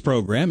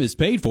Program is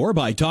paid for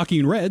by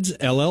Talking Reds,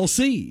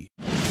 LLC.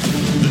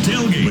 The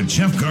Tailgate with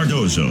Jeff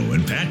Cardozo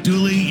and Pat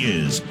Dooley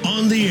is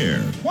on the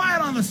air.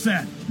 Quiet on the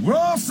set.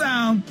 Roll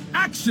sound.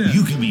 Action.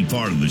 You can be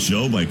part of the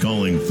show by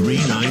calling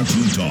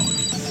 392-TALK.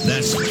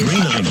 That's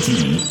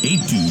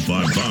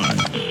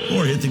 392-8255.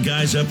 Or hit the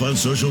guys up on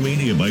social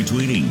media by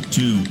tweeting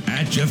to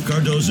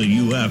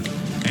 @JeffCardozoUF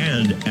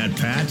and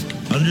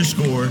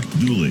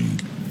 @Pat_Dooley.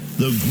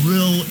 The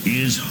grill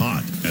is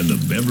hot and the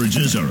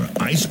beverages are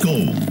ice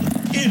cold.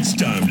 It's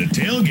time to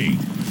tailgate.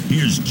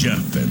 Here's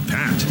Jeff and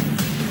Pat.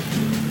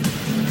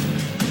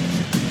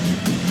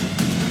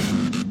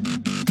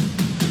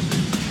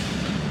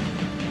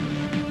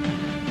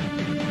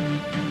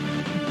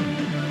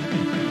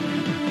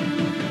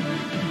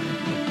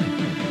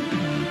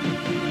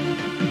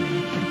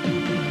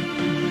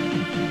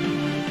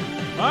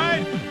 All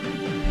right.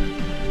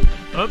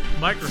 Up,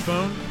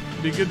 microphone.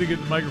 Be good to get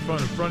the microphone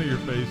in front of your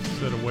face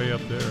instead of way up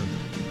there.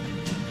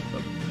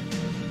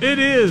 It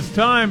is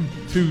time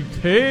to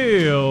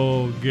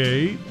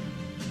tailgate.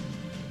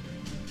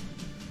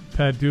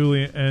 Pat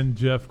Dooley and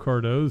Jeff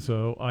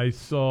Cardozo. I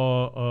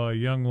saw a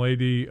young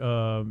lady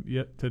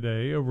yet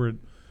today over at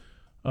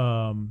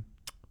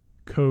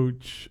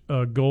Coach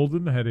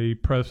Golden had a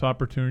press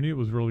opportunity. It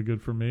was really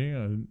good for me.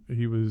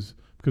 He was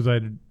because I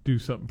had to do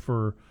something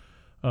for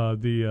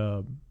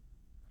the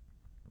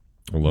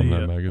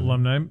Alumni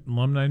magazine.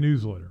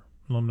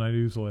 Alumni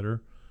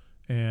newsletter.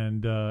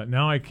 And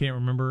now I can't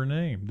remember her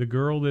name. The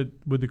girl that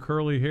with the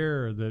curly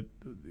hair that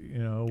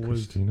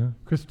was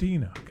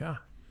Christina. God,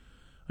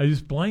 I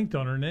just blanked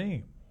on her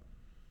name.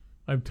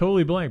 I'm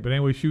totally blank. But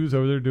anyway, she was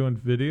over there doing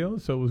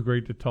videos, so it was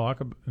great to talk.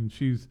 And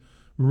she's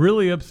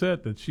really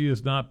upset that she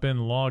has not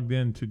been logged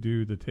in to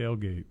do the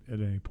tailgate at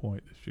any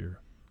point this year.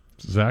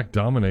 Zach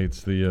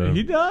dominates the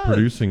he does.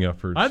 Producing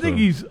efforts. I think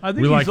we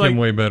like him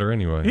way better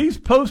anyway. He's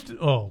posted.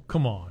 Oh,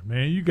 come on,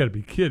 man! You got to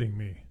be kidding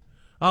me.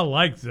 I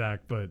like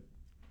Zach, but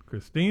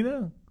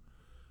Christina.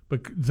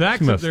 But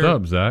Zach's messed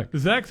up, Zach.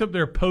 Zach's up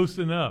there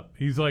posting up.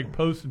 He's like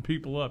posting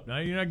people up. Now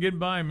you're not getting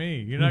by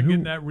me. You're not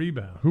getting that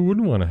rebound. Who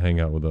wouldn't want to hang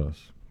out with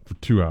us for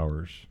 2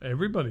 hours?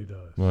 Everybody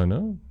does. Well, I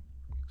know.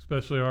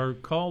 Especially our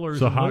callers.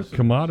 It's a hot listeners.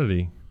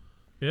 commodity.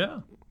 Yeah.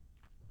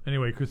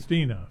 Anyway,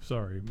 Christina.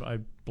 Sorry, I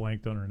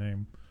blanked on her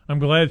name. I'm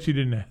glad she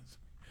didn't ask.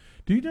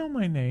 Do you know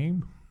my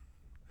name?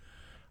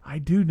 I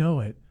do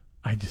know it.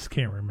 I just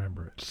can't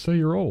remember it. Just say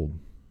you're old.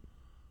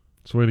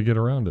 It's a way to get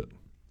around it.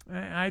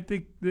 I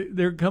think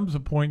there comes a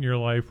point in your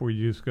life where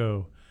you just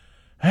go,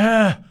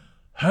 Well,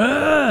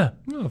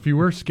 if you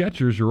wear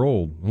Skechers, you're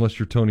old, unless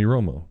you're Tony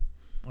Romo.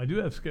 I do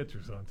have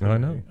Skechers on today. I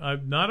know.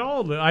 I'm not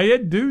all of it. I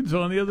had dudes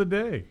on the other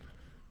day.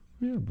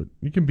 Yeah, but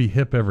you can be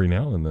hip every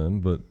now and then,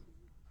 but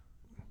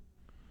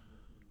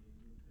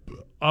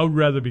I would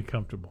rather be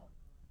comfortable.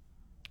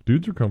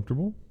 Dudes are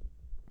comfortable.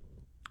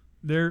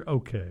 They're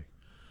okay.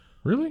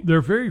 Really?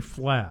 They're very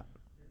flat.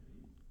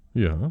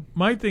 Yeah.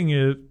 My thing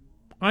is,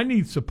 I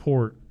need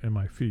support in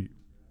my feet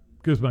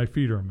because my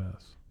feet are a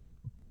mess,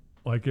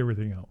 like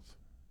everything else.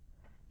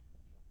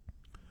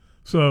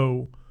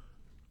 So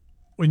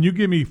when you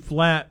give me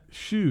flat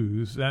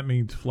shoes, that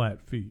means flat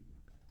feet.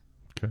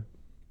 Okay.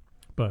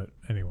 But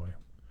anyway,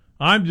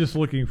 I'm just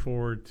looking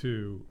forward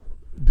to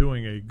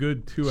doing a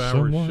good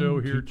 2-hour show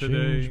here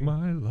today. Change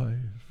my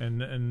life.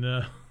 And then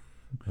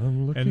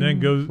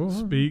go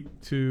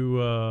speak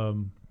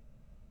to.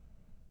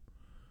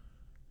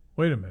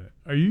 Wait a minute.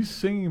 Are you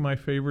singing my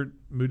favorite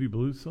Moody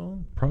Blues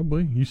song?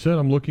 Probably. You said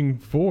I'm looking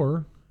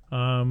for.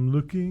 I'm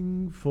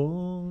looking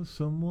for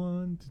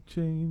someone to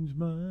change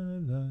my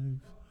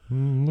life.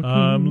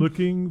 I'm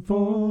looking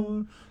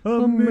for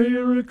a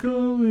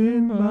miracle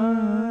in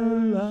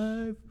my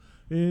life.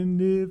 And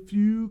if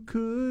you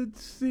could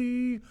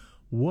see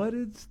what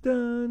it's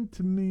done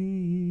to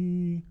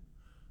me.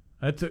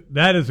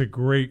 That is a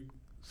great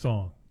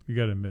song. You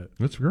got to admit.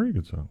 That's a very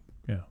good song.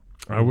 Yeah.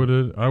 I would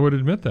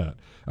admit that.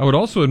 I would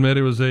also admit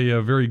it was a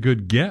very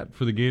good get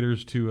for the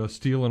Gators to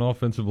steal an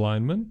offensive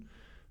lineman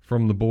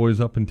from the boys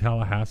up in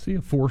Tallahassee, a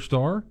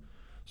 4-star.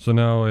 So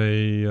now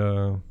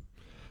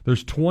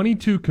there's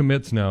 22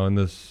 commits now in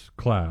this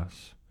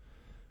class.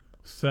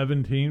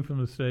 17 from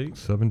the state.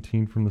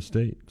 17 from the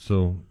state.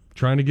 So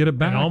trying to get it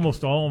back. And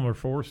almost all of them are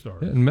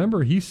 4-stars. Yeah, and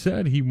remember, he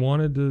said he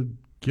wanted to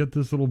get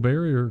this little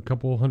barrier a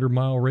couple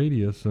 100-mile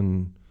radius,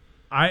 and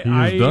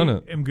he's done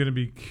it. I am going to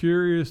be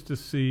curious to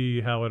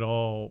see how it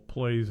all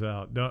plays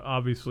out. Now,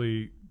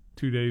 obviously,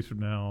 2 days from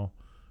now,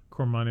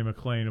 Cormani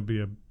McLean will be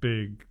a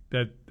big –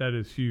 that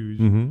is huge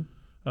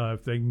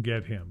if they can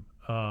get him.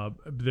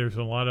 There's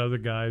a lot of other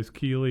guys.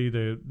 Keeley,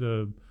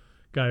 the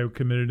guy who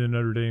committed to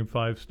Notre Dame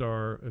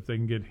 5-star, if they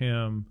can get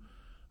him.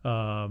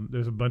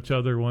 There's a bunch of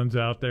other ones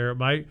out there.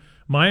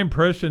 My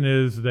impression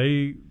is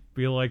they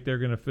feel like they're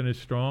going to finish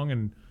strong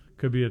and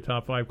could be a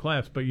top 5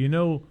 class. But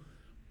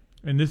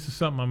and this is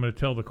something I'm going to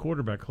tell the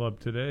quarterback club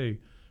today,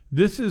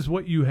 this is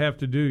what you have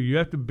to do. You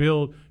have to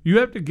build – you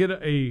have to get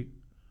a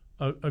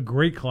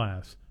great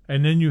class,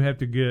 and then you have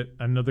to get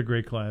another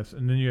great class,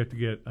 and then you have to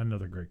get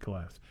another great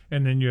class.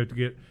 And then you have to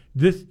get –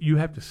 this. You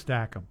have to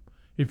stack them.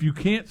 If you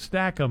can't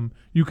stack them,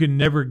 you can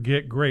never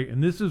get great.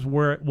 And this is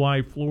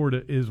why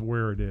Florida is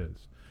where it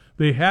is.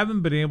 They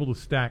haven't been able to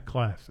stack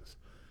classes.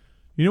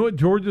 You know what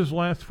Georgia's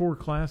last 4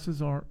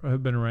 classes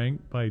have been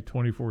ranked by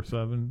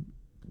 24/7?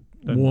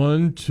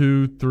 1,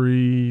 2,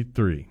 3,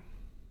 3.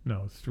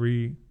 No, it's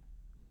 3,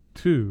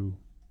 2.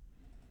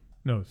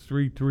 No, it's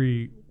 3,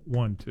 3,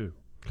 1, 2.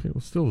 Okay,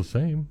 well, still the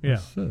same. Yeah.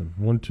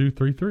 1, 2,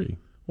 3, 3.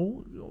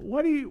 Well,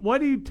 why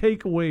do you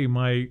take away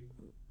my?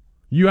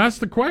 You asked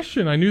the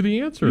question. I knew the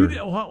answer.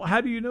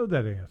 How do you know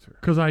that answer?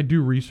 Because I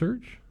do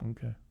research.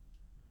 Okay.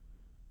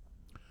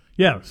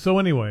 Yeah. So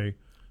anyway,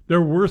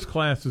 their worst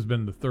class has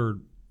been the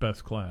 3rd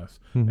best class.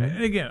 Mm-hmm.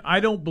 And again, I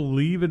don't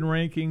believe in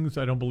rankings.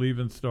 I don't believe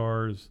in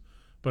stars.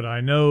 But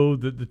I know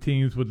that the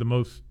teams with the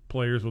most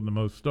players with the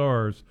most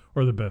stars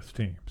are the best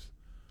teams.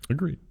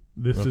 Agreed.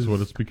 That's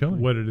what it's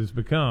becoming. What it has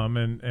become,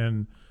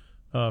 and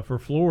for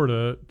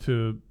Florida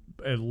to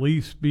at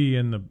least be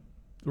in the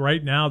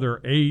right now they're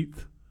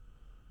 8th,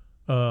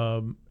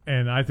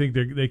 and I think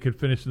they could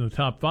finish in the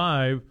top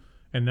 5,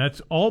 and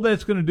that's all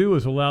that's going to do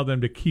is allow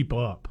them to keep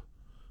up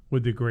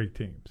with the great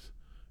teams.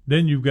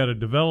 Then you've got to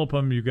develop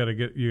them, you got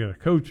to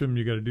coach them,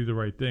 you got to do the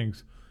right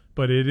things,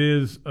 but it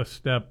is a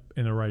step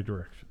in the right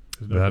direction.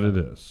 That it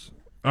is.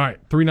 All right,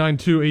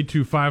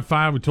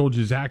 392-8255. We told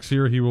you Zach's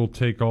here. He will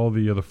take all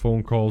the other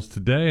phone calls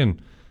today,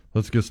 and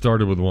let's get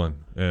started with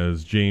one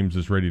as James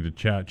is ready to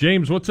chat.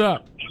 James, what's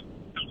up?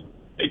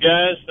 Hey,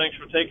 guys. Thanks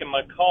for taking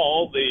my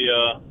call.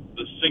 The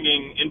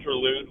singing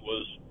interlude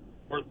was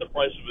worth the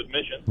price of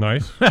admission.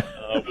 Nice.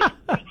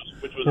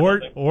 Which was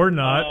nothing. Or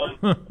not.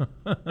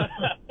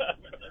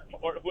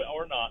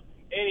 Or not.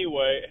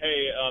 Anyway,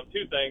 hey,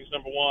 2 things.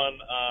 Number one,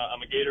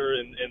 I'm a Gator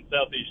in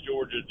southeast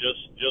Georgia,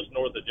 just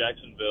north of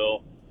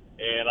Jacksonville.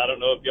 And I don't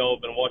know if y'all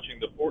have been watching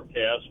the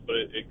forecast, but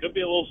it could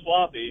be a little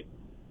sloppy.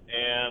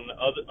 And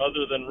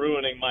other than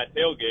ruining my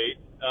tailgate,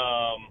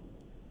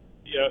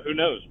 who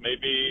knows?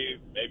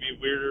 Maybe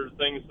weirder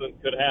things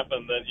that could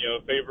happen that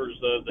favors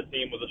the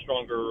team with a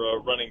stronger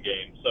running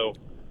game. So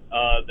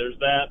there's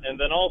that. And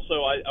then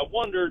also, I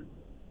wondered,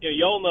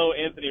 y'all know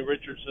Anthony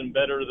Richardson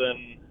better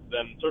than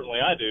certainly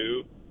I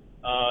do.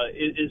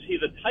 Is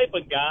he the type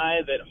of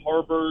guy that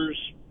harbors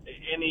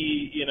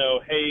any,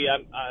 hey,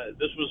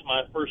 this was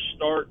my first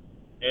start,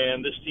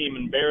 and this team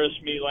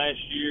embarrassed me last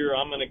year.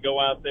 I'm going to go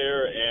out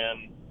there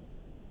and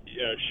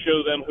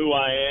show them who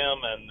I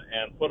am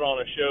and put on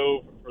a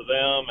show for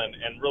them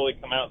and really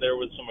come out there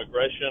with some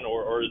aggression,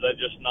 or is that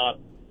just not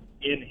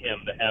in him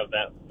to have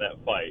that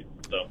fight?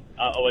 So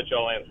I'll let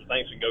y'all answer.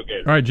 Thanks, and go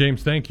Gators. All right,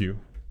 James, thank you.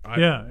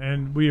 Yeah,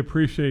 and we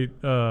appreciate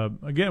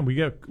again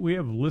we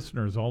have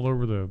listeners all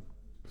over the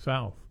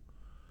South.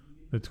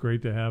 It's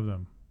great to have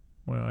them.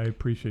 Well, I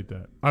appreciate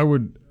that. I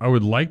would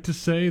like to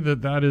say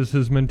that is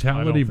his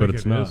mentality, but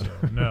it's not.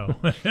 No.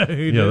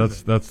 Yeah,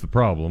 that's the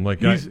problem.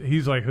 Like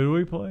he's like, who do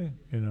we play?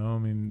 I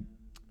mean,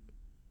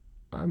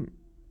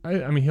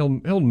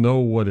 he'll know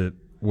what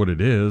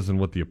it is and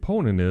what the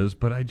opponent is,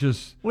 but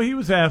well, he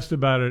was asked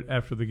about it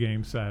after the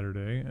game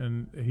Saturday,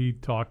 and he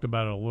talked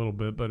about it a little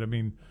bit. But I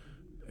mean,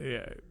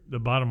 the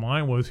bottom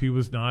line was he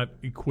was not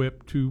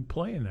equipped to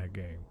play in that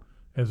game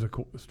as a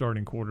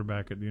starting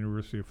quarterback at the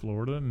University of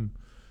Florida, and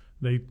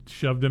they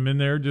shoved him in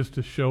there just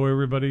to show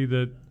everybody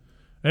that,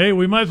 hey,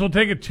 we might as well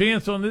take a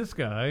chance on this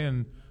guy.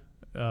 And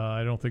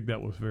I don't think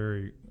that was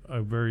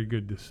a very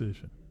good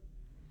decision.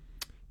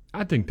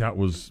 I think that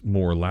was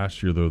more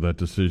last year, though. That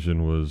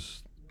decision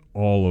was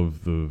all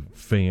of the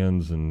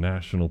fans and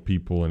national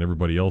people and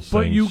everybody else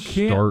saying, but you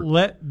can't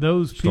let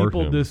those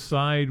people him.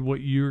 Decide what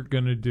you're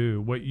going to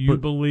do, what you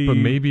believe. But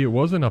maybe it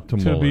wasn't up to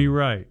Mullen. To be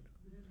right.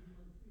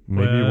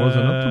 Maybe it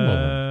wasn't up to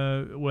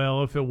Mullen.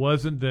 Well, if it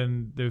wasn't,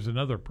 then there's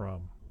another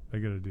problem they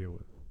got to deal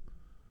with.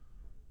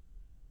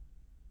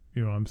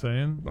 You know what I'm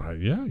saying?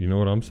 Yeah, you know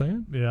what I'm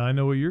saying? Yeah, I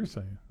know what you're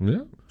saying.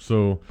 Yeah.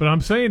 So, but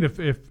I'm saying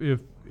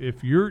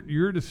if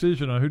your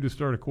decision on who to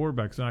start a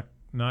quarterback's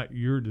not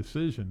your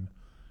decision,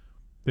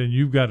 then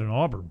you've got an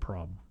Auburn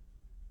problem.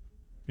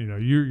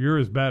 You're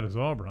as bad as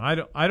Auburn.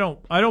 I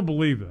don't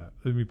believe that.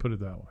 Let me put it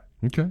that way.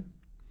 Okay.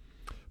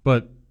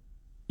 But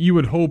you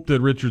would hope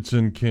that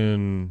Richardson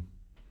can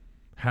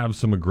have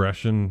some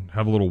aggression,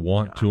 have a little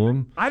want to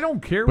him. I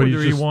don't care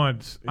whether he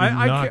wants. What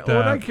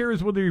I care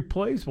is whether he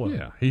plays well.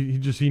 Yeah,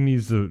 he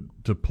needs to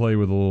play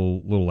with a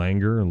little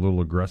anger and a little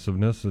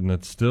aggressiveness, and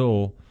it's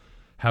still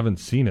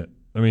haven't seen it.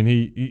 I mean,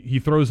 he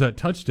throws that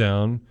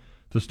touchdown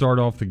to start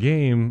off the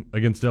game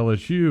against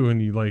LSU, and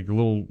he like a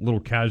little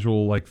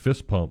casual like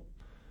fist pump.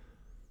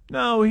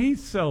 No, he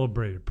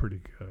celebrated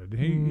pretty good.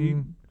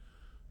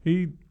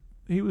 He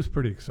was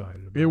pretty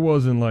excited about it. It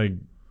wasn't like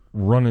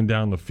running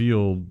down the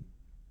field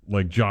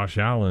like Josh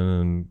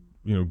Allen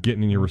and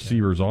getting in your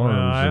receiver's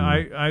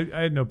arms. I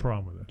had no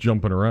problem with it.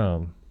 Jumping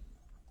around.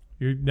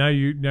 You're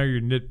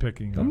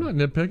nitpicking. I'm not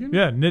nitpicking.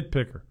 Yeah,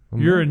 nitpicker.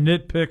 You're a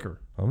nitpicker.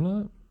 I'm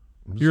not.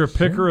 You're a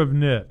picker of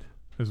nit,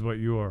 is what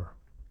you are.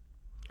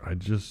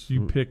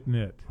 You pick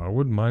nit. I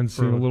wouldn't mind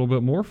seeing a little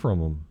bit more from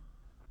him.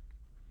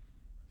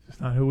 That's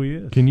not who he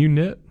is. Can you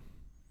knit?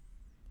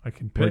 I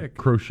can pick. Like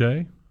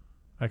crochet?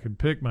 I can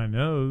pick my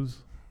nose.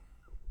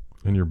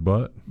 And your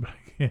butt?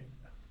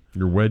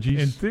 Your wedgies?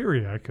 In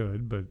theory, I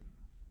could, but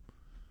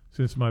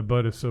since my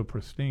butt is so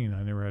pristine,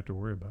 I never have to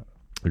worry about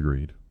it.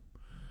 Agreed.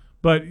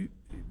 But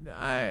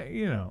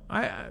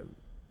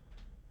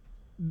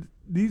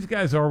these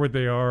guys are what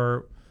they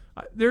are.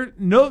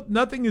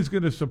 Nothing is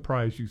going to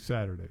surprise you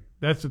Saturday.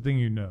 That's the thing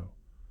you know.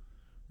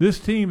 This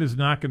team is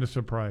not going to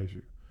surprise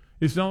you.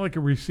 It's not like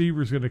a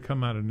receiver is going to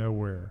come out of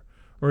nowhere,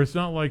 or it's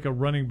not like a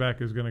running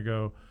back is going to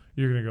go.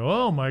 You're going to go,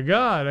 oh my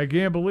God, I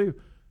can't believe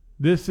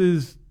this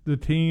is the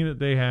team that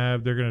they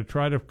have. They're going to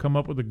try to come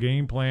up with a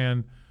game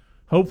plan.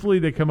 Hopefully,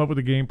 they come up with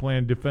a game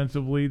plan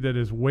defensively that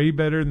is way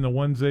better than the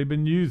ones they've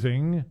been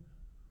using.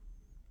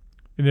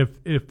 And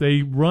if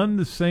they run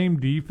the same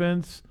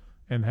defense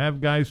and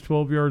have guys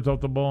 12 yards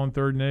off the ball on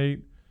 3rd and 8,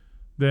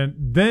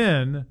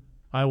 then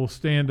I will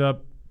stand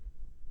up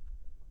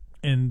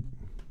and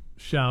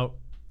shout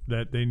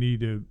that they need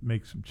to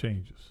make some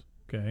changes,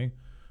 okay?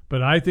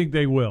 But I think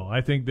they will.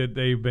 I think that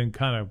they've been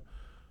kind of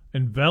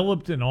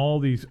enveloped in all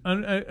these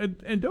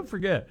and don't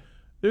forget,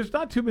 there's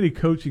not too many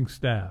coaching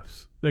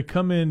staffs that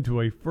come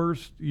into a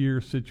first-year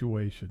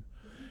situation.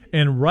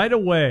 And right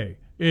away,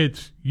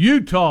 it's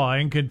Utah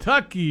and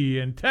Kentucky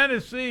and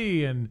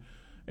Tennessee and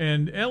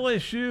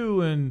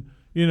LSU and,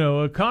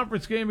 a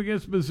conference game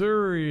against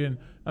Missouri. And,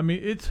 I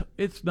mean,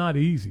 it's not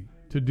easy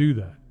to do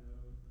that.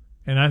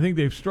 And I think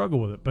they've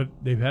struggled with it. But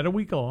they've had a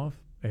week off.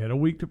 They had a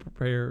week to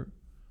prepare.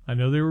 I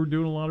know they were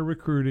doing a lot of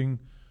recruiting.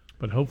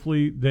 But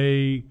hopefully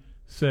they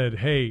said,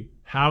 hey,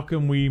 how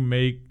can we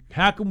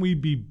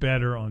be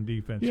better on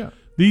defense? Yeah.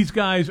 These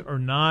guys are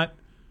not,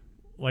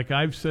 like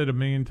I've said a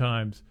million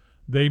times,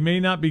 they may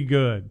not be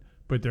good,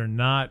 but they're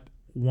not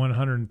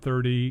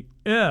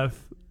 130th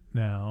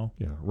now.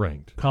 Yeah,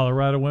 ranked.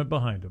 Colorado went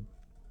behind them.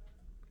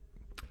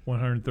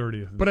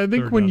 130th. But I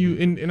think when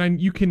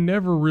you can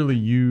never really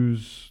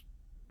use,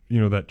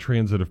 that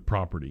transitive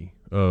property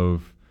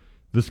of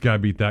this guy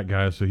beat that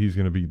guy, so he's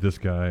going to beat this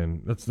guy,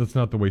 and that's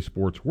not the way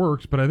sports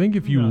works. But I think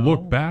if you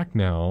look back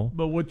now,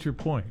 but what's your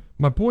point?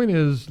 My point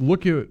is,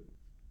 look at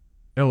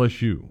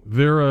LSU.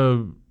 They're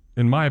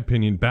in my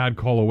opinion, bad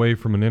call away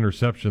from an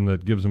interception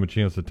that gives them a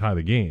chance to tie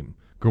the game,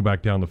 go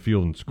back down the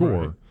field and score.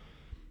 Right.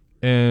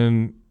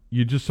 And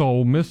you just saw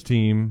Ole Miss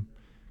team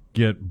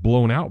get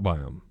blown out by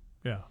them.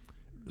 Yeah.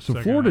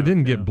 So Florida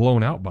didn't get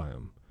blown out by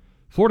them.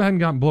 Florida hadn't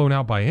gotten blown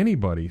out by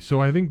anybody.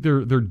 So I think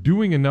they're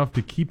doing enough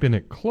to keep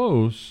it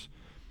close.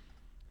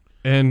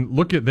 And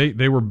look at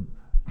they were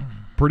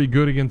pretty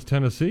good against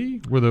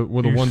Tennessee with a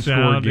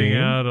one-score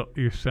game.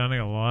 You're sounding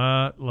a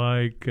lot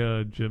like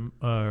Brian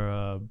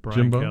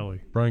Jimbo?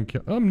 Kelly. Brian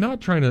Kelly. I'm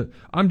not trying to.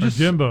 I'm just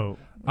Jimbo.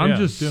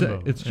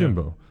 Jimbo. It's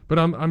Jimbo. But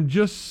I'm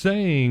just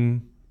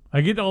saying.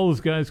 I get all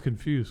those guys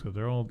confused because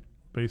they're all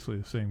basically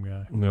the same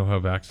guy. They'll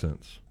have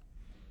accents.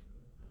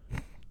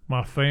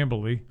 My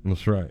family.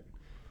 That's right.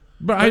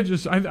 But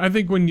I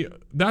think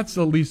that's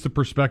at least the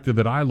perspective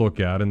that I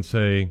look at and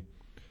say,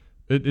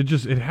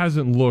 it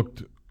hasn't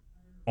looked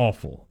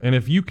awful. And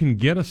if you can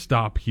get a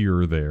stop here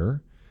or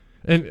there,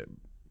 and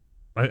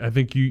I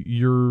think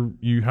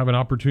you have an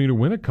opportunity to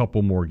win a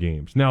couple more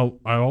games. Now,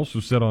 I also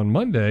said on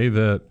Monday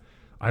that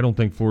I don't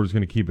think Florida's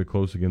going to keep it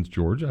close against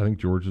Georgia. I think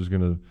Georgia's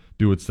going to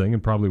do its thing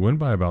and probably win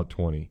by about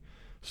 20.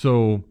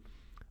 So,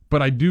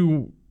 but I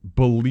do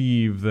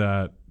believe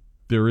that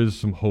there is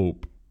some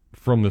hope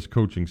from this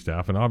coaching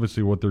staff, and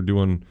obviously what they're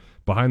doing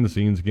behind the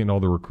scenes, getting all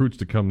the recruits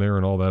to come there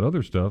and all that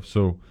other stuff.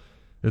 So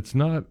it's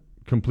not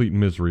complete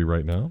misery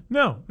right now.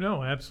 No,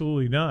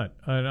 absolutely not.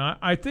 And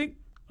I think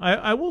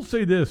I will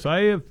say this: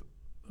 I have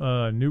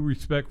new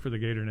respect for the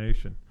Gator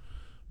Nation,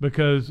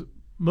 because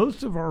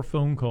most of our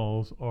phone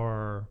calls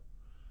are,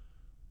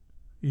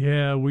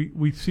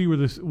 we see where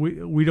this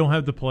we don't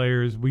have the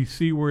players. We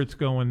see where it's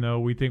going though.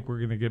 We think we're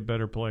going to get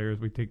better players.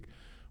 We think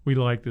we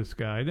like this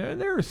guy.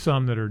 There are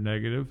some that are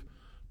negative,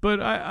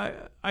 but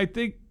I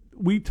think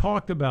we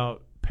talked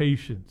about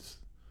patience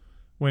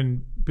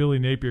when Billy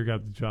Napier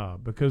got the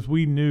job, because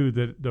we knew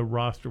that the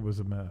roster was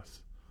a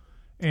mess.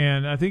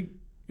 And I think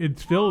it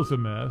still is a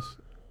mess.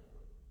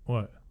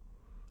 What?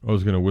 I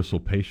was going to whistle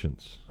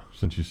Patience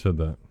since you said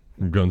that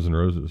from Guns N'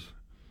 Roses.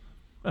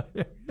 But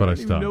I don't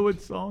stopped. even know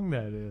what song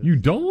that is. You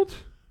don't?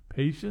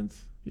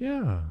 Patience?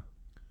 Yeah.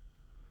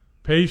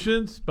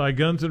 Patience by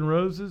Guns N'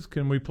 Roses.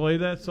 Can we play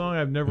that song?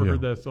 I've never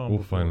heard that song before.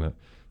 We'll find that.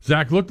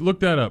 Zach, look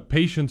that up.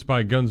 Patience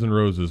by Guns N'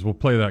 Roses. We'll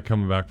play that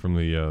coming back from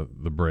the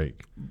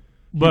break.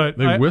 But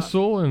they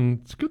whistle,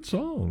 and it's a good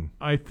song.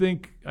 I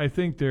think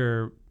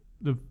they're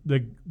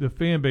the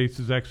fan base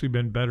has actually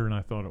been better than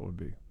I thought it would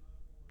be,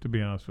 to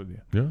be honest with you.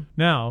 Yeah.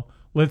 Now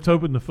let's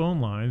open the phone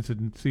lines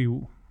and see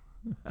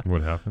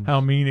what happens.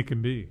 How mean it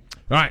can be.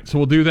 All right, so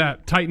we'll do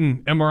that.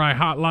 Titan MRI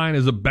hotline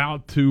is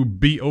about to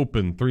be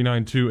open.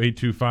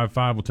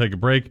 392-8255. We'll take a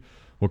break.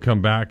 We'll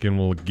come back and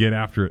we'll get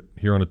after it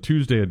here on a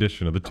Tuesday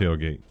edition of the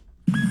Tailgate.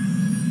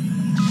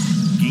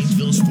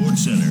 Gainesville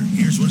Sports Center.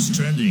 Here's what's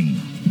trending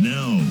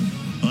now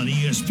on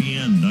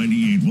ESPN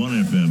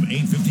 98.1 FM,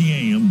 850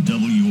 AM,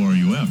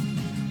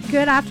 WRUF.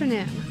 Good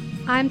afternoon.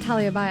 I'm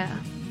Talia Baya.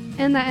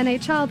 In the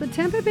NHL, the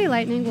Tampa Bay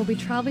Lightning will be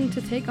traveling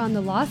to take on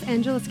the Los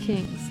Angeles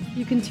Kings.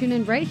 You can tune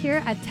in right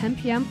here at 10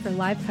 p.m. for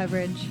live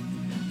coverage.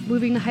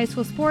 Moving to high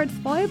school sports,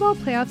 volleyball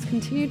playoffs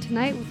continue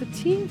tonight with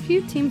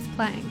few teams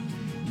playing.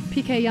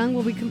 PK Young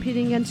will be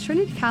competing against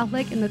Trinity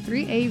Catholic in the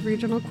 3A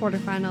regional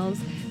quarterfinals.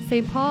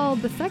 St. Paul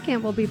II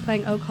will be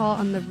playing Oak Hall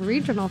on the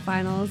regional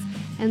finals,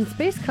 and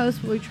Space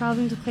Coast will be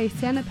traveling to play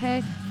Santa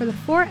Fe for the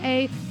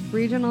 4A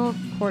regional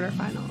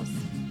quarterfinals.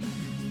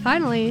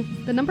 Finally,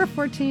 the number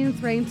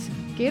 14th ranked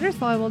Gators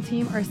volleyball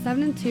team are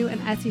 7-2 in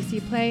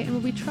SEC play and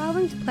will be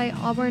traveling to play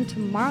Auburn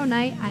tomorrow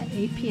night at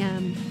 8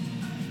 p.m.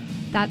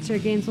 That's your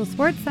Gainesville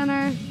Sports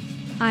Center.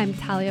 I'm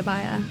Talia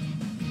Baya.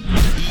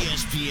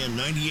 ESPN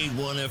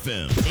 98.1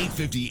 FM,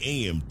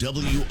 850 AM,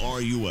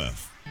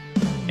 WRUF.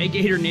 Hey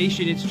Gator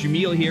Nation, it's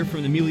Jameel here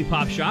from the Muley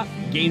Pop Shop,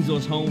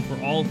 Gainesville's home for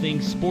all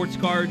things sports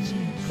cards,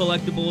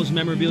 collectibles,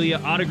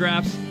 memorabilia,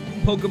 autographs,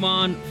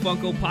 Pokemon,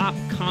 Funko Pop,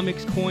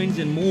 comics, coins,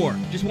 and more.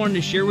 Just wanted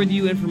to share with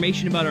you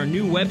information about our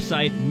new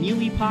website,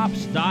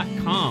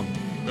 MuleyPops.com.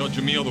 Well,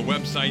 Jameel, the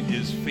website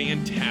is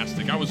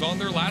fantastic. I was on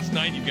there last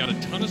night. You've got a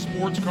ton of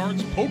sports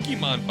cards,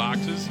 Pokemon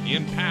boxes,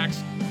 and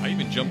packs. I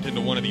even jumped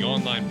into one of the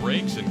online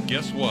breaks, and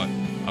guess what?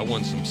 I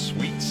won some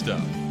sweet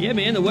stuff. Yeah,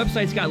 man, the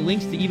website's got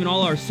links to even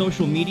all our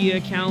social media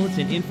accounts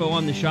and info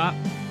on the shop.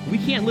 We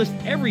can't list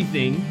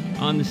everything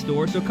on the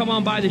store, so come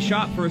on by the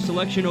shop for a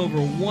selection of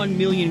over 1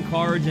 million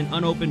cards and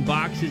unopened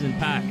boxes and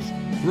packs.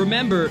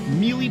 Remember,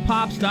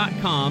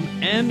 MuleyPops.com,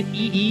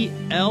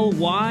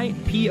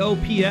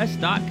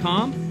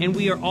 MEELYPOPS.com, and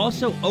we are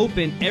also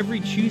open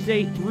every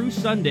Tuesday through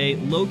Sunday,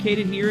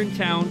 located here in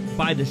town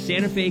by the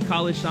Santa Fe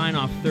College sign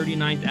off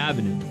 39th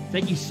Avenue.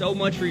 Thank you so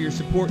much for your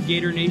support,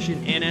 Gator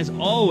Nation, and as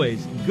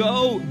always,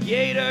 go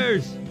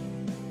Gators!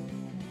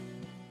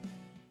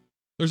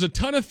 There's a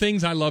ton of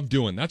things I love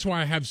doing. That's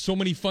why I have so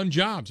many fun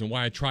jobs and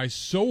why I try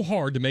so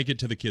hard to make it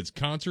to the kids'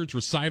 concerts,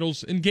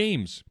 recitals, and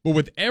games. But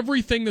with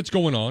everything that's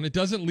going on, it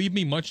doesn't leave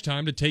me much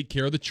time to take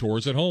care of the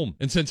chores at home.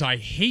 And since I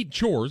hate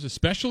chores,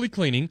 especially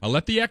cleaning, I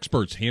let the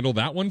experts handle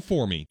that one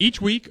for me. Each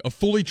week, a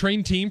fully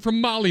trained team from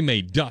Molly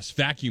Maid dusts,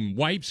 vacuum,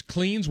 wipes,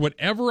 cleans,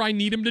 whatever I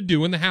need them to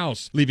do in the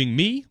house, leaving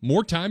me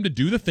more time to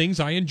do the things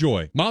I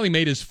enjoy. Molly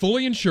Maid is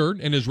fully insured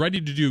and is ready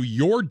to do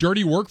your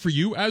dirty work for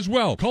you as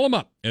well. Call them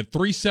up at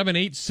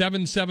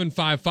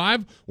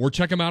 378-7755 or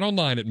check them out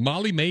online at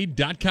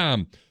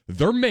mollymaid.com.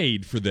 They're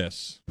made for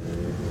this.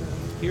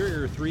 Here are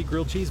your 3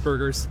 grilled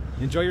cheeseburgers.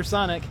 Enjoy your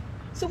Sonic.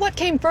 So what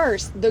came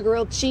first, the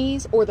grilled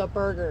cheese or the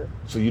burger?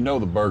 So you know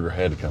the burger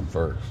had to come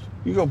first.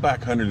 You go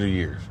back hundreds of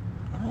years.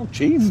 Oh,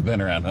 cheese has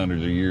been around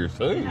hundreds of years,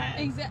 too.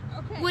 Exactly.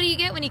 Okay. What do you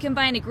get when you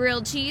combine a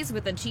grilled cheese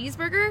with a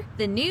cheeseburger?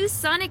 The new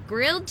Sonic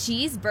Grilled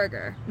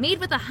Cheeseburger.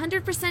 Made with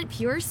 100%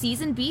 pure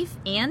seasoned beef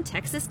and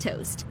Texas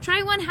toast.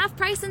 Try one half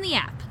price in the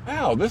app.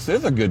 Wow, this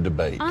is a good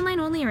debate. Online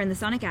only or in the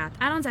Sonic app.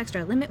 Add-ons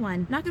extra. Limit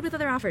 1. Not good with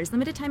other offers.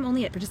 Limited time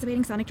only at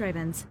participating Sonic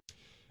drive-ins.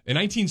 In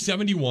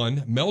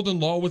 1971, Meldon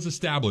Law was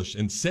established,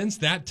 and since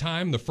that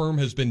time, the firm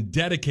has been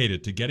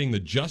dedicated to getting the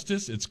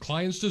justice its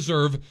clients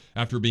deserve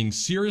after being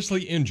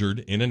seriously injured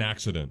in an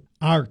accident.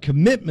 Our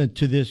commitment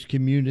to this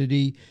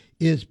community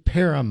is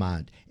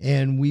paramount,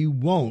 and we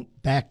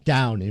won't back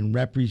down in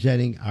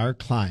representing our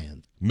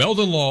clients.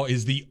 Meldon Law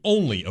is the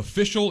only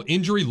official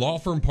injury law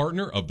firm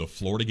partner of the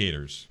Florida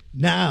Gators.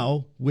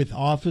 Now, with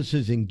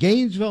offices in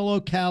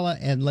Gainesville, Ocala,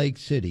 and Lake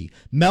City,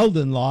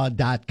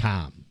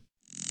 meldonlaw.com.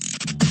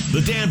 The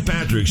Dan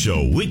Patrick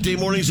Show, weekday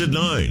mornings at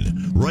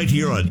 9, right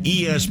here on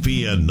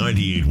ESPN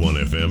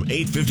 98.1 FM,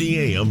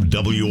 850 AM,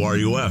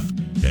 WRUF,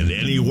 and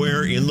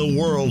anywhere in the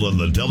world on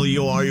the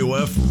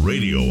WRUF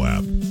radio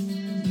app.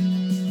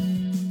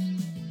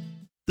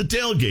 The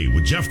Tailgate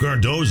with Jeff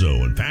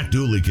Cardozo and Pat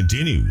Dooley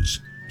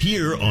continues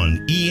here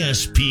on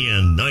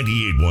ESPN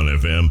 98.1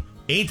 FM,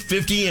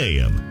 850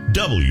 AM,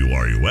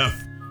 WRUF,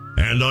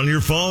 and on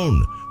your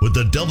phone with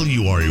the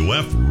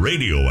WRUF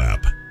radio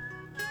app.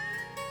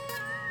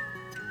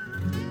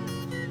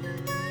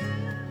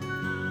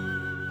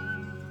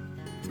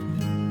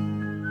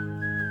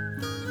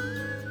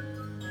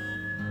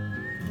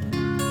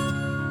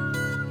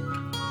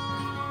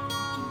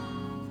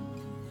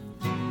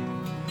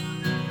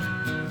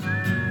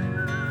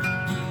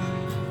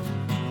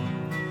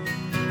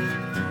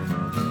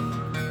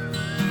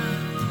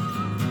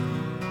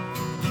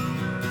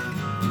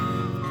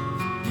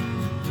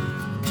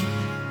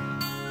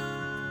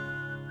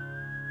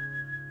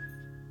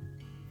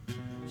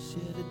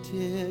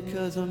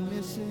 Cause I'm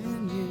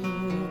missing you.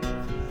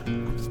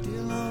 I'm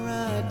still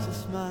alright to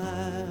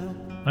smile.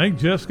 I think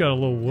Jeff's got a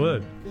little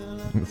wood.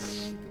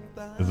 It's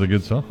a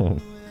good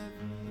song.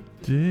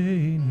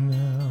 Day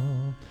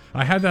now.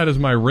 I had that as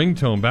my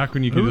ringtone back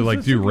when you could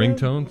do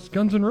ringtones.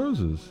 Guns N'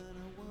 Roses.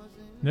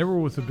 Never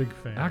was a big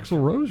fan.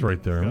 Axl Rose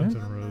right there, Guns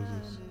man. N'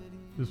 Roses.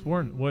 Just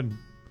wasn't.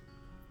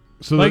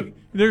 So like,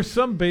 there's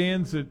some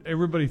bands that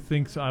everybody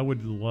thinks I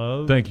would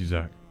love. Thank you,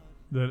 Zach.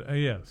 That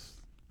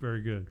yes,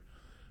 very good.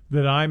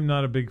 That I'm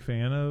not a big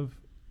fan of.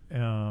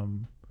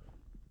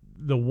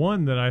 The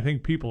one that I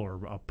think people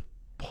are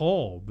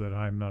appalled that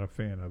I'm not a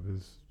fan of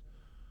is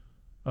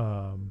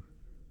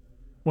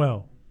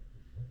Well,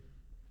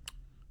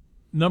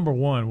 number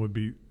one would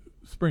be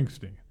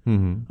Springsteen.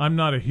 Mhm. I'm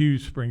not a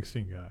huge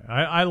Springsteen guy.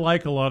 I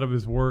like a lot of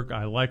his work.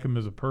 I like him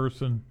as a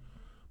person,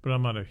 but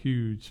I'm not a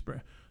huge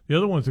The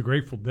other one's the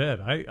Grateful Dead.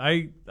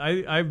 I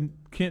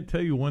can't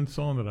tell you one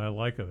song that I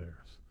like of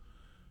theirs.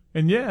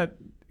 And yet,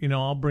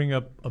 I'll bring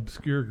up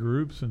obscure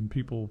groups and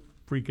people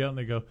freak out and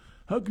they go,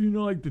 how can you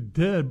not like the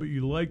Dead, but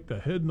you like the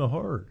Head and the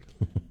Heart?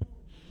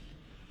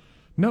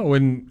 No,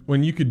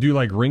 when you could do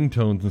like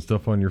ringtones and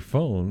stuff on your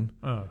phone,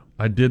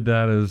 I did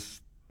that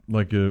as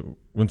like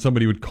when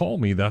somebody would call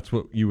me, that's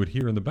what you would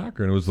hear in the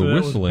background. It was the that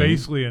whistling. was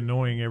basically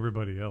annoying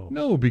everybody else.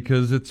 No,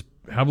 because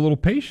have a little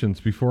patience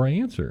before I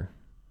answer.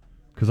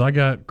 Because I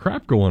got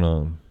crap going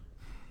on.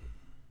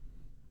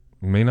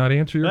 May not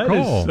answer your call.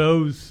 That is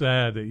so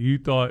sad that you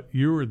thought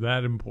you were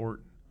that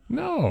important.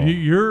 No.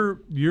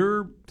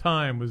 Your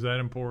time was that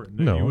important.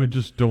 That No, you would, I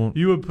just don't.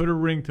 You would put a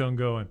ringtone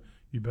going,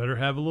 you better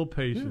have a little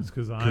patience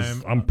because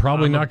I'm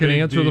probably not going to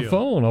answer the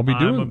phone. I'll be I'm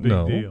doing a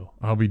big deal.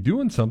 I'll be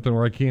doing something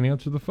where I can't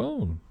answer the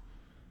phone.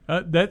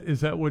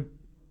 Is that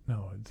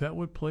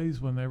what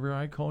plays whenever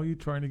I call you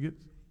trying to get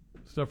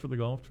stuff for the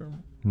golf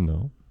tournament?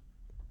 No.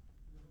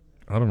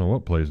 I don't know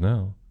what plays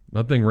now.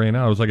 That thing ran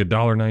out. It was like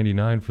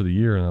 $1.99 for the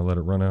year, and I let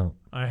it run out.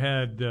 I've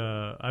had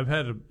a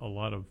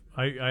lot of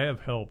I have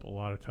help a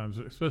lot of times,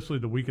 especially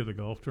the week of the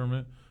golf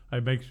tournament. I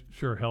make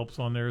sure help's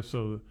on there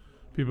so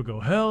people go,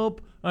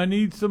 help, I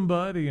need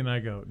somebody, and I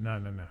go, no,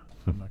 I'm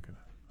not gonna.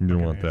 You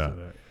don't want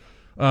that.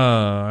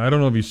 I don't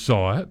know if you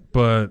saw it,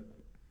 but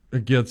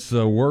it gets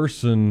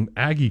worse in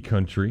Aggie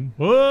country.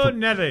 Oh,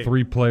 Nettie.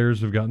 3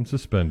 players have gotten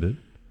suspended.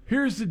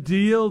 Here's the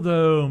deal,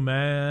 though,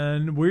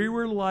 man. We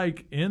were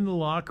like in the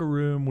locker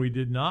room. We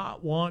did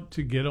not want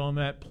to get on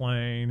that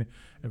plane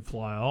and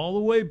fly all the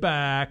way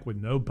back with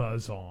no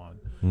buzz on.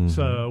 Mm-hmm.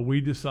 So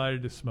we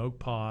decided to smoke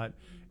pot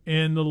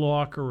in the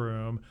locker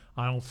room.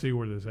 I don't see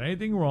where there's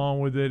anything wrong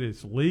with it.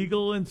 It's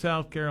legal in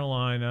South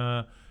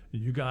Carolina.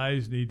 You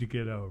guys need to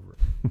get over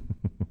it.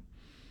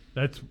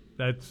 That's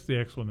the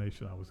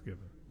explanation I was given.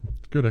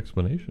 It's a good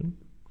explanation.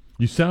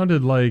 You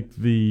sounded like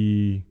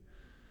the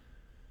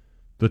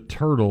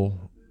turtle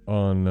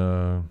on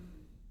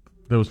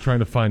that was trying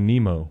to find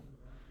Nemo.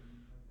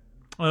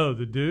 Oh,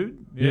 the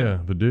dude? Yeah,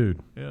 the dude.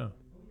 Yeah.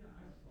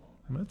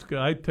 That's good.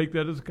 I take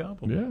that as a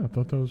compliment. Yeah, I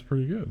thought that was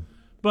pretty good.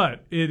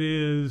 But it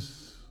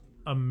is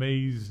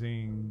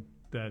amazing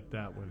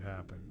that would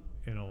happen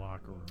in a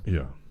locker room.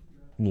 Yeah,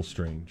 a little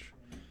strange.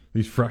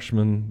 These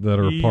freshmen that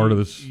are part of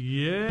this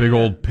big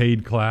old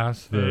paid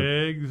class that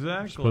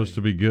are supposed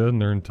to be good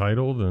and they're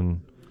entitled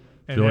and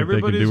feel like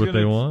they can do what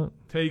they want.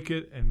 Take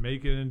it and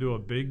make it into a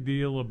big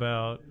deal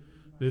about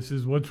this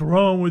is what's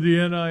wrong with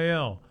the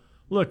NIL.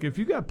 Look, if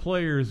you got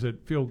players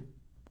that feel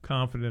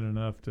confident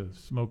enough to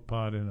smoke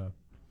pot in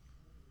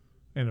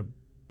a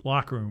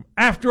locker room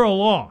after a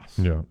loss,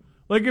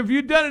 like if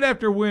you'd done it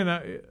after a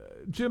win,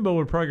 Jimbo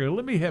would probably go,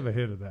 let me have a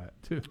hit of that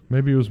too.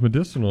 Maybe it was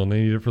medicinal and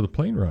they needed it for the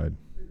plane ride.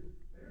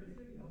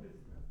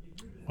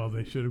 Well,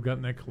 they should have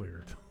gotten that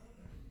cleared,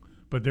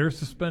 but they're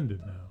suspended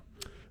now.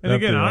 And After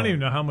again, I all. don't even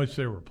know how much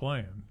they were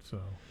playing. So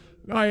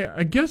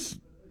I guess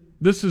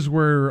this is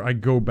where I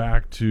go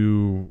back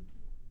to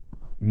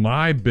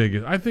my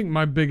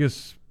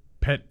biggest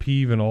pet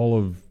peeve in all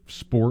of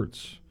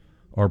sports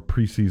are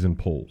preseason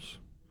polls.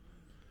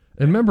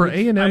 And remember,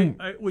 A&M,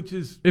 which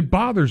is it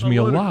bothers me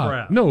a load of lot.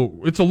 crap.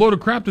 No, it's a load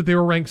of crap that they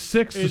were ranked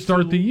 6th to It's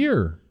start the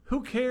year.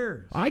 Who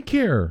cares? I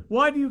care.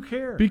 Why do you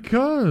care?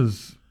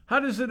 Because how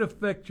does it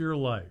affect your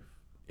life?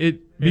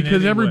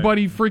 Because any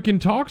everybody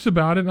freaking talks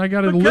about it, and I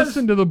got to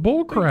listen to the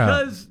bull crap.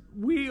 Because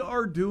we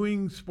are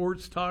doing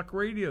sports talk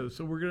radio,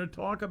 so we're going to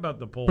talk about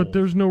the polls. But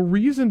there's no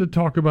reason to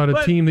talk about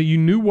a team that you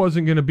knew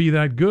wasn't going to be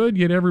that good,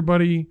 yet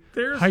everybody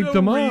hyped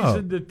them up. There's no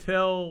reason to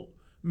tell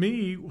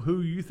me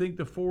who you think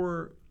the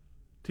 4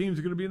 teams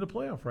are going to be in the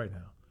playoff right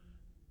now.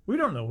 We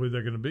don't know who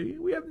they're going to be.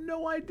 We have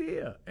no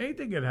idea.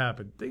 Anything could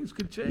happen. Things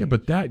could change. Yeah,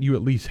 but that you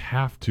at least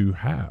have to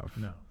have.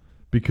 No.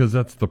 Because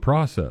that's the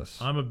process.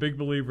 I'm a big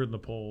believer in the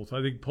polls.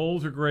 I think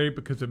polls are great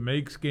because it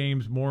makes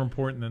games more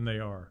important than they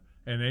are.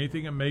 And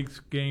anything that makes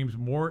games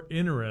more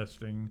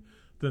interesting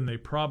than they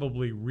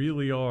probably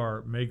really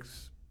are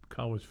makes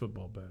college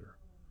football better.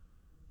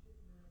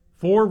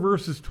 4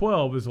 versus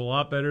 12 is a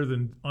lot better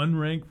than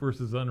unranked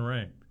versus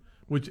unranked,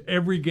 which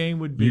every game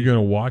would be. You're going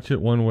to watch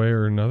it one way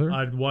or another?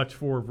 I'd watch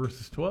 4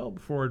 versus 12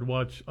 before I'd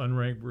watch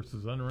unranked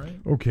versus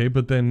unranked. Okay,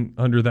 but then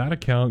under that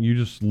account, you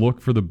just look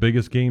for the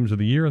biggest games of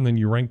the year and then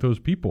you rank those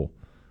people.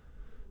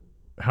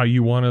 How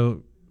you want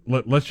to,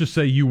 let's just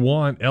say you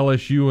want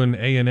LSU and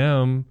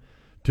A&M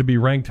to be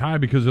ranked high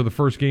because of the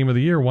first game of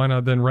the year. Why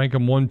not then rank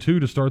them 1-2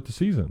 to start the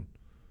season?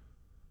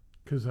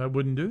 Because I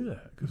wouldn't do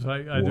that.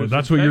 Because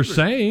that's what you're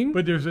saying.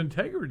 But there's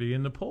integrity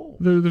in the poll.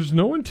 There's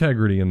no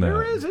integrity in that.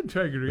 There is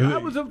integrity. I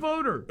was a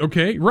voter.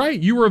 Okay, right.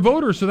 You were a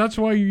voter, so that's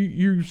why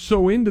you're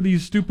so into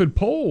these stupid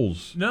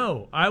polls.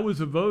 No, I was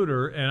a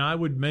voter, and I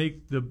would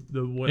make the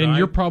And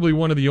you're probably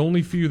one of the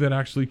only few that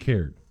actually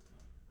cared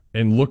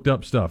and looked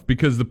up stuff.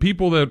 Because the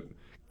people that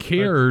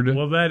cared.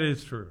 Well, that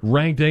is true.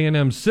 Ranked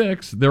A&M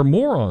 6, they're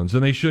morons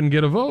and they shouldn't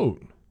get a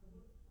vote.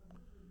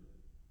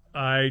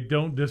 I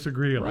don't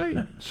disagree on Right.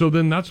 that. So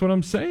then that's what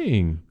I'm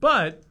saying.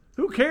 But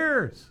who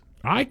cares?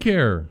 I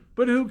care.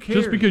 But who cares?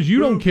 Just because you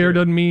don't care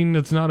doesn't mean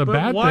it's not a But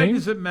bad why thing.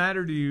 does it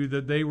matter to you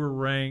that they were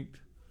ranked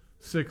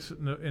 6th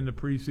in the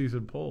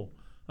preseason poll?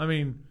 I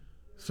mean,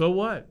 so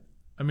what?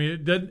 I mean,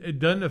 it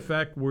doesn't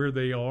affect where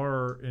they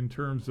are in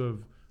terms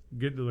of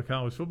getting to the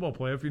college football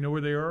playoff. You know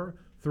where they are?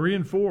 3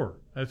 and 4.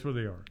 That's where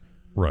they are.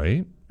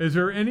 Right. Is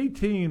there any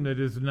team that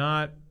is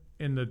not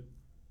in the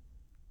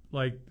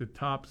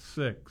top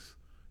 6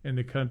 in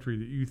the country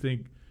that you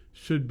think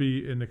should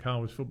be in the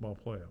college football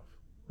playoff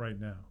right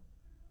now?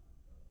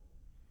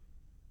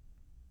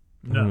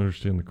 I don't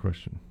understand the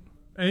question.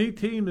 Any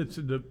team that's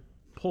in the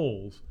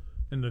polls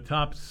in the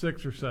top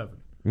 6 or 7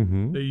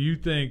 Mm-hmm. that you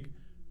think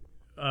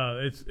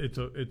it's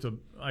a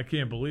I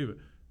can't believe it.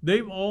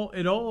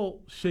 It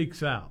all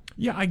shakes out.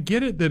 Yeah, I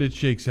get it that it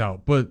shakes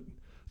out, but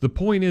the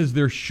point is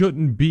there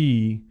shouldn't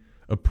be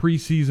a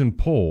preseason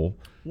poll.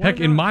 Why Heck,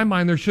 in not? my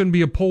mind, there shouldn't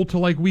be a poll till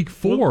like week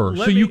 4, Well,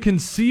 so you can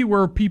see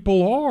where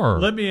people are.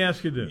 Let me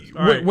ask you this.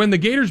 All right. When the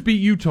Gators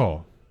beat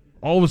Utah,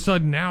 all of a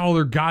sudden now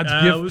they're God's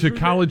gift to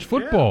college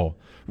football.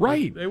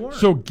 Right. They weren't.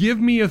 So give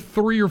me a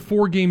 3 or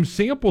 4 game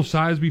sample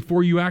size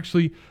before you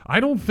actually. I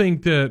don't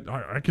think that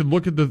I could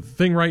look at the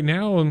thing right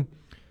now and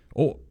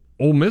Ole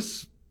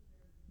Miss,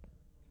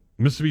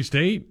 Mississippi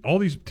State, all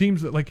these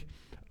teams that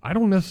I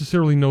don't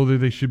necessarily know that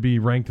they should be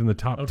ranked in the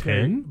top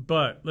 10.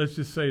 But let's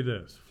just say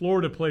this.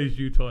 Florida plays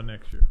Utah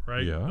next year,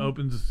 right? Yeah.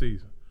 Opens the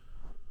season.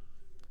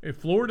 If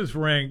Florida's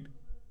ranked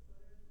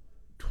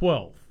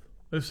 12th,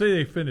 let's say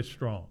they finish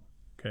strong,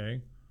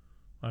 okay?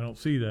 I don't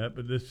see that,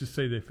 but let's just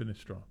say they finish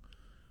strong.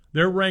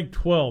 They're ranked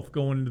 12th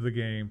going into the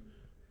game.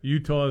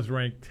 Utah is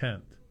ranked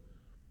 10th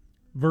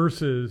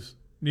versus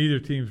neither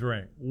team's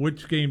ranked.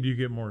 Which game do you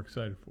get more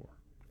excited for?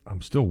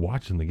 I'm still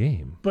watching the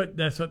game. But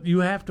you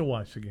have to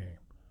watch the game.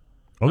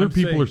 Other I'm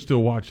people saying- are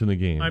still watching the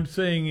game. I'm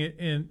saying it,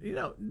 and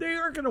they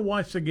aren't going to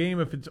watch the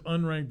game if it's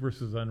unranked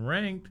versus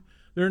unranked.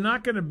 They're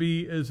not going to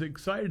be as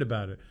excited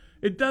about it.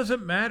 It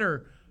doesn't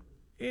matter.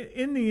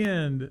 In the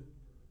end,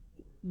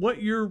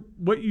 what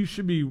you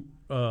should be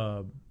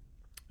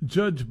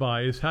judged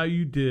by is how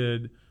you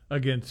did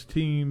against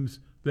teams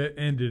that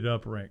ended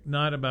up ranked,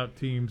 not about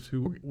teams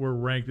who were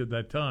ranked at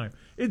that time.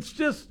 It's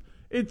just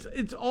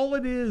it's all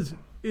it is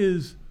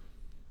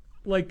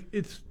like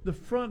it's the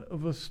front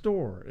of a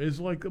store. Is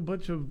like a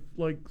bunch of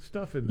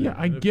stuff in there. Yeah,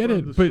 I in the get front of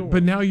it, the store.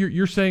 but now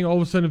you're saying all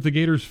of a sudden if the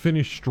Gators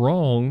finish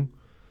strong,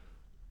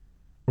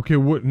 okay,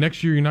 what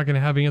next year you're not going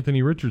to have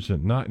Anthony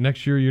Richardson. Not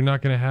next year you're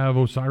not going to have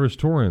Osiris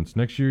Torrance.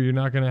 Next year you're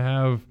not going to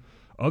have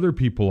other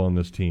people on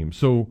this team.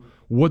 So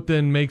what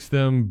then makes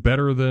them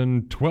better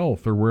than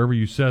 12th or wherever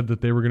you said that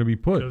they were going to be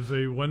put? Because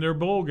they win their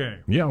bowl game.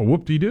 Yeah,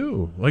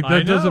 whoop-de-doo. I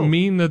That doesn't know.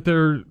 mean that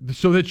they're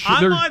so that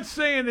I'm they're not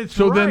saying it's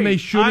so right. then they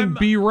shouldn't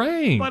be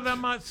ranked. But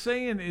I'm not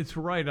saying it's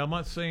right. I'm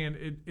not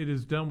saying it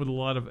is done with a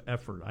lot of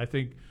effort. I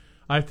think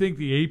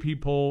the AP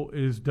poll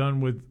is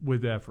done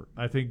with effort.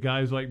 I think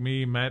guys like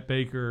me, Matt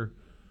Baker,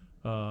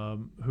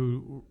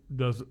 who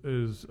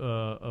is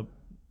a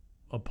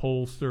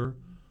pollster,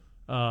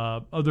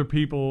 other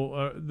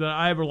people that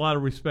I have a lot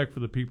of respect for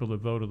the people that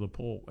vote on the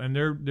poll, and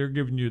they're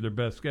giving you their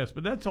best guess.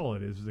 But that's all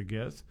it is a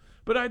guess.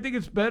 But I think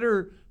it's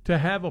better to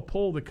have a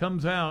poll that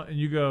comes out and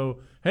you go,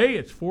 hey,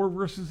 it's 4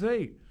 versus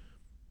 8.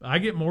 I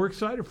get more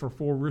excited for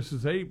 4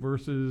 versus 8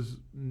 versus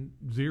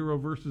 0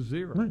 versus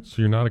 0. Right,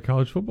 so you're not a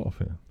college football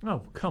fan.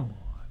 Oh, come on.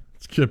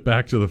 Let's get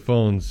back to the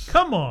phones.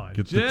 Come on,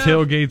 Get Jeff. the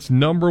tailgate's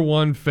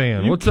 #1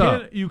 fan. What's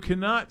up? You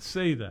cannot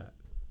say that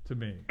to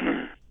me.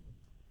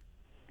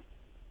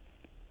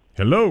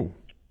 Hello.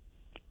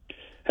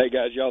 Hey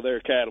guys, y'all there,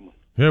 Cattleman.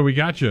 Yeah, we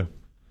got you.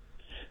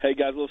 Hey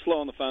guys, a little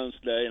slow on the phones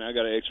today, and I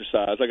got to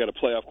exercise. I got a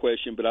playoff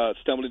question, but I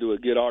stumbled into a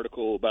good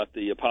article about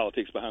the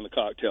politics behind the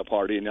cocktail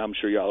party, and I'm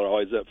sure y'all are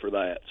always up for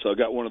that. So I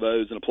got one of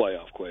those and a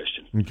playoff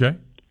question. Okay.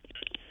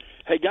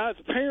 Hey guys,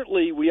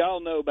 apparently we all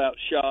know about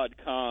Shad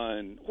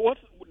Khan. What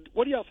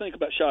do y'all think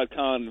about Shad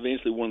Khan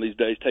eventually one of these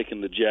days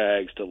taking the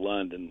Jags to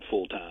London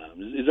full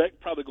time? Is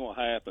that probably going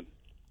to happen?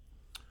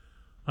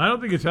 I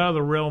don't think it's out of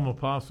the realm of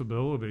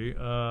possibility.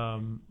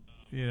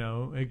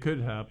 It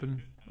could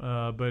happen,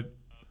 but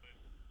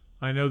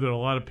I know that a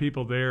lot of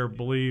people there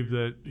believe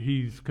that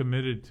he's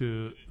committed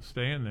to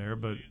staying there.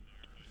 But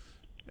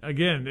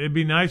again, it'd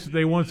be nice if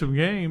they won some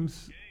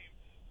games.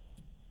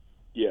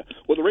 Yeah.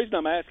 Well, the reason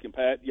I'm asking,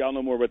 Pat, y'all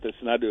know more about this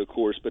than I do, of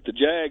course, but the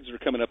Jags are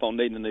coming up on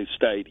needing a new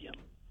stadium.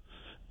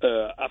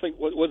 I think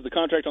what was the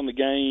contract on the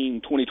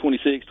game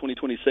 2026,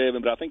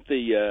 2027, but I think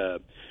the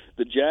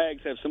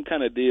Jags have some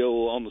kind of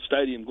deal on the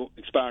stadium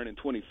expiring in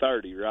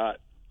 2030, right?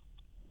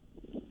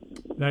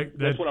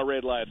 That's what I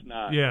read last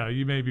night. Yeah,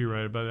 you may be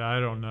right about that. I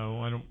don't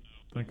know. I don't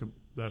think of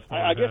that far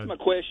I guess ahead. my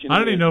question I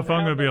don't is, even know if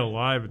I'm going to be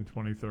alive in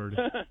 2030.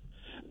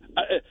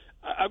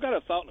 I've got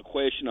a thought and a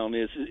question on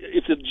this.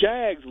 If the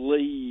Jags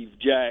leave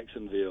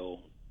Jacksonville,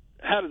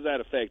 how does that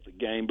affect the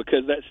game?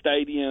 Because that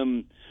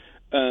stadium,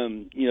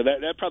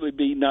 That'd probably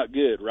be not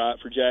good, right,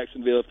 for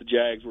Jacksonville if the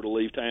Jags were to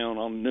leave town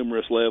on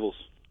numerous levels.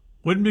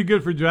 Wouldn't be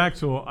good for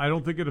Jacksonville. I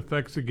don't think it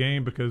affects the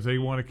game because they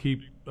want to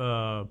keep.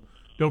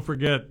 Don't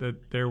forget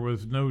that there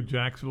was no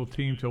Jacksonville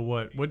team till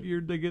what? What year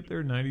did they get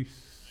there?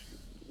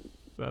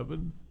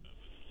 97.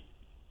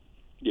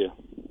 Yeah.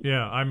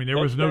 Yeah, I mean there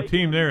was no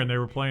team there, and they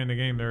were playing the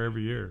game there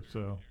every year.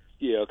 So.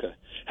 Yeah. Okay.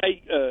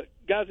 Hey,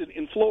 guys,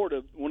 in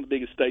Florida, one of the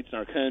biggest states in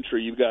our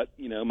country, you've got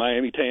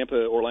Miami,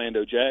 Tampa,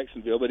 Orlando,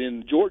 Jacksonville. But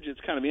in Georgia,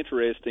 it's kind of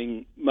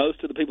interesting.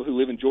 Most of the people who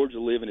live in Georgia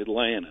live in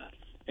Atlanta,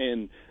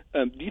 and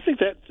do you think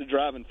that's the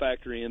driving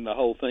factor in the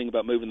whole thing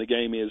about moving the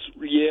game? Is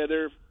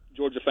there are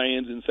Georgia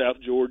fans in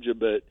South Georgia,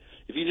 but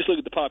if you just look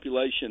at the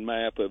population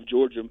map of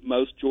Georgia,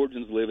 most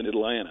Georgians live in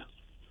Atlanta.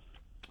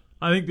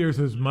 I think there's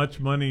as much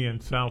money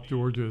in South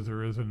Georgia as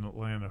there is in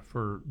Atlanta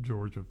for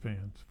Georgia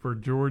fans, for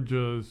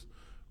Georgia's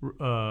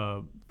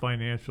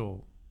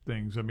financial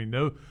things. I mean,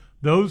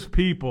 those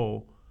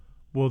people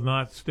will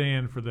not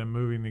stand for them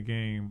moving the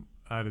game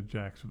out of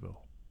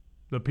Jacksonville.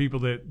 The people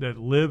that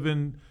live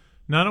in,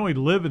 not only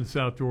live in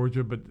South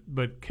Georgia,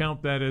 but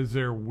count that as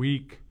their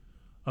week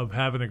of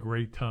having a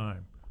great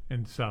time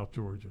in South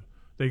Georgia.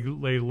 They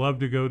love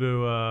to go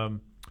to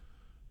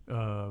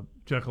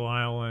Jekyll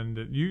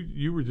Island.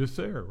 You were just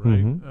there,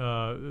 right?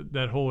 Mm-hmm.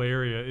 That whole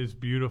area is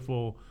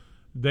beautiful.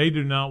 They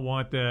do not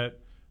want that.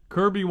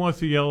 Kirby wants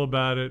to yell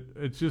about it.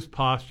 It's just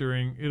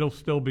posturing.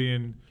 It'll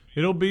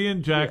be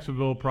in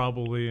Jacksonville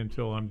probably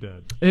until I'm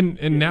dead.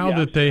 And now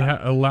that they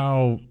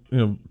allow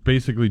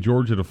basically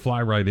Georgia to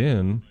fly right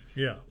in.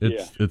 Yeah,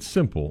 it's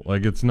simple.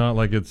 Like it's not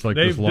like it's like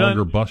this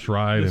longer bus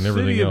ride and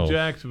everything else. The city of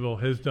Jacksonville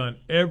has done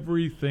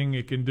everything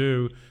it can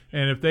do,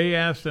 and if they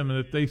asked them and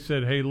if they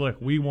said, "Hey, look,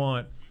 we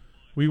want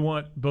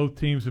both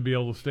teams to be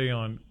able to stay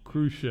on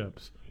cruise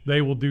ships,"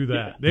 they will do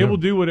that. They will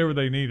do whatever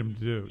they need them to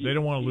do. They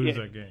don't want to lose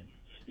that game.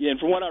 Yeah, and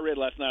from what I read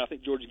last night, I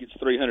think Georgia gets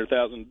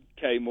 300,000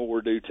 K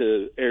more due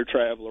to air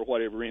travel or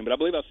whatever in. But I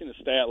believe I've seen a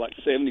stat like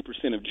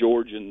 70% of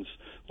Georgians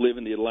live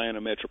in the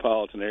Atlanta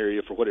metropolitan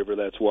area for whatever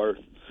that's worth.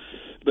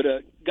 But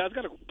guys,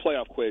 got a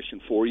playoff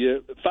question for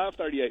you.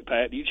 538,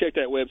 Pat. Do you check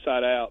that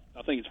website out?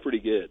 I think it's pretty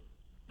good.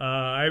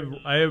 I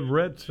have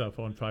read stuff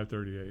on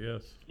 538.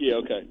 Yes. Yeah.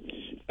 Okay.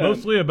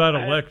 Mostly about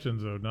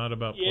elections, though, not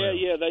about. Yeah,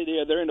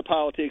 playoffs. they're into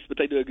politics, but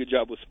they do a good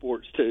job with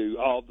sports too.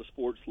 All of the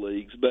sports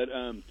leagues, but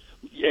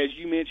as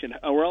you mentioned,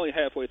 we're only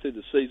halfway through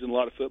the season. A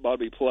lot of football to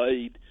be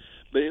played,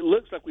 but it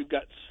looks like we've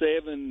got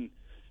 7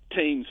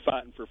 teams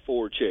fighting for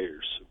 4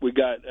 chairs. We've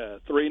got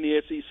 3 in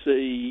the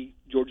SEC: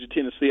 Georgia,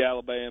 Tennessee,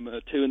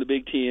 Alabama; 2 in the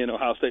Big Ten: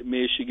 Ohio State,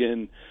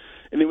 Michigan,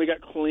 and then we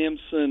got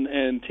Clemson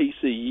and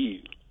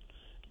TCU.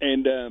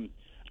 And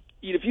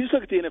if you just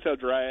look at the NFL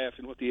draft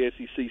and what the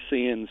SEC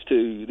sends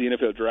to the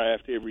NFL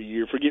draft every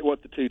year, forget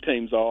what the 2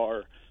 teams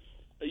are.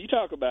 You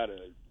talk about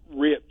a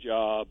rip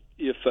job.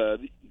 If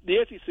the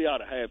SEC ought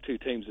to have 2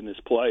 teams in this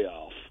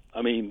playoff.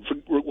 I mean,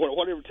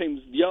 whatever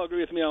teams. Do y'all agree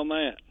with me on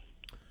that?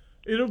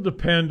 It'll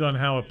depend on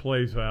how it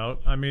plays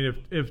out. I mean,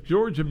 if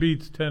Georgia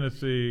beats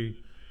Tennessee,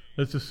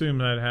 let's assume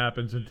that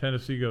happens, and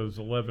Tennessee goes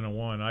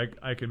 11-1.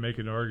 I can make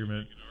an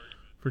argument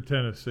for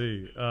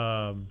Tennessee.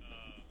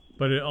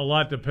 But a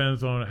lot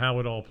depends on how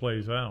it all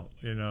plays out,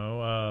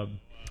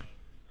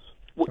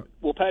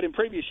 Well, Pat, in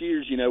previous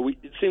years,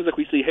 it seems like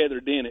we see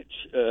Heather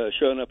Dinich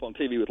showing up on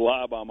TV with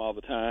Liebom all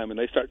the time, and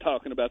they start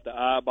talking about the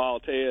eyeball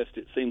test.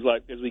 It seems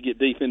like as we get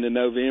deep into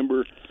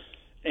November,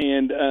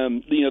 and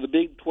the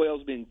Big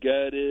 12's been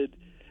gutted,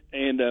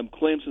 and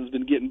Clemson's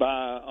been getting by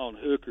on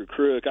hook or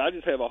crook. I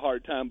just have a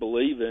hard time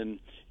believing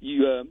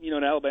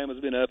and Alabama's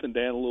been up and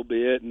down a little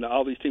bit, and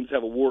all these teams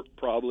have a warp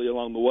probably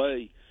along the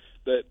way.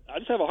 But I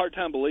just have a hard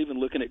time believing,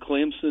 looking at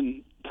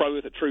Clemson, probably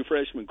with a true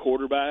freshman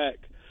quarterback,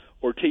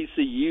 or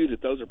TCU,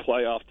 that those are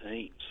playoff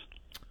teams.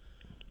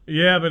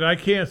 Yeah, but I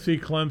can't see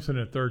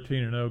Clemson at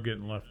 13-0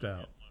 getting left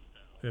out.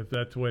 If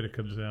that's what it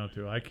comes down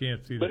to, I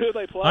can't see. But who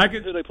they play?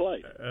 Who they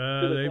played?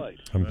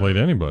 Haven't played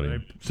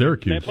anybody.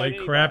 Syracuse. They play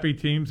crappy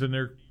teams in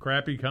their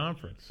crappy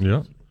conference.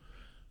 Yeah.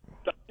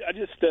 I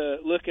just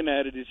looking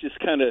at it, it's just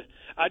kind of.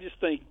 I just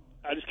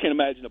can't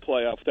imagine a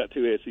playoff without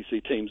 2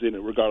 SEC teams in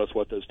it, regardless of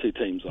what those 2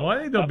 teams are. Well, I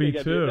think there'll be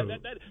 2.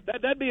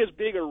 That'd be as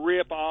big a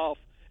rip-off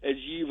as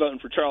you voting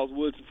for Charles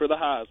Woodson for the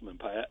Heisman,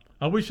 Pat.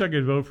 I wish I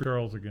could vote for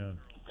Charles again.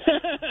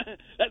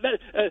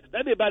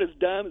 That'd be about as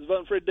dumb as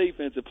voting for a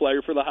defensive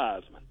player for the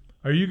Heisman.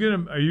 Are you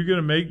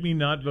gonna make me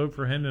not vote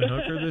for Hendon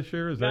Hooker this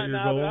year? Is that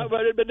your goal?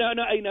 But no,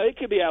 it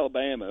could be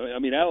Alabama. I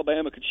mean,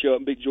 Alabama could show up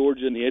and beat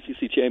Georgia in the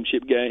SEC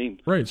championship game.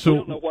 Right.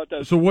 So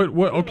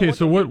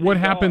what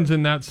happens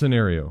in that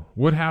scenario?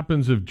 What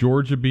happens if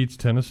Georgia beats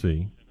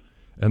Tennessee,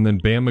 and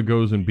then Bama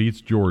goes and beats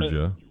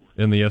Georgia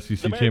in the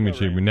SEC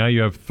championship? And now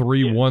you have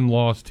 3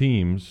 one-loss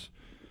teams.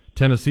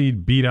 Tennessee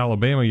beat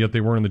Alabama, yet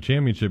they weren't in the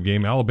championship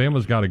game.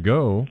 Alabama's got to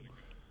go.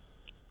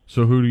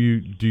 So who do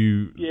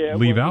you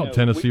leave out,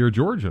 Tennessee or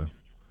Georgia?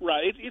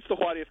 Right, it's the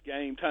what-if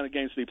game, kind of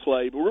games to be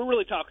played. But we're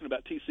really talking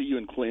about TCU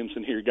and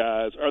Clemson here,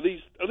 guys. Are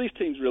these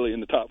teams really in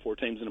the top 4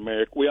 teams in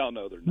America? We all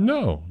know they're not.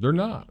 No, they're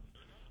not.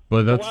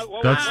 But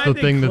that's the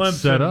thing that's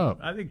set up.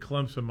 I think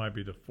Clemson might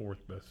be the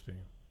fourth best team.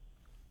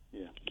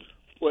 Yeah.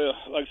 Well,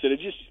 like I said,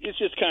 it's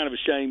just kind of a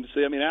shame to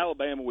see. I mean,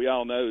 Alabama, we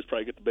all know, has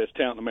probably got the best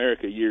talent in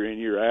America year in,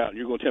 year out. And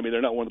you're going to tell me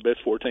they're not one of the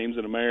best 4 teams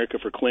in America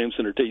for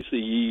Clemson or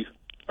TCU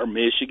or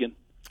Michigan?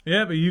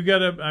 Yeah, but you got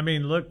to. I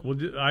mean, look,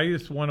 I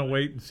just want to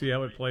wait and see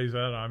how it plays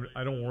out.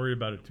 I don't worry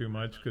about it too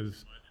much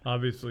because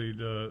obviously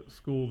the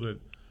school that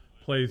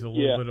plays a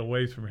little bit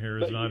away from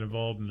here is not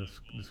involved in this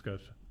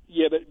discussion.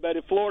 Yeah, but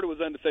if Florida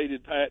was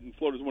undefeated, Pat, and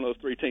Florida's one of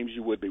those 3 teams,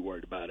 you would be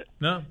worried about it.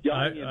 No,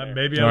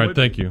 maybe All I right, would.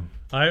 thank you.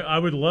 I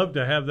would love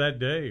to have that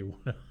day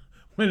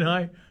when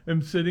I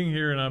am sitting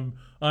here and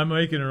I'm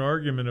making an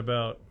argument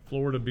about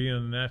Florida being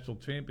in the national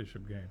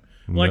championship game.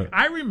 Like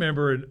I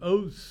remember in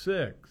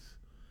 2006,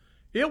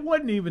 it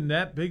wasn't even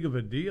that big of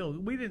a deal.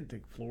 We didn't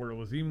think Florida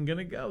was even going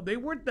to go. They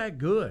weren't that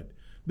good.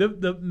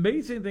 The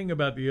amazing thing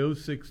about the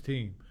 2006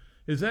 team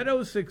is that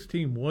 2006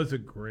 team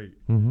wasn't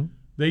great. Mm-hmm.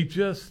 They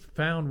just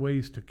found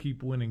ways to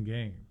keep winning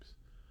games.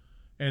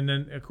 And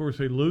then, of course,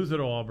 they lose at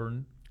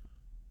Auburn,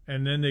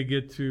 and then they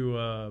get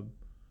to,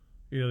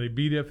 they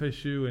beat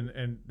FSU,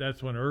 and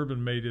that's when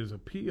Urban made his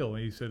appeal.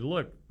 And he said,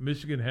 look,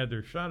 Michigan had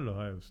their shot at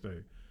Ohio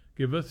State.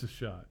 Give us a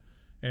shot.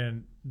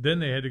 And then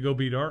they had to go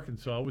beat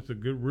Arkansas, which was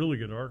a really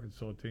good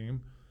Arkansas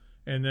team,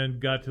 and then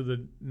got to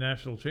the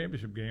national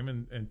championship game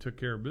and took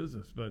care of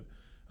business. But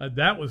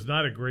that was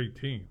not a great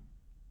team.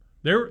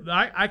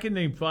 I can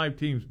name 5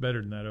 teams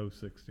better than that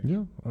 2006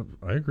 team. Yeah,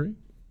 I agree.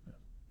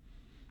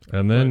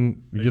 And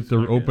then you get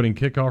the opening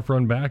kickoff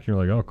run back, and you're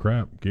like, oh,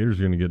 crap, Gators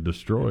are going to get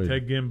destroyed.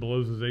 Ted Ginn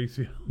blows his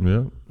ACL.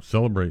 Yeah,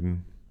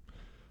 celebrating.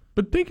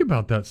 But think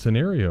about that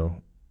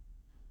scenario.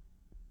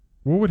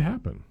 What would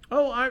happen?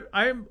 Oh,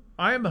 I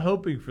am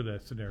hoping for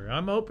that scenario.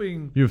 I'm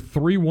hoping you have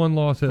 3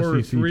 one-loss SEC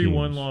teams. 3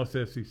 one-loss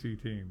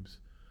SEC teams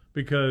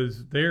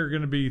because they're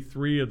going to be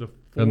 3 of the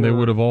 4. And they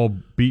would have all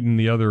beaten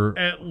the other.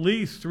 At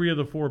least 3 of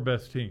the 4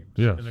 best teams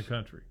in the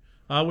country.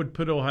 I would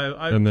put Ohio.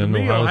 And then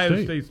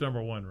Ohio State's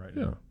number 1 right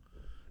now.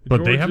 But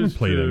Georgia's they haven't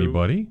played 2.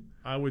 anybody.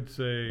 I would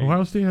say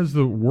Ohio State has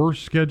the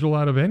worst schedule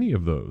out of any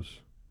of those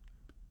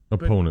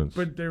opponents.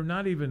 But they're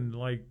not even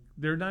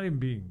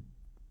being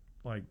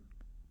like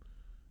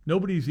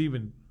nobody's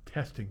even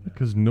testing them.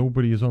 Because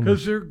nobody is on the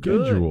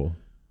schedule. Good.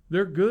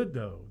 They're good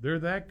though. They're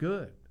that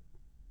good.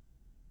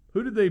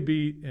 Who did they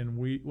beat? They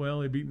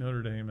beat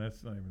Notre Dame.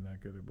 That's not even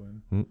that good a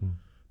win. Mm-mm.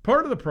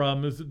 Part of the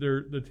problem is that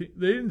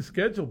they didn't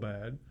schedule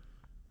bad.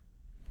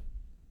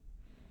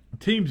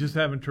 Teams just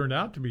haven't turned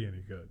out to be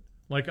any good.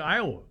 Like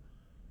Iowa.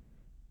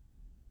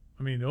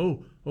 I mean,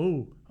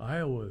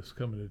 Iowa's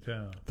coming to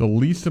town. The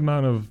least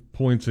amount of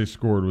points they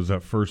scored was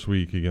that first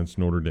week against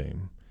Notre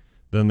Dame.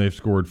 Then they've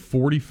scored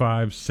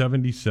 45,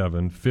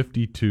 77,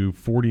 52,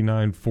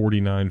 49,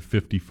 49,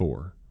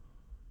 54.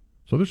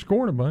 So they're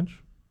scoring a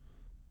bunch.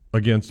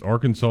 Against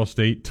Arkansas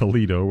State,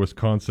 Toledo,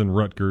 Wisconsin,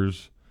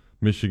 Rutgers,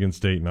 Michigan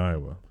State, and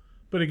Iowa.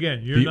 But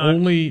again, you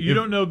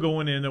don't know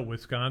going in that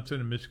Wisconsin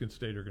and Michigan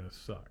State are going to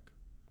suck.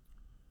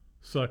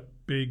 Suck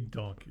big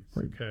donkeys,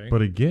 okay?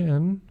 But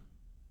again,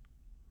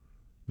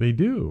 they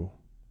do.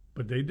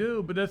 But they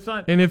do. But that's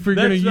not. And if you're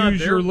going to use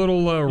your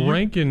little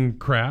ranking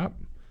crap,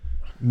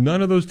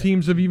 none of those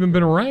teams have even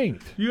been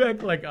ranked. You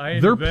act like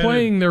they're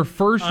playing their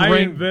first ranked. I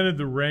invented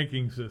the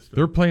ranking system.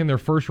 They're playing their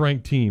first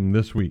ranked team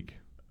this week.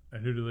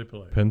 And who do they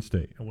play? Penn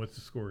State. And what's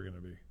the score going to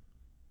be?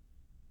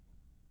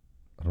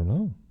 I don't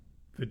know.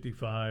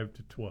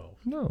 55-12.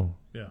 No.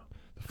 Yeah.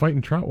 The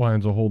Fighting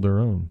Troutwines will hold their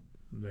own.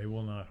 They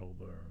will not hold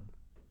their own.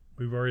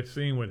 We've already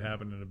seen what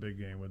happened in a big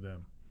game with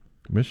them.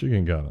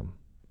 Michigan got them.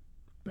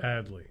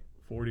 Badly.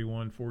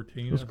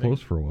 41-14. It was close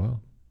for a while.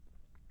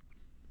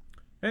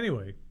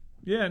 Anyway,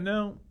 yeah,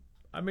 no.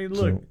 I mean,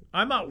 look,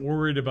 I'm not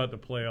worried about the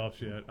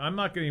playoffs yet. I'm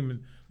not going to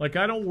even I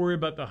don't worry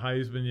about the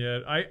Heisman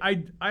yet.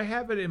 I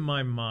have it in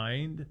my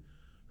mind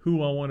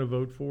who I want to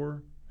vote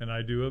for, and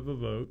I do have a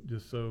vote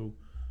just so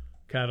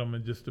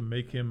Cattleman, just to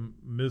make him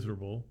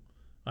miserable.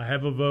 I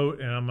have a vote,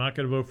 and I'm not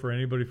going to vote for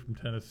anybody from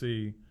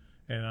Tennessee,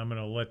 and I'm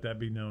going to let that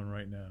be known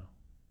right now.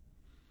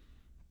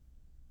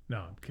 No,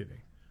 I'm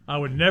kidding. I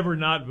would never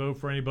not vote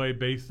for anybody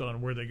based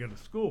on where they go to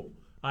school.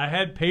 I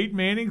had Peyton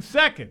Manning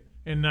second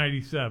in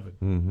 97.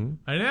 Mm-hmm.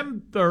 I didn't have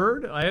him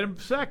third. I had him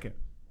second.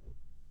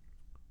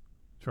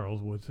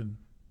 Charles Woodson,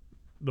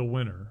 the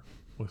winner,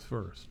 was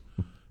first.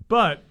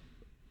 But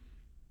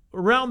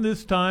around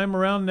this time,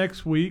 around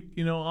next week,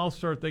 I'll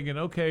start thinking,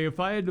 okay, if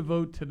I had to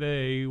vote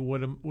today,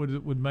 what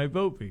would my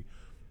vote be?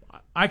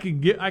 I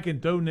can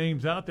throw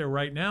names out there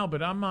right now,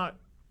 but I'm not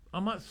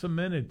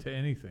cemented to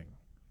anything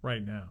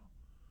right now.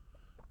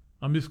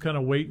 I'm just kind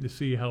of waiting to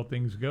see how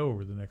things go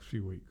over the next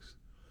few weeks.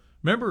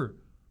 Remember,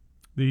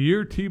 the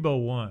year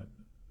Tebow won,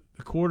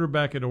 the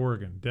quarterback at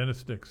Oregon,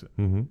 Dennis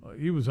Dixon,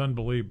 he was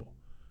unbelievable.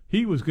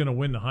 He was going to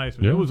win the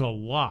Heisman. Yeah. It was a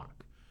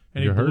lock.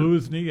 And he blew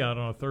his knee out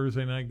on a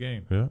Thursday night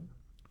game. Yeah.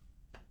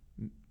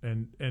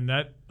 And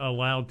that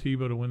allowed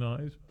Tebow to win the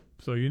Heisman.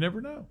 So you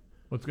never know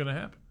what's going to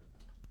happen.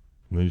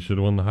 And then he should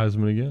have won the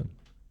Heisman again.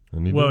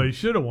 And he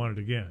should have won it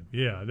again.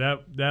 Yeah,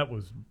 that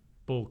was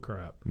bull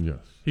crap. Yes.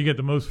 He got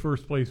the most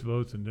first place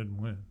votes and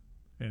didn't win.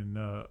 in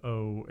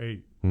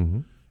 08. Mm-hmm.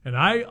 And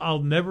I'll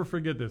never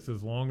forget this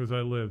as long as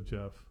I live,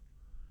 Jeff.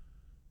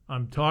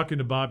 I'm talking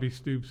to Bobby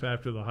Stoops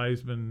after the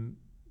Heisman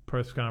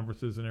press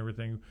conferences and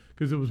everything,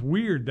 because it was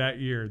weird that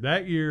year.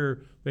 That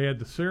year, they had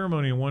the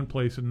ceremony in one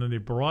place, and then they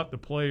brought the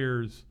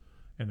players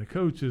and the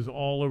coaches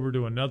all over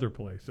to another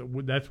place.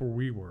 That's where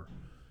we were,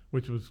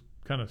 which was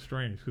kind of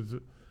strange, because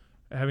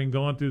having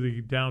gone through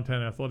the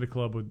Downtown Athletic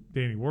Club with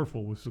Danny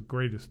Werfel was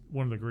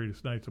one of the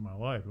greatest nights of my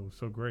life. It was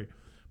so great.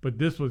 But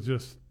this was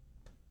just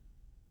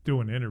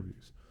doing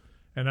interviews.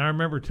 And I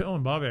remember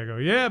telling Bobby, I go,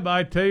 yeah, but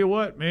I tell you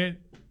what, man,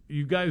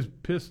 you guys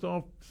pissed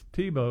off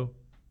Tebow.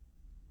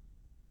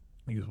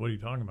 He goes, what are you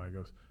talking about? He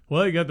goes,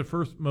 well, he got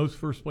the most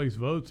first place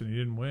votes and he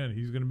didn't win.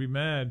 He's going to be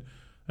mad.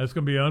 That's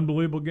going to be an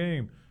unbelievable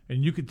game.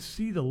 And you could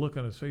see the look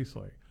on his face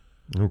like,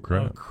 oh,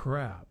 crap. Oh,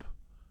 crap.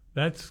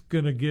 That's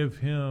going to give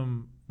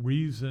him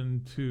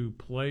reason to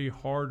play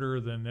harder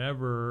than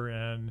ever,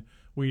 and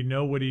we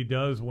know what he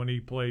does when he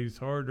plays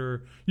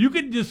harder. You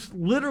can just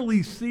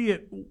literally see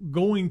it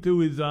going through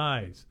his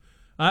eyes.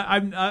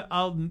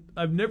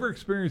 I've never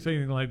experienced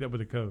anything like that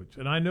with a coach,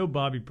 and I know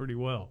Bobby pretty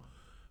well,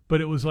 but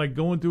it was like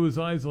going through his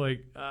eyes,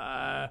 like,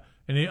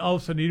 and all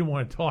of a sudden he didn't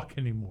want to talk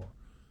anymore.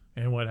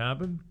 And what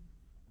happened?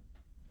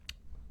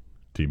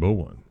 Tebow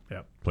won.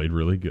 Yep. Played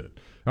really good.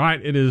 All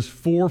right, it is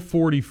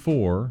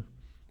 4:44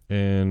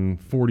 and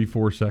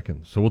 44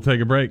 seconds. So we'll take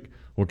a break.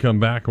 We'll come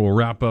back and we'll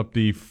wrap up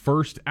the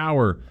first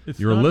hour.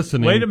 You're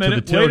listening to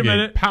the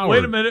tailgate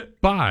powered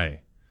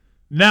by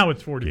now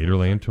it's 40.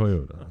 Gatorland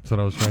Toyota. That's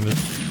what I was trying to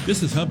do.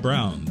 This is Hub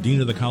Brown,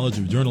 Dean of the College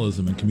of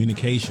Journalism and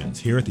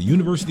Communications here at the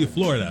University of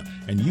Florida,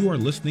 and you are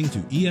listening to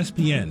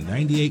ESPN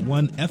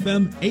 98.1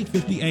 FM,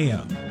 850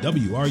 AM,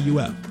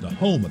 WRUF, the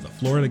home of the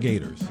Florida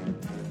Gators.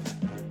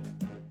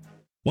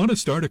 Want to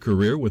start a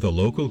career with a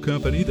local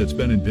company that's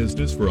been in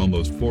business for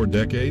almost 4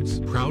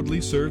 decades,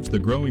 proudly serves the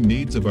growing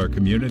needs of our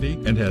community,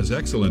 and has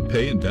excellent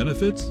pay and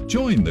benefits?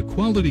 Join the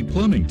Quality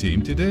Plumbing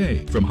team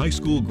today. From high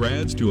school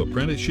grads to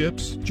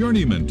apprenticeships,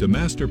 journeymen to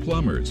master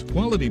plumbers,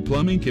 Quality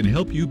Plumbing can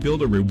help you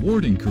build a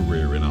rewarding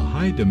career in a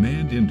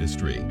high-demand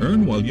industry.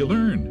 Earn while you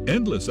learn.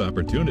 Endless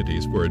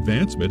opportunities for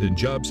advancement and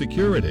job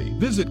security.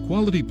 Visit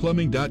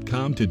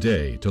qualityplumbing.com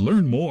today to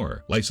learn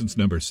more. License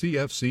number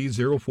CFC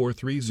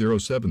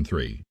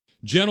 043073.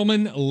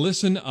 Gentlemen,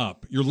 listen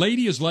up. Your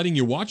lady is letting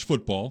you watch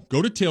football,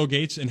 go to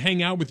tailgates, and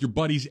hang out with your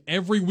buddies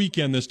every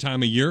weekend this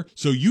time of year,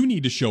 so you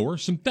need to show her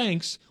some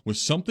thanks with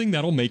something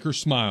that'll make her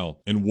smile.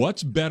 And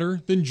what's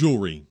better than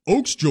jewelry?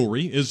 Oaks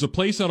Jewelry is the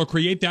place that'll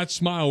create that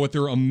smile with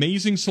their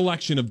amazing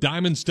selection of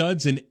diamond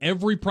studs in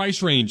every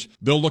price range.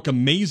 They'll look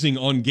amazing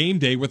on game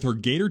day with her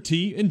gator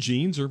tee and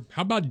jeans, or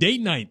how about date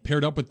night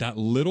paired up with that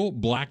little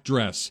black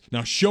dress?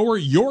 Now show her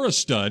you're a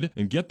stud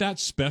and get that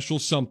special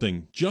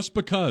something just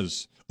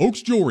because.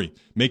 Oaks Jewelry,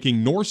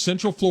 making North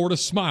Central Florida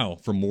smile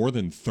for more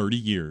than 30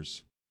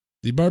 years.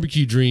 The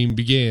barbecue dream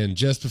began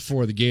just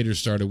before the Gators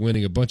started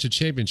winning a bunch of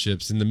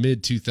championships in the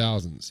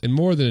mid-2000s. And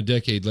more than a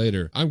decade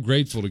later, I'm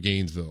grateful to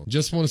Gainesville.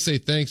 Just want to say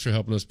thanks for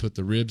helping us put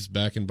the ribs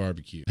back in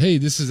barbecue. Hey,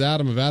 this is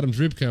Adam of Adam's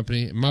Rib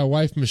Company, and my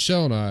wife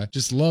Michelle and I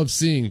just love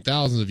seeing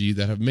thousands of you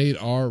that have made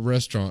our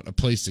restaurant a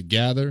place to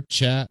gather,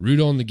 chat, root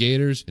on the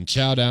Gators, and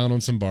chow down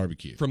on some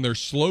barbecue. From their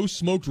slow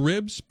smoked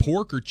ribs,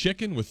 pork, or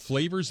chicken with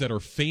flavors that are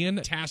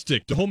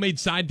fantastic, to homemade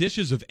side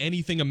dishes of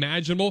anything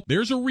imaginable,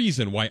 there's a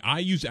reason why I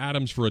use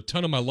Adam's for a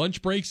ton of my lunch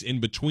breaks in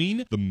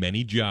between the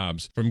many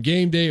jobs. From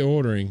game day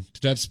ordering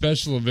to that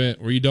special event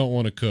where you don't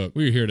want to cook,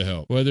 we're here to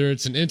help. Whether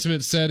it's an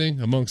intimate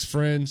setting amongst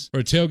friends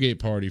or a tailgate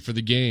party for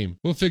the game,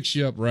 we'll fix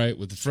you up right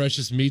with the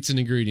freshest meats and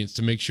ingredients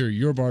to make sure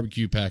your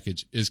barbecue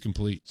package is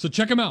complete. So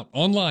check them out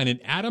online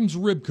at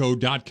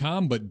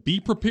adamsribco.com, but be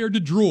prepared to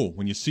drool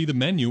when you see the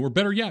menu, or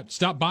better yet,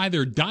 stop by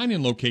their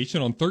dine-in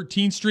location on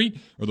 13th Street,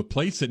 or the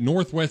place that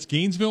Northwest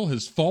Gainesville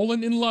has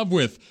fallen in love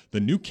with, the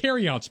new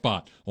carryout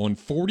spot on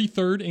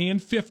 43rd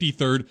and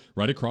 53rd,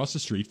 right across the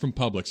street from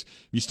Publix.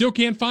 If you still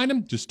can't find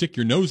them, just stick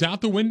your nose out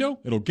the window.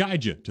 It'll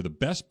guide you to the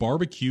best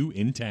barbecue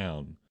in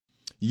town.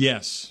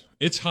 Yes,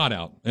 it's hot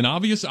out, an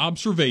obvious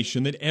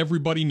observation that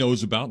everybody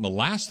knows about, and the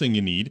last thing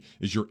you need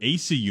is your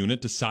AC unit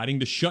deciding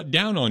to shut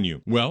down on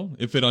you. Well,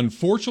 if it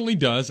unfortunately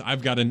does,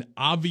 I've got an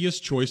obvious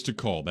choice to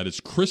call. That is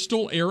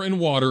Crystal Air and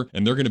Water,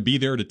 and they're going to be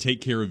there to take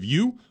care of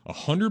you,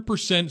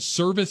 100%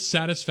 service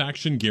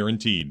satisfaction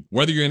guaranteed.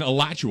 Whether you're in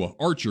Alachua,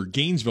 Archer,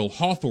 Gainesville,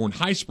 Hawthorne,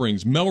 High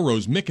Springs,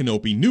 Melrose,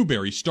 Micanopy,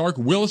 Newberry, Stark,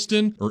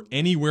 Williston, or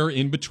anywhere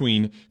in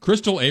between,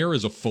 Crystal Air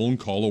is a phone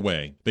call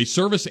away. They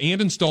service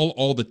and install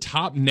all the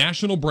top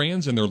national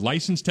brands, and their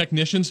licensed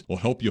technicians will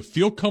help you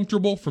feel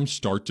comfortable from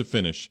start to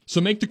finish.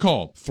 So make the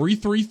call,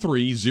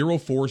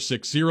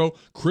 333-0460,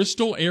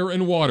 Crystal Air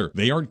and Water.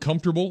 They aren't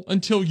comfortable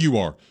until you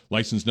are.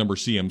 License number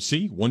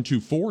CMC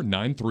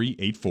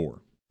 1249384.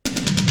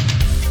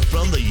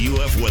 From the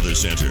UF Weather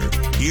Center,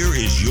 here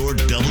is your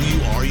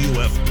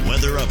WRUF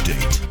weather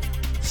update.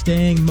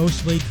 Staying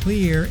mostly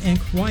clear and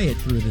quiet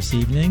through this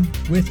evening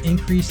with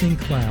increasing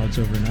clouds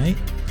overnight.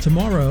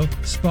 Tomorrow,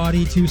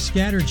 spotty to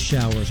scattered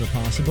showers are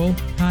possible,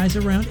 highs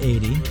around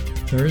 80.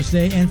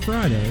 Thursday and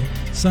Friday,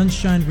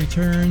 sunshine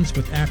returns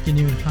with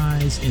afternoon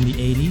highs in the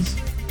 80s.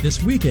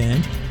 This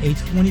weekend, a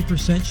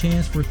 20%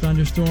 chance for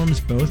thunderstorms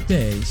both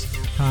days,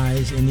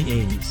 highs in the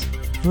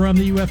 80s. From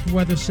the UF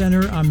Weather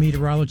Center, I'm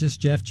meteorologist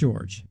Jeff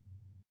George.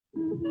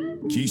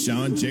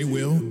 Keyshawn, J.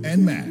 Will,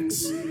 and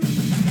Max.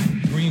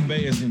 Green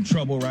Bay is in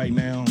trouble right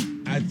now.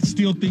 I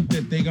still think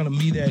that they're going to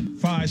meet at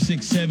 5,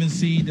 6, 7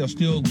 seed. They'll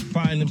still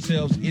find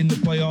themselves in the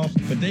playoffs,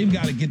 but they've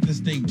got to get this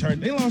thing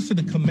turned. They lost to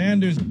the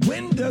Commanders.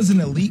 When does an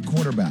elite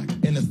quarterback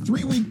in a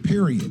 3-week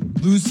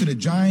period lose to the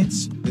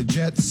Giants, the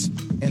Jets,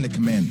 and the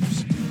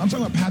Commanders? I'm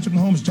talking about Patrick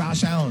Mahomes,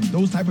 Josh Allen,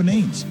 those type of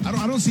names. I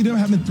don't see them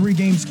having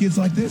 3-game skids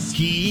like this.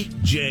 Key,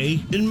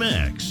 Jay, and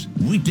Max.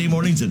 Weekday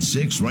mornings at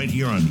 6 right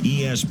here on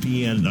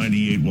ESPN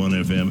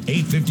 98.1 FM,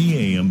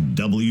 850 AM,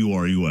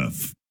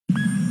 WRUF.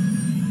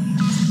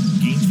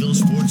 Gainesville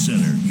Sports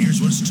Center.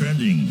 Here's what's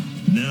trending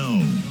now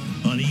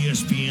on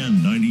ESPN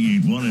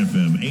 98.1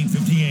 FM,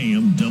 850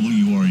 AM,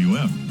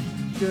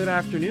 WRUF. Good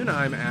afternoon.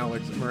 I'm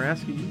Alex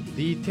Moraski.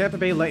 The Tampa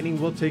Bay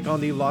Lightning will take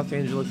on the Los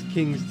Angeles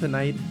Kings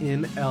tonight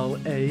in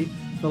L.A.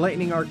 The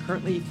Lightning are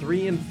currently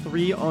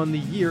 3-3 on the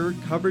year.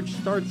 Coverage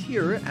starts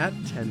here at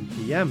 10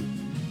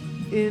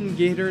 p.m. In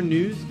Gator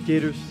news,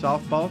 Gators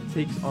softball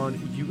takes on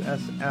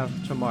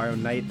USF tomorrow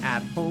night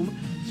at home,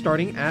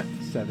 starting at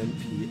 7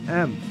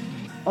 p.m.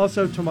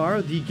 Also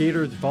tomorrow, the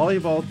Gators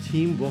volleyball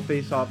team will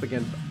face off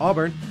against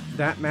Auburn.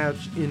 That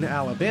match in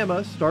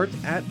Alabama starts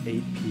at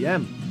 8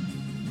 p.m.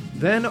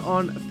 Then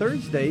on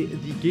Thursday,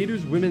 the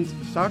Gators women's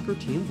soccer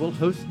team will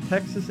host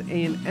Texas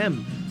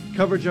A&M.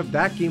 Coverage of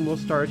that game will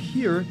start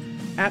here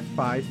at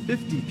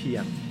 5:50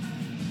 p.m.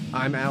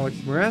 I'm Alex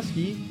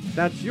Moraski.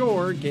 That's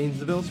your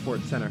Gainesville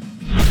Sports Center.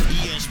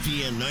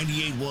 ESPN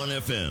 98.1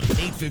 FM,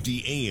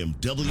 850 AM,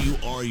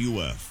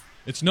 WRUF.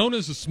 It's known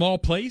as a small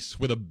place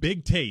with a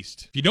big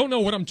taste. If you don't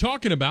know what I'm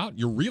talking about,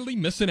 you're really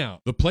missing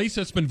out. The place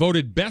that's been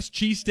voted best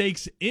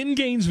cheesesteaks in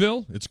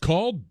Gainesville, it's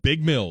called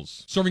Big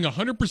Mills. Serving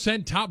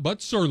 100% top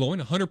butt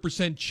sirloin,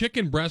 100%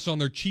 chicken breast on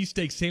their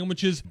cheesesteak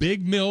sandwiches,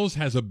 Big Mills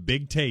has a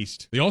big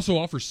taste. They also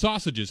offer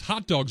sausages,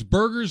 hot dogs,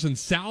 burgers, and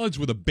salads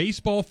with a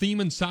baseball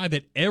theme inside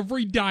that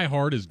every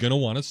diehard is going to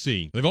want to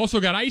see. They've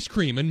also got ice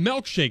cream and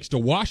milkshakes to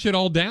wash it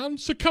all down,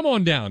 so come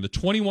on down to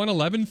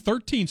 2111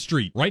 13th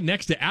Street, right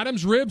next to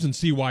Adams Ribs, and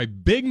see why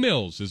Big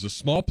Mills is a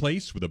small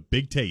place with a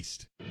big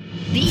taste.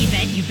 The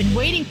event you've been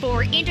waiting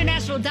for,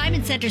 International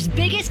Diamond Center's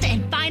biggest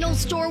and final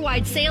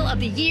store-wide sale of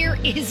the year,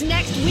 is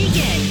next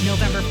weekend,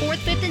 November 4th,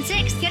 5th, and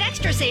 6th. Get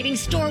extra savings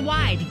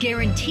store-wide,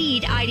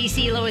 guaranteed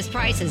IDC lowest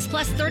prices,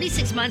 plus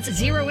 36 months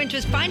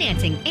zero-interest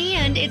financing.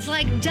 And it's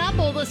like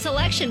double the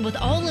selection with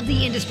all of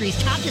the industry's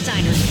top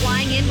designers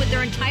flying in with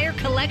their entire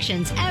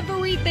collections.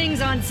 Everything's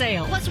on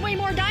sale, plus way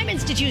more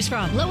diamonds to choose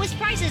from. Lowest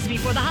prices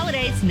before the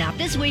holidays, not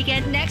this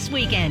weekend, next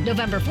weekend,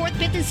 November 4th,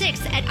 5th, and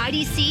 6th at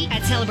IDC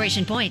at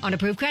Celebration Point on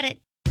approved credit.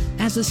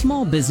 As a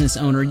small business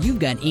owner, you've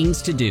got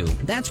ings to do.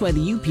 That's why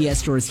the UPS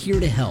Store is here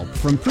to help.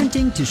 From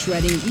printing to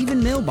shredding,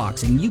 even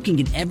mailboxing, you can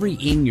get every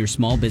ing your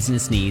small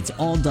business needs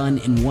all done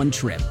in one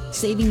trip,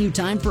 saving you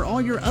time for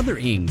all your other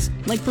ings,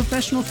 like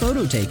professional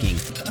photo taking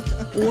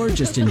or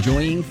just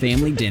enjoying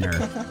family dinner.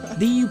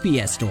 The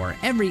UPS Store,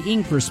 every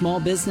ing for small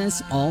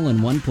business, all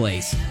in one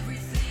place.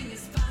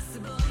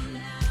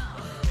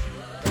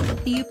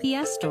 The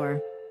UPS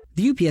Store.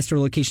 The UPS Store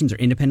locations are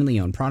independently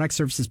owned. Product,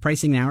 services,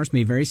 pricing, and hours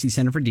may vary. See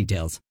Center for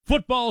details.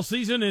 Football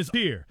season is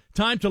here.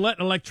 Time to let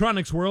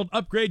Electronics World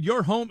upgrade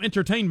your home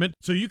entertainment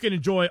so you can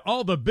enjoy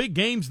all the big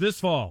games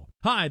this fall.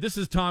 Hi, this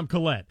is Tom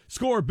Collette.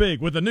 Score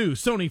big with a new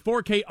Sony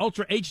 4K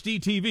Ultra HD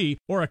TV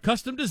or a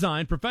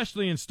custom-designed,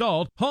 professionally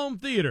installed home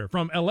theater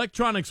from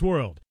Electronics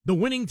World. The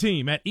winning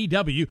team at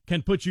EW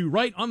can put you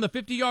right on the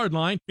 50-yard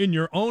line in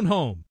your own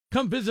home.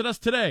 Come visit us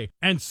today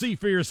and see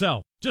for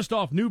yourself. Just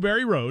off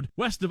Newberry Road,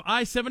 west of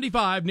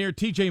I-75 near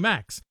TJ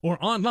Maxx, or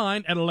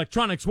online at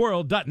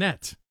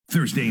electronicsworld.net.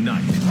 Thursday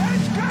night.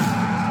 Let's go!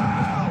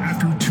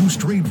 After 2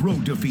 straight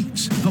road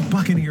defeats, the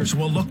Buccaneers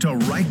will look to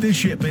right the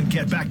ship and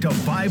get back to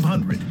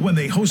 500 when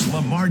they host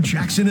Lamar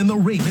Jackson and the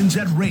Ravens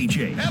at Ray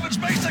J. Evans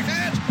makes the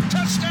catch.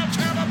 Touchdown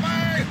Tampa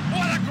Bay.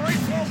 What a great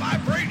throw by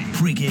Brady.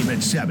 Pre-game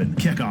at 7,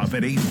 kickoff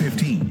at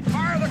 8:15.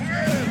 Fire the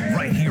kid.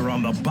 Right here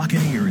on the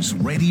Buccaneers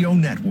Radio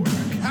Network.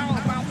 How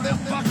about them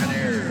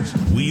Buccaneers?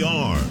 We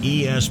are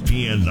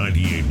ESPN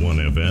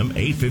 98.1 FM,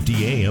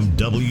 850 AM,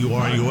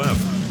 WRUF.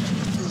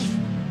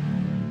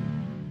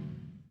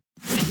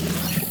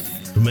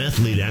 From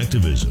athlete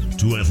activism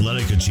to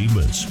athletic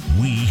achievements,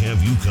 we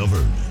have you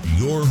covered.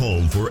 Your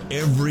home for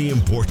every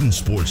important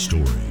sports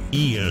story.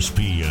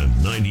 ESPN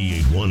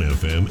 98.1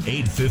 FM,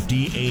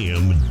 850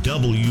 AM,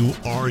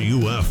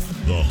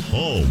 WRUF, the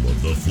home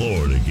of the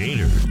Florida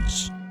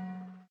Gators.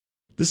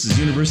 This is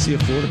University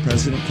of Florida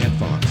President Kent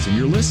Fox, and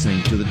you're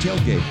listening to The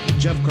Tailgate with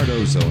Jeff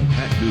Cardozo and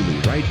Pat Dooley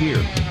right here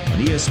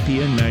on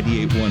ESPN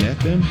 98.1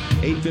 FM,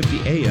 850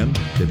 AM,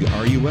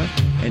 WRUF,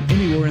 and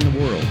anywhere in the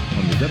world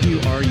on the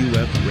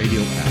WRUF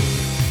radio app.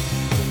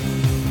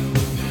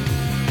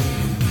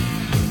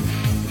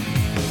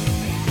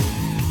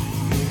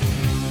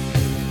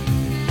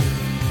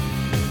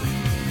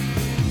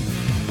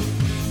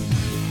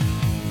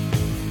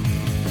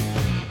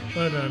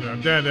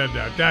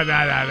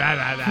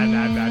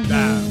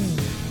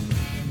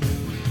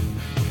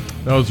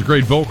 That was the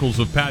great vocals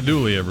of Pat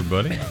Dooley,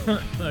 everybody.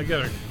 I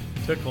got a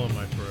tickle in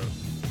my throat.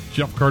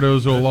 Jeff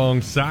Cardozo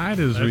alongside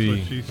as That's we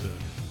what she said.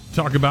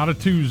 talk about a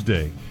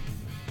Tuesday.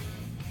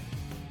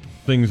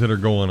 Things that are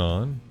going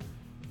on.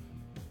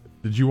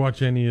 Did you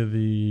watch any of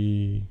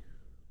the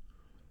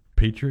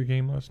Patriot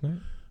game last night?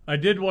 I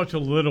did watch a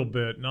little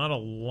bit, not a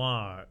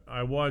lot.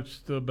 I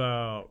watched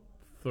about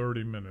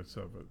 30 minutes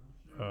of it.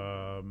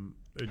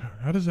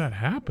 How does that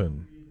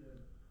happen?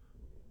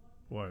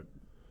 What?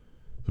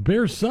 The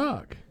Bears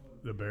suck.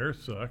 The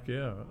Bears suck,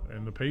 yeah,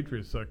 and the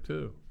Patriots suck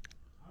too.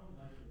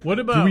 What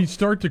about? Do we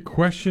start to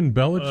question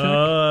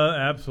Belichick?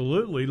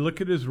 Absolutely. Look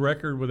at his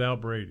record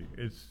without Brady.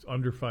 It's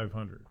under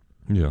 500.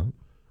 Yeah.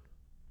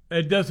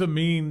 It doesn't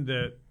mean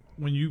that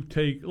when you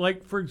take,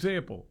 like, for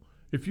example,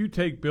 if you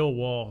take Bill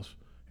Walsh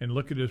and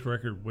look at his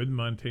record with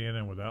Montana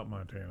and without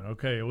Montana,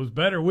 okay, it was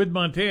better with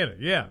Montana.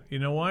 Yeah, you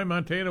know why?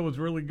 Montana was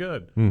really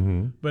good,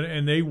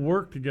 and they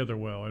worked together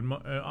well, and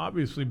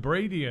obviously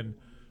Brady and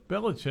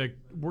Belichick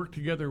worked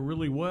together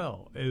really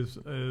well as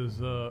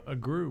a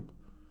group.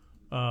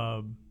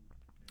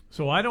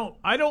 So I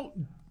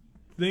don't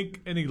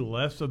think any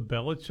less of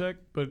Belichick,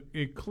 but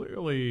it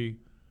clearly,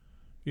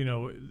 you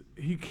know,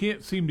 he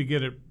can't seem to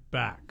get it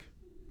back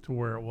to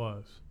where it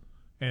was,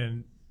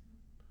 and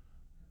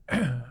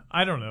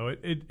I don't know.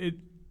 It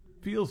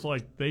feels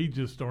like they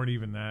just aren't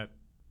even that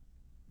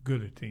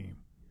good a team.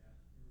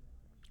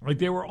 Like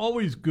they were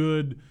always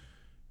good,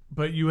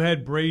 but you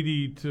had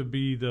Brady to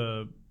be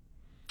the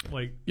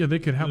they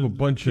could have a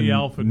bunch of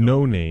alpha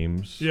no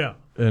names, yeah,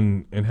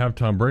 and have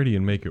Tom Brady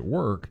and make it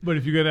work. But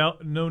if you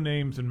got no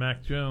names and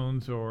Mac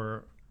Jones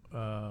or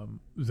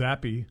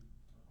Zappy,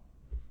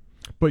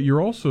 but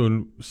you're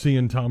also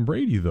seeing Tom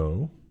Brady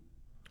though,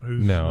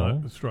 who's now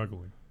not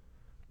struggling,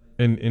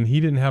 and he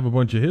didn't have a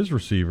bunch of his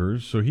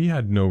receivers, so he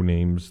had no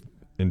names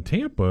in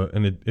Tampa,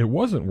 and it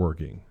wasn't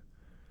working.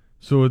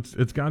 So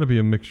it's got to be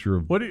a mixture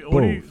of both.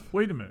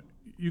 Wait a minute,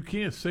 you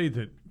can't say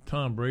that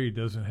Tom Brady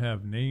doesn't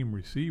have name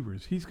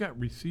receivers. He's got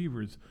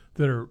receivers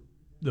that are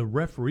the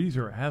referees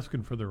are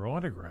asking for their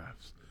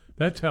autographs.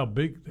 That's how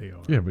big they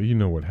are. Yeah, but you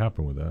know what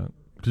happened with that.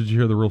 Did you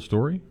hear the real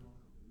story?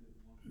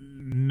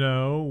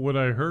 No, what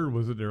I heard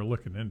was that they're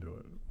looking into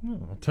it.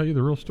 Oh, I'll tell you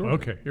the real story.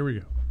 Okay, here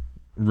we go.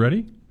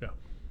 Ready? Yeah.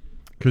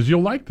 Because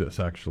you'll like this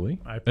actually,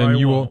 and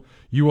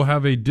you will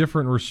have a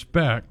different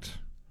respect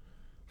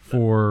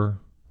for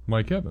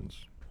Mike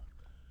Evans.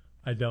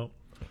 I don't.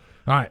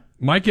 All right,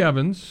 Mike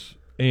Evans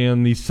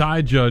and the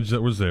side judge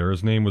that was there,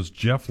 his name was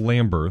Jeff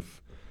Lamberth.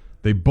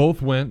 They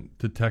both went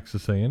to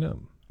Texas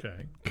A&M.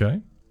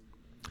 Okay.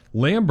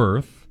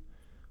 Lamberth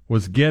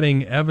was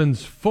getting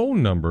Evans'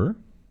 phone number.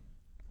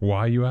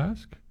 Why, you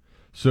ask?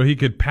 So he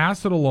could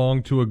pass it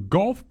along to a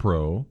golf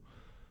pro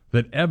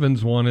that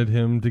Evans wanted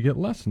him to get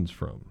lessons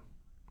from.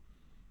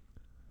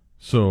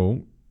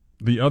 So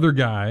the other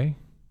guy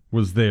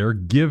was there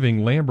giving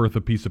Lamberth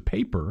a piece of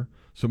paper,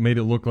 so it made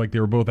it look like they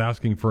were both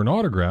asking for an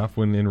autograph,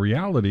 when in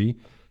reality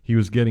he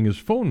was getting his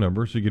phone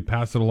number so he could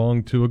pass it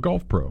along to a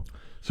golf pro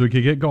so he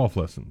could get golf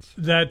lessons.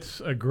 That's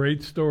a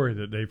great story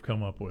that they've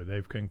come up with.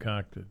 They've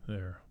concocted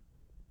there.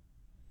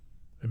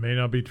 It may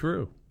not be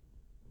true.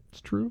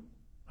 It's true.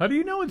 How do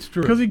you know it's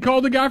true? Because he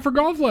called the guy for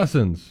golf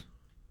lessons.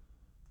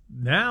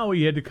 Now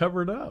he had to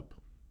cover it up.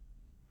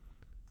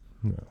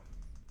 No.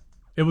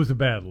 It was a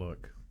bad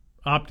look.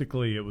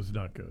 Optically, it was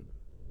not good.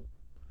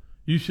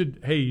 You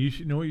should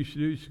know what you should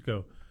do? You should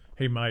go,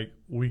 hey, Mike,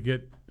 we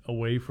get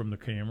away from the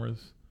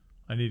cameras.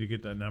 I need to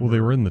get that number. Well, they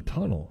were in the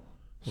tunnel.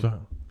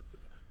 So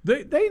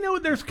They know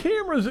there's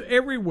cameras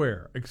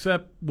everywhere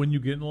except when you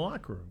get in the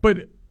locker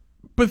room.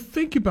 But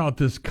think about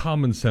this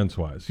common sense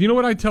wise. You know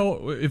what I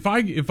tell if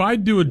I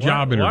do a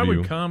job interview? Why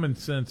would common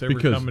sense ever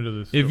come into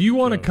this? If you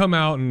want to come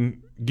out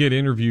and get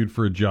interviewed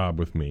for a job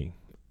with me,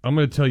 I'm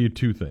going to tell you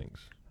two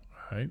things.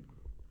 All right.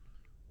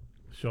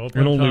 Show up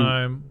on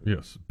time.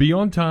 Yes. Be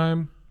on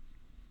time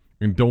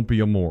and don't be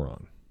a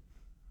moron.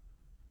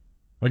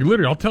 Like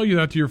literally, I'll tell you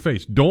that to your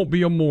face. Don't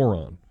be a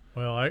moron.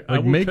 Well, I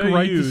will make tell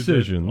right you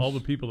decisions. that all the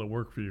people that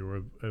work for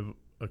you have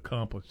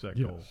accomplished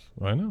that goal.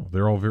 I know.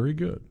 They're all very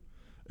good.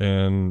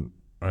 And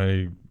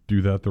I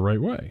do that the right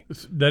way.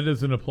 That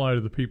doesn't apply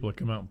to the people that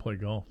come out and play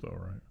golf, though,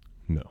 right?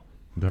 No,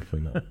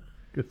 definitely not.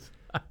 'Cause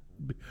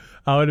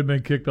I would have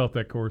been kicked off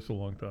that course a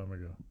long time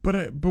ago.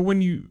 But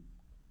when you...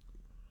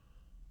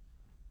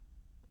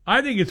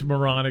 I think it's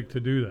moronic to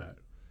do that.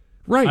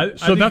 Right.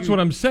 So that's what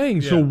I'm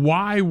saying. Yeah. So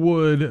why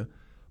would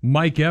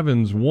Mike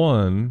Evans,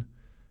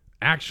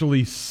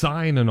 actually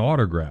sign an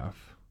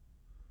autograph?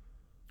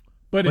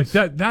 But like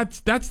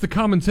that's the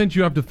common sense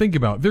you have to think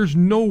about. There's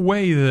no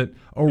way that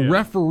a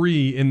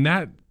referee in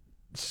that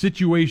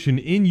situation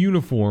in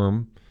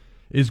uniform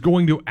is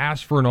going to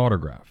ask for an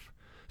autograph.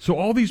 So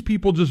all these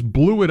people just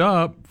blew it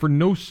up for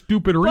no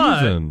stupid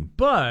reason.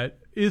 But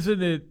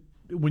isn't it,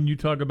 when you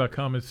talk about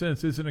common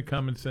sense, isn't it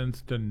common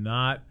sense to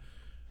not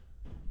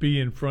be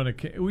in front of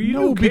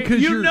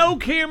because you know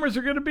cameras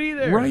are going to be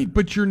there. Right,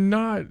 but you're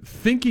not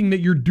thinking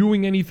that you're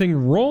doing anything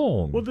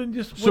wrong. Well, then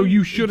just so wait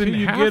you shouldn't until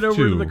you have get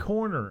over to the to.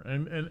 corner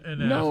and ask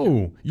No,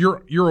 him.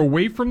 you're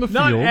away from the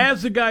Not field.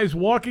 as the guy's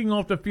walking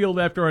off the field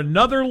after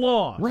another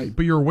loss. Right,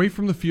 but you're away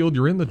from the field.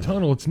 You're in the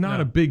tunnel. It's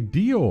not a big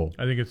deal.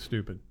 I think it's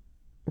stupid.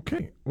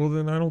 Okay, well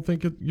then I don't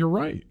think you're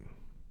right.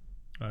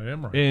 I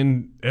am right.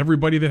 And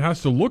everybody that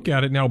has to look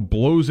at it now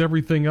blows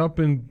everything up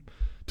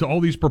to all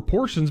these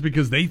proportions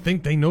because they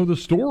think they know the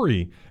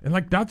story. And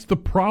like that's the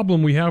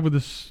problem we have with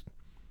this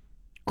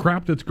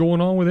crap that's going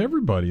on with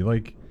everybody.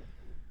 Like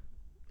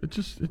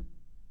it's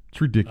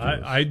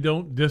ridiculous. I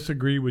don't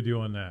disagree with you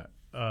on that.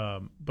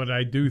 But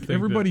I do think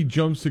everybody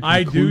jumps to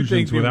I conclusions do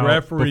think the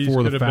referees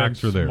before could the have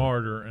facts been are there.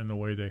 smarter in the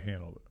way they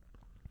handled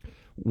it.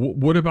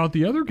 What about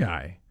the other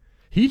guy?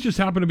 He just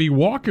happened to be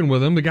walking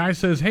with him. The guy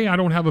says, "Hey, I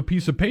don't have a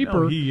piece of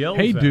paper." No, he yells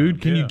 "Hey, at dude,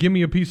 him, can you yeah. give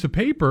me a piece of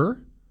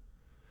paper?"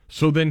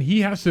 So then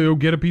he has to go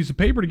get a piece of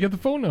paper to get the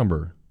phone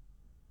number.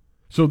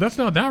 So that's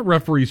not that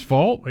referee's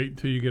fault. Wait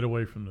until you get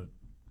away from the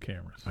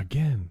cameras.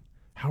 Again,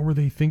 how are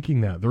they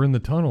thinking that? They're in the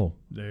tunnel.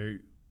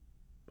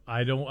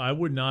 I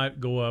would not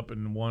go up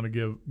and want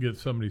to get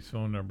somebody's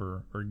phone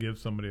number or give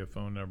somebody a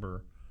phone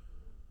number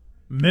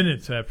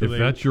minutes after If they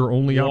that's your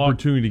only walk.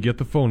 opportunity to get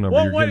the phone number,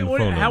 you're getting the phone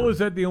number. How is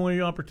that the only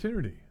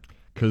opportunity?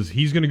 Because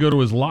he's going to go to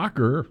his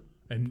locker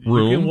And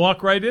room. you can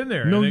walk right in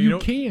there. No, and then you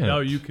can't. No,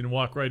 you can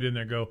walk right in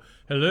there and go,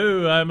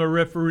 "Hello, I'm a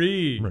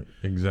referee. Right,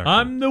 exactly.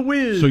 I'm the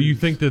Wiz." So you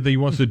think that he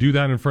wants to do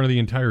that in front of the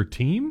entire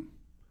team?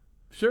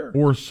 Sure.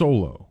 Or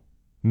solo?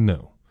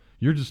 No.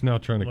 You're just now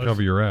trying to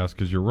cover your ass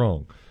because you're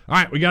wrong. All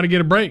right, we got to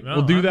get a break. No,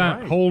 we'll do I'm that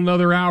right. whole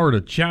nother hour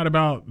to chat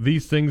about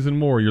these things and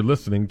more. You're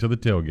listening to The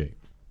Tailgate.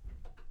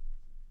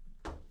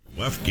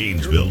 Left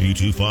Gainesville,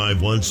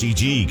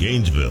 U251CG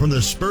Gainesville, from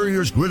the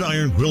Spurrier's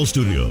Gridiron Grill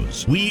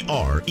Studios. We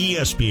are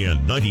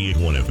ESPN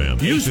 98.1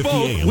 FM. You 850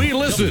 spoke, AM, we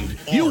listened.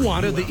 You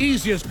wanted the WRUF.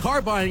 easiest car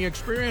buying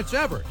experience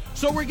ever.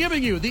 So we're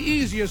giving you the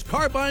easiest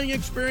car buying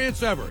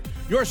experience ever.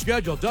 Your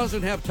schedule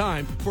doesn't have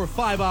time for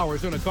 5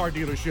 hours in a car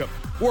dealership.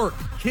 Work,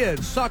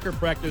 kids, soccer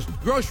practice,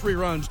 grocery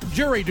runs,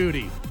 jury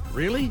duty.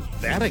 Really?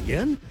 That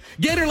again?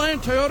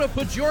 Gatorland Toyota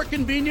puts your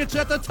convenience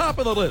at the top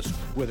of the list.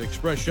 With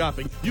Express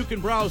Shopping, you can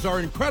browse our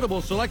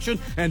incredible selection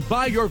and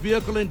buy your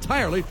vehicle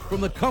entirely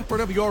from the comfort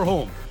of your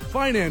home.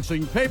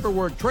 Financing,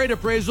 paperwork, trade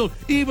appraisal,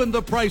 even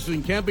the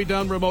pricing can be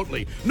done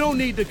remotely. No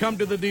need to come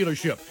to the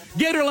dealership.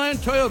 Gatorland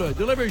Toyota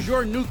delivers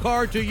your new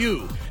car to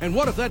you. And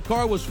what if that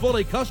car was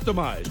fully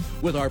customized?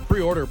 With our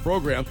pre-order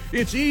program,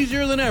 it's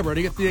easier than ever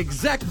to get the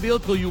exact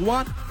vehicle you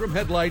want from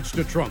headlights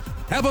to trunk.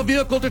 Have a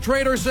vehicle to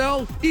trade or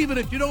sell? Even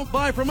if you don't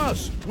buy from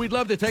us, we'd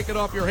love to take it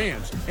off your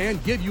hands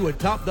and give you a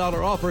top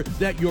dollar offer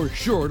that you're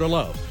sure to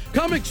love.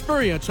 Come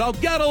experience how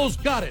Gatto's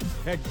got it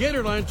at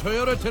Gatorland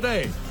Toyota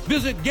today.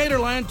 Visit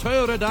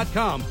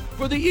GatorlandToyota.com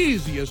for the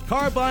easiest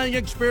car buying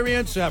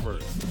experience ever.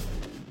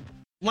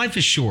 Life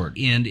is short,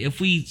 and if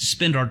we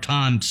spend our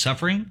time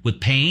suffering with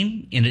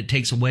pain and it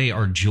takes away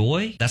our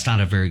joy, that's not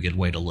a very good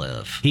way to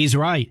live. He's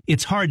right.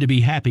 It's hard to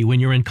be happy when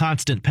you're in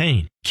constant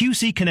pain.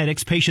 QC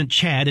Kinetics patient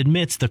Chad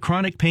admits the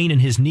chronic pain in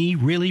his knee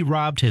really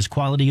robbed his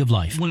quality of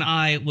life. When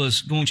I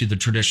was going to the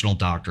traditional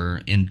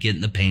doctor and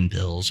getting the pain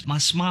pills, my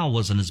smile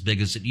wasn't as big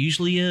as it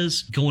usually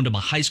is. Going to my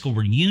high school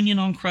reunion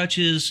on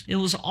crutches, it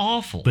was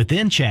awful. But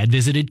then Chad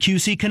visited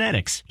QC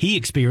Kinetics. He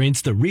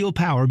experienced the real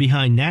power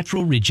behind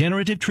natural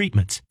regenerative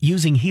treatments.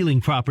 Using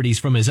healing properties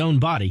from his own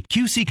body,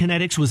 QC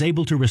Kinetics was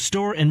able to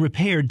restore and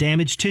repair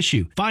damaged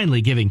tissue, finally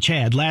giving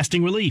Chad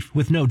lasting relief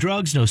with no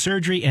drugs, no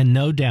surgery, and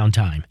no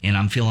downtime. And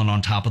I'm feeling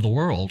on top of the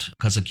world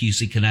because of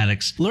QC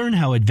Kinetics. Learn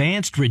how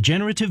advanced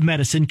regenerative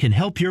medicine can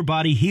help your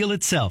body heal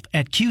itself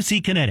at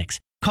QC Kinetics.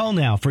 Call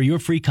now for your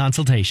free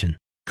consultation.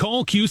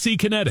 Call QC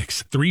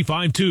Kinetics,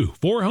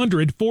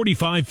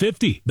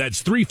 352-400-4550.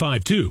 That's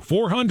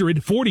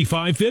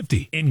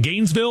 352-400-4550. In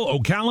Gainesville,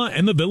 Ocala,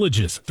 and the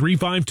Villages,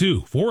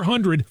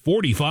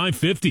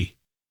 352-400-4550.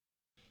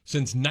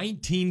 Since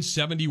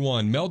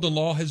 1971, Meldon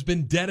Law has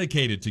been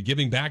dedicated to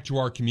giving back to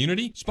our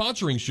community,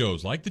 sponsoring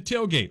shows like The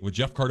Tailgate with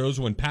Jeff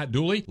Cardozo and Pat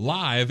Dooley,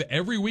 live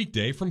every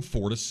weekday from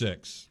 4 to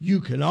 6. You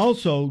can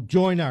also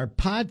join our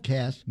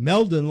podcast,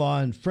 Meldon Law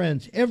and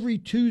Friends, every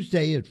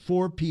Tuesday at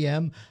 4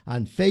 p.m.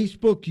 on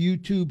Facebook,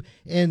 YouTube,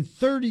 and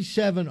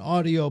 37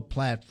 audio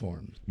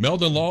platforms.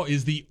 Meldon Law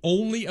is the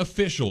only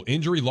official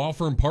injury law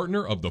firm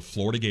partner of the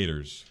Florida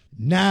Gators.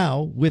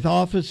 Now, with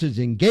offices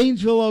in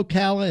Gainesville,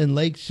 Ocala, and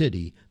Lake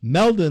City,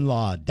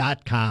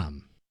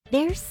 meldonlaw.com.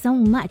 There's so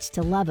much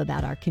to love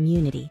about our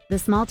community. The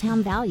small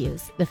town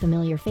values, the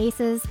familiar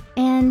faces,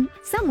 and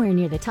somewhere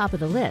near the top of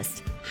the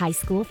list, high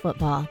school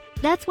football.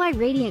 That's why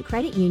Radiant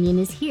Credit Union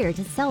is here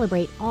to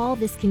celebrate all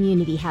this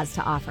community has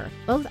to offer,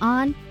 both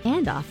on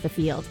and off the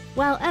field.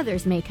 While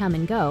others may come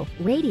and go,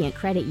 Radiant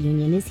Credit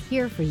Union is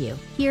here for you,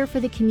 here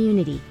for the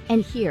community,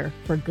 and here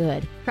for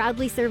good.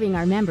 Proudly serving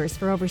our members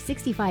for over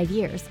 65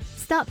 years.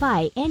 Stop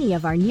by any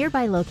of our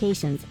nearby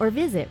locations or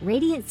visit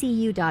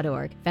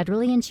radiantcu.org,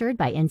 federally insured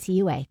by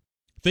NCUA.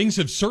 Things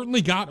have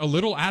certainly got a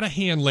little out of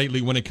hand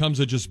lately when it comes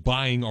to just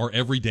buying our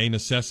everyday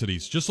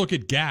necessities. Just look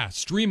at gas,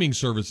 streaming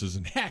services,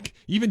 and heck,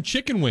 even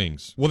chicken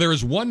wings. Well, there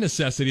is one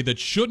necessity that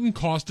shouldn't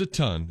cost a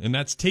ton, and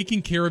that's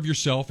taking care of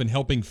yourself and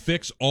helping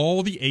fix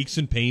all the aches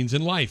and pains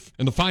in life.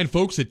 And the fine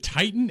folks at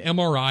Titan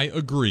MRI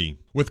agree.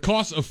 With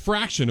costs a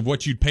fraction of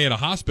what you'd pay at a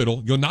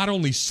hospital, you'll not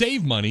only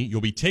save money,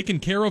 you'll be taken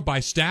care of by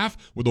staff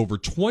with over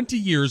 20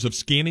 years of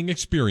scanning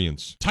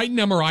experience. Titan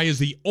MRI is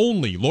the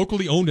only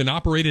locally owned and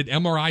operated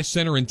MRI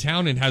center in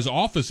town and has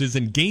offices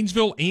in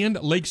Gainesville and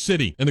Lake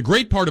City. And the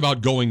great part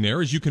about going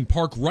there is you can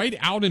park right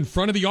out in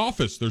front of the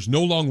office. There's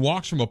no long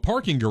walks from a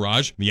parking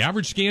garage. The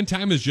average scan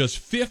time is just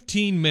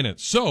 15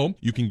 minutes, so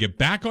you can get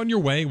back on your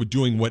way with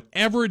doing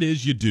whatever it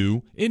is you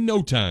do in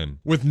no time.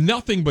 With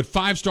nothing but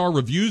 5-star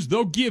reviews,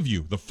 they'll give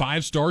you the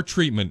 5-star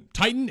treatment.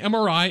 Titan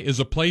MRI is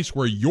a place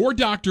where your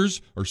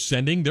doctors are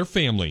sending their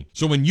family.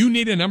 So when you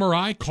need an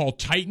MRI, call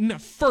Titan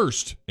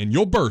first, and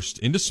you'll burst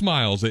into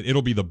smiles that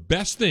it'll be the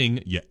best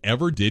thing you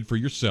ever did for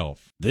yourself.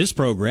 This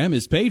program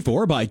is paid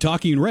for by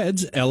Talking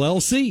Reds,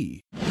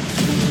 LLC.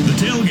 The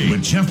Tailgate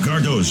with Jeff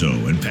Cardozo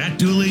and Pat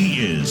Dooley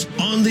is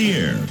on the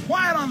air.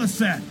 Quiet on the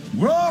set.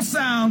 Roll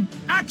sound.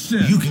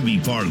 Action. You can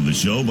be part of the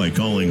show by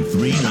calling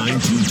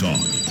 392-TALK.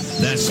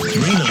 That's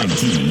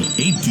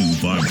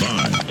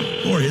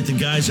 392-8255. Or hit the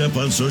guys up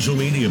on social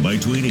media by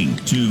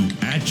tweeting to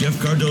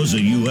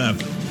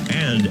 @JeffCardozoUF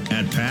and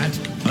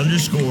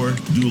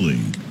 @Pat_Dooley.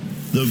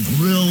 The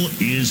grill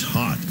is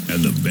hot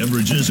and the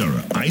beverages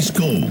are ice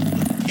cold.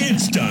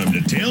 It's time to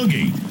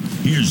tailgate.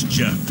 Here's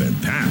Jeff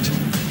and Pat.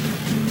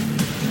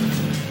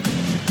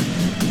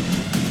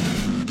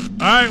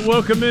 All right,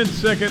 welcome in.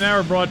 Second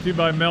hour brought to you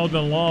by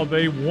Meldon Law.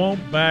 They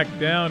won't back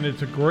down.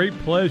 It's a great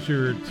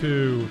pleasure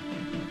to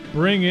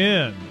bring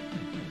in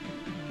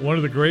one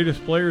of the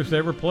greatest players to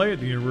ever play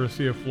at the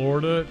University of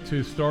Florida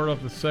to start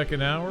off the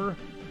second hour,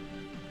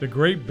 the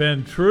great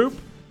Ben Troop.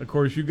 Of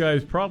course, you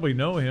guys probably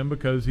know him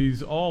because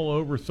he's all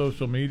over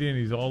social media and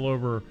he's all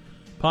over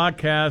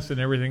podcasts and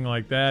everything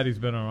like that. He's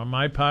been on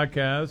my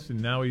podcast and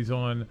now he's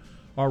on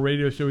our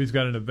radio show. He's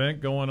got an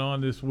event going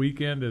on this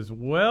weekend as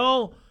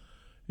well.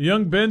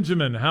 Young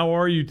Benjamin, how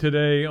are you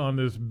today on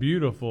this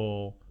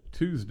beautiful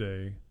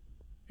Tuesday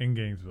in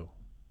Gainesville?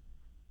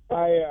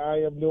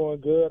 I am doing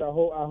good. I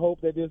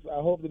hope that this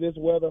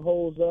weather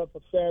holds up for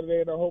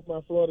Saturday, and I hope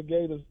my Florida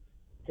Gators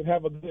can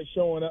have a good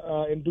showing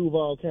in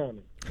Duval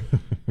County.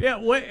 Yeah,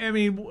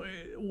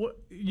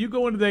 you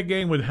go into that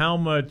game with how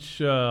much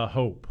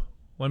hope?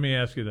 Let me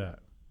ask you that.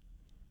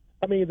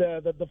 I mean,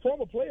 the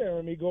former player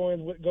in me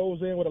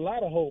goes in with a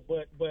lot of hope,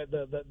 but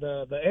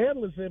the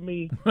analyst in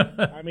me,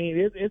 I mean,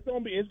 it's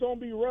gonna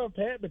be rough,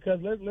 Pat,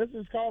 because let's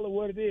just call it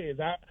what it is.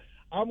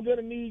 I'm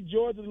gonna need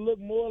Georgia to look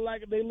more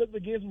like they looked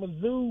against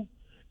Mizzou,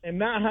 and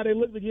not how they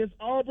looked against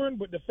Auburn.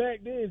 But the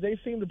fact is, they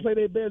seem to play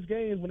their best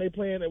games when they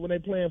play in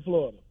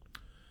Florida.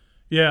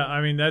 Yeah,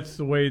 I mean that's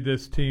the way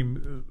this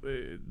team.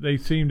 They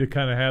seem to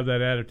kind of have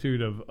that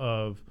attitude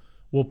of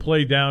we'll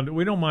play down.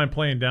 We don't mind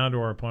playing down to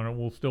our opponent.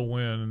 We'll still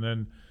win, and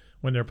then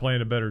when they're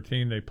playing a better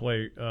team, they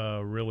play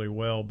really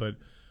well. But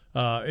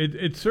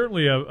it's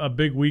certainly a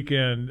big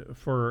weekend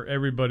for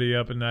everybody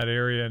up in that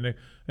area,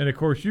 and of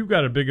course you've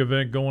got a big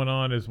event going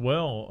on as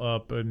well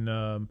up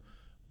in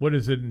what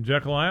is it in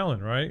Jekyll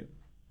Island, right?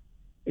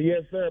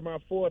 Yes, sir. My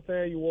 4th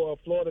annual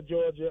Florida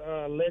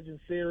Georgia Legend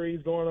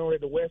Series going on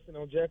at the Westin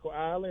on Jekyll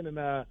Island, and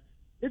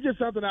it's just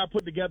something I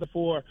put together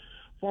for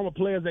former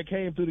players that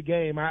came through the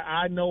game.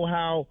 I know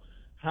how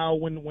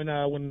when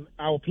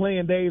our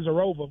playing days are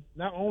over,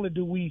 not only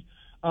do we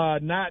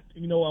not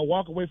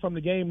walk away from the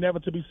game never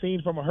to be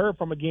seen from or heard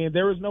from again,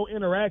 there is no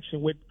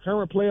interaction with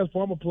current players,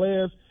 former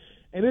players,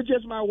 and it's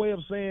just my way of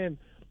saying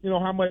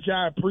how much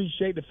I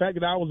appreciate the fact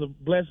that I was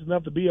blessed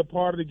enough to be a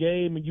part of the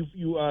game, and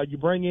you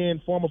bring in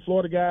former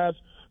Florida guys,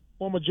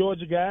 former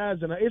Georgia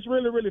guys, and it's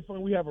really, really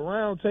fun. We have a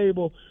round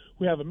table,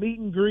 we have a meet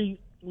and greet,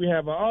 we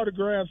have an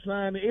autograph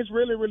signing. It's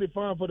really, really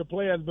fun for the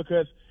players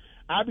because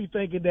I be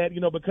thinking that,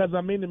 because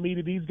I'm in the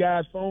media, these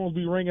guys' phones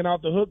be ringing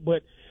off the hook,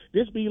 but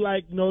this be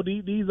like,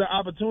 these are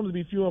opportunities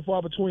be few and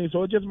far between.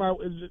 So it's just my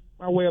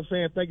way of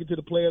saying thank you to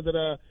the players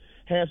that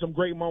had some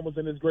great moments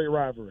in this great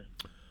rivalry.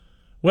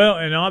 Well,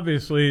 and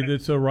obviously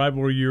it's a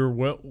rivalry you're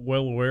well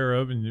aware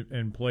of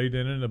and played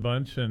in it a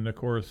bunch. And, of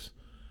course,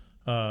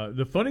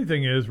 the funny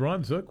thing is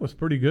Ron Zook was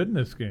pretty good in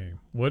this game,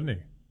 wasn't he?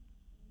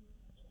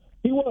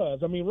 He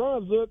was. I mean,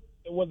 Ron Zook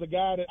was a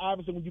guy that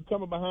obviously when you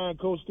coming behind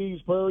Coach Steve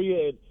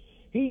Spurrier, and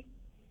he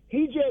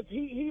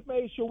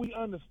made sure we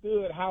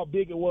understood how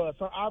big it was.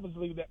 So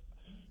obviously that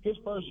his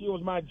first year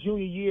was my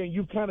junior year, and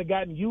you've kind of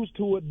gotten used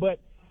to it. But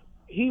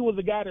he was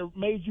a guy that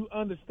made you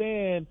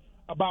understand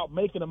about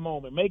making a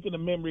moment, making a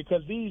memory,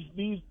 because these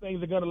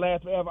things are going to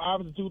last forever.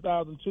 Obviously,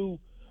 2002,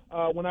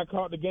 when I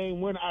caught the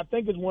game winner, I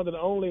think it's one of the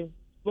only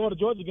Florida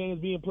Georgia games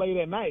being played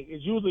at night.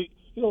 It's usually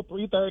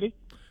 3:30.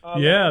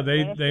 Yeah,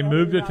 they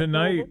moved it to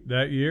night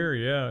that year.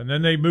 Yeah, and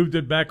then they moved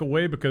it back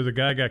away because a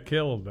guy got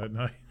killed that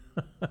night.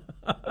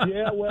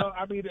 Yeah,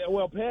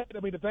 well, Pat,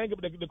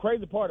 the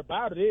crazy part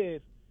about it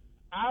is,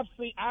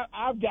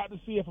 I've got to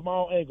see it from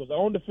all angles,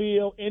 on the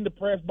field, in the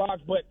press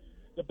box, but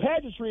the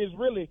pageantry is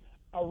really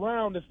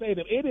around the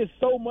stadium. It is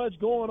so much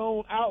going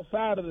on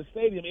outside of the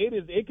stadium.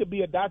 It could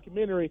be a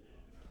documentary,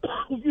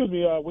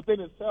 within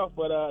itself.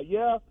 But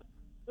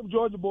them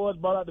Georgia boys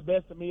brought out the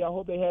best of me. I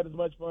hope they had as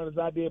much fun as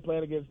I did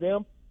playing against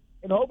them.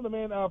 And hopefully,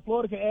 man,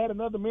 Florida can add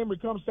another memory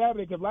come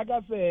Saturday. Because, like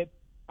I said,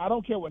 I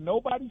don't care what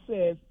nobody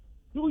says.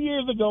 2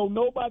 years ago,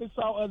 nobody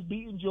saw us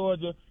beating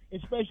Georgia,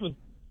 especially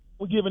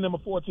with giving them a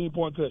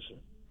 14-point cushion.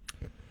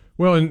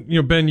 Well,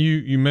 and Ben,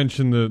 you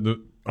mentioned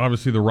the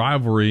obviously the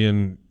rivalry,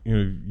 and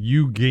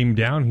you came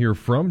down here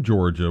from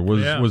Georgia.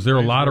 Was there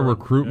a lot of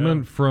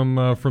recruitment from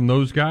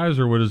those guys,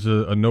 or was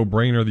it a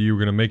no-brainer that you were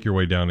going to make your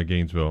way down to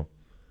Gainesville?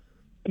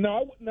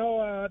 No.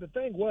 The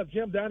thing was,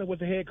 Jim Downing was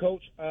the head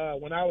coach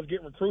when I was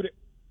getting recruited,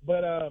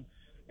 but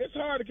it's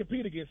hard to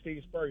compete against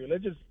Steve Spurrier.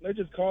 Let's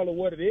just call it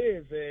what it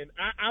is. And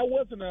I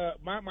wasn't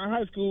my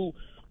high school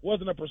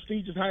wasn't a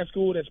prestigious high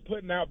school that's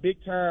putting out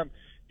big time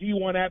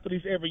D1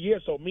 athletes every year.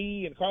 So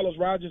me and Carlos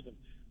Rogers and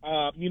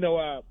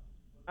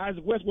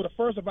Isaac West were the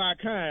first of our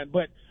kind.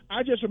 But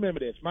I just remember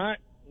this. My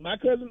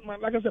cousin,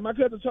 like I said, my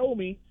cousin told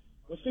me,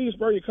 when Steve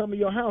Spurrier come to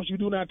your house, you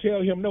do not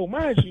tell him no.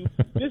 Mind you,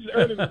 this is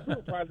early in the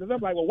recruitment process. I'm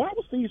like, well, why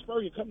would Steve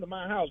Spurrier come to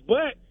my house?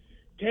 But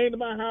came to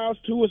my house,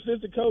 2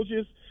 assistant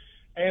coaches,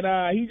 and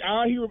I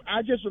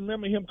just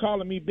remember him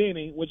calling me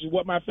Benny, which is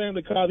what my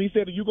family calls. He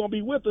said, "Are you gonna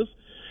be with us?"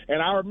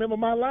 And I remember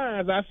my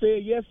lines. I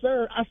said, "Yes,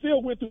 sir." I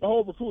still went through the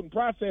whole recruiting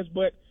process,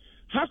 but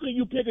how can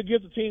you pick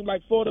against a team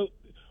like Florida,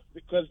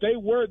 because they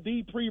were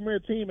the premier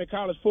team in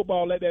college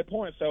football at that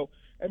point? So,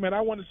 hey man,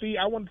 I want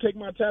to take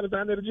my talents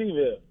down there to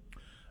Gville.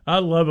 I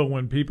love it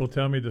when people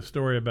tell me the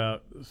story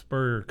about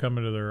Spurrier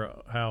coming to their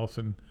house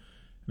and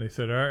they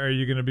said, "Are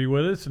you going to be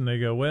with us?" And they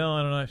go, "Well,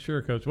 I'm not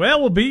sure, Coach." "Well,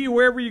 we'll beat you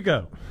wherever you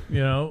go."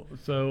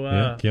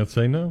 So can't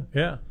say no.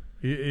 Yeah,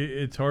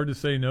 it's hard to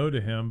say no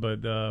to him,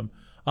 but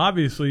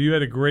obviously you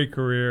had a great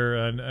career,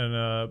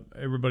 and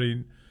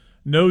everybody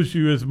knows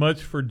you as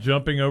much for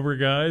jumping over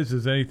guys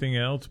as anything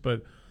else.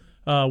 But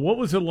what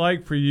was it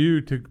like for you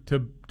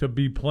to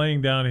be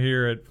playing down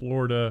here at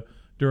Florida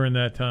during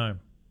that time?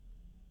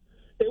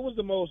 It was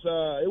the most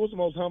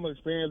humble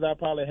experience I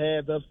probably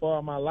had thus far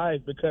in my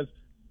life, because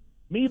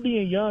me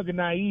being young and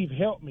naive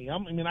helped me.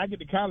 I get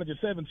to college at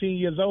 17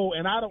 years old,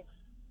 and I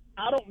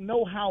don't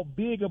know how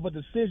big of a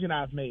decision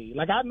I've made.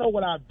 Like, I know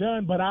what I've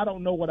done, but I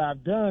don't know what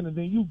I've done. And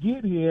then you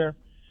get here,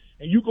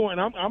 and you go,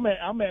 and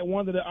I'm at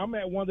one of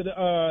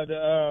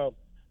the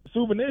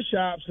souvenir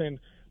shops, and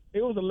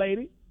it was a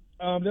lady.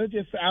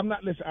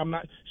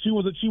 She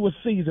was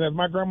seasoned. As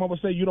my grandma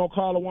would say, you don't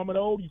call a woman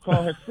old, you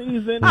call her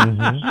seasoned.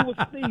 Mm-hmm. She was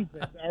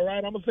seasoned. All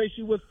right, I'm gonna say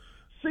she was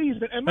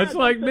seasoned. And that's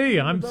like me.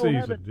 I'm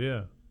seasoned.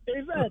 Yeah.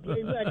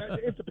 Exactly.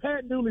 It's a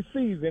Pat Dooley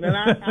season, and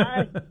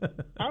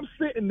I'm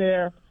sitting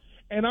there,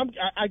 and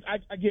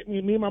I get me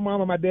and my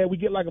mom and my dad. We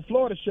get like a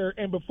Florida shirt,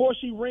 and before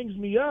she rings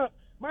me up,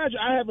 mind you,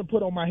 I haven't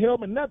put on my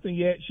helmet, nothing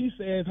yet. She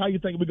says, "How you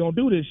think we're gonna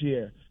do this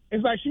year?"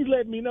 It's like she's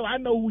letting me know I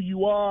know who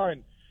you are,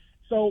 and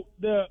so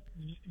the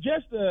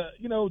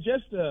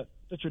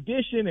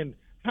tradition and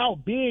how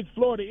big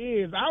Florida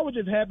is. I was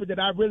just happy that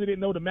I really didn't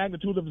know the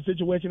magnitude of the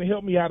situation. It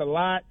helped me out a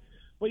lot.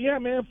 But yeah,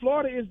 man,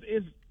 Florida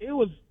it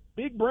was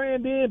big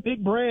brand then,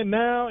 big brand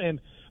now, and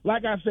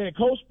like I said,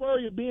 Coach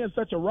Spurrier being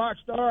such a rock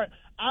star,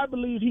 I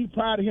believe he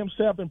prided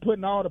himself in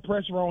putting all the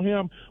pressure on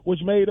him,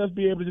 which made us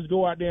be able to just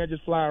go out there and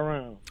just fly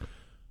around.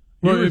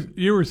 Well,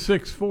 you were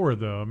 6'4",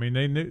 though. I mean,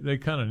 they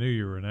kind of knew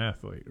you were an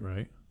athlete,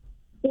 right?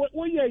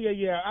 Well,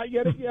 yeah.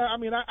 I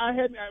mean, I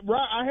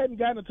hadn't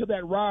gotten into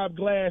that Rob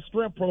Glass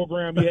strength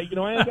program yet.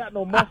 I ain't got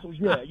no muscles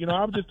yet.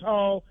 I was just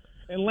tall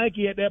and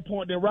lanky at that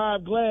point. Then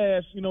Rob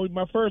Glass,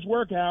 my first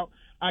workout,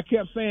 I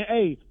kept saying,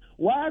 "Hey,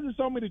 why is there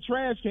so many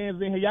trash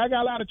cans in here? Y'all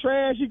got a lot of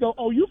trash?" He go,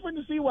 "Oh, you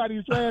finna see why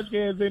these trash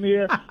cans in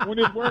here when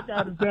this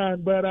workout is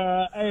done." But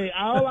hey,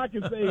 all I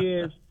can say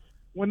is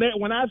when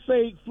I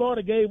say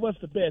Florida gave us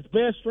the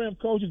best strength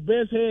coaches,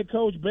 best head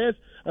coach, best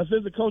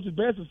assistant coaches,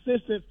 best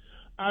assistants.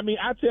 I mean,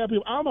 I tell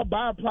people, I'm a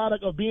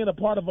byproduct of being a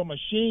part of a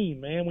machine,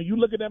 man. When you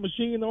look at that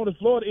machine on the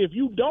Florida, if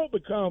you don't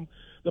become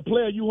the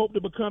player you hope to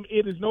become,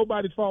 it is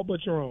nobody's fault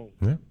but your own.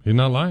 Yeah, you're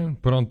not lying.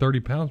 Put on 30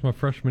 pounds my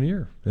freshman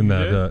year in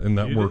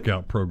that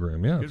workout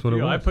program. Yeah, that's what it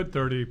was. I put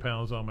 30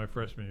 pounds on my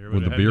freshman year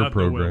with the beer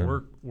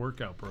program,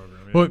 workout program.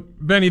 Yeah. Well,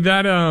 Benny,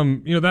 that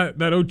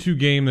that 0-2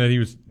 game that he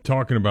was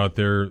talking about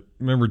there.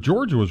 Remember,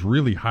 Georgia was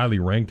really highly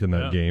ranked in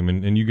that game,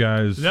 and you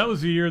guys. That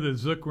was the year that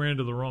Zook ran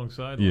to the wrong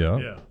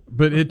sideline. Yeah,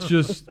 but it's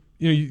just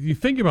you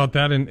think about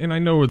that, and I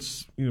know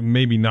it's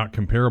maybe not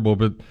comparable,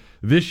 but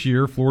this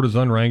year Florida's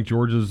unranked,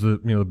 Georgia's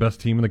the best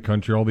team in the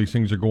country. All these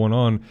things are going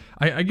on.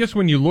 I guess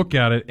when you look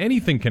at it,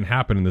 anything can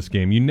happen in this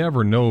game. You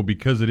never know,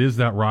 because it is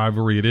that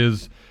rivalry. It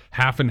is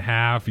half and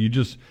half. You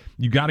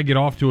got to get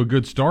off to a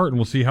good start, and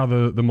we'll see how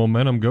the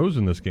momentum goes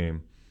in this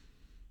game.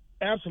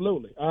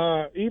 Absolutely.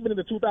 Even in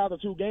the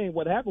 2002 game,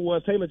 what happened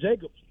was Taylor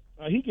Jacobs,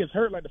 he gets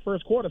hurt like the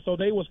first quarter, so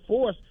they was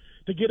forced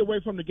to get away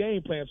from the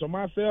game plan. So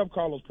myself,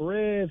 Carlos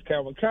Perez,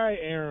 Calvin Kite,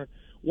 Aaron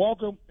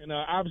Walker, and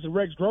obviously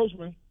Rex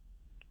Grossman,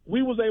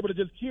 we was able to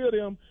just kill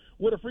them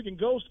with a freaking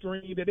ghost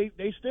screen that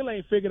they still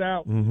ain't figured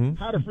out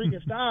how to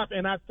freaking stop.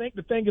 And I think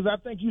the thing is, I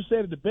think you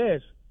said it the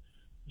best.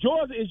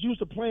 Georgia is used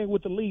to playing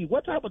with the lead.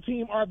 What type of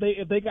team are they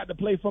if they got to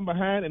play from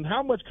behind? And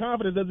how much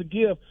confidence does it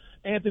give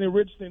Anthony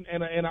Richardson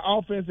and an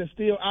offense that's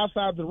still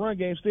outside the run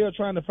game, still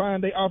trying to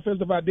find their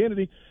offensive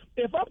identity?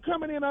 If I'm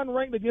coming in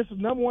unranked against the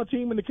number one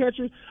team in the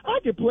country, I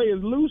can play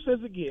as loose as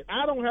it gets.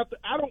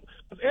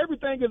 Because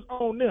everything is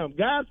on them.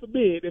 God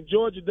forbid if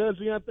Georgia does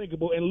the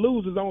unthinkable and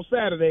loses on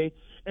Saturday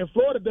and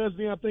Florida does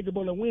the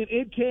unthinkable and win.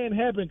 It can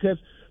happen because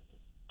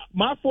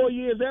my 4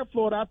 years at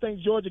Florida, I think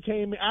Georgia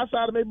came in,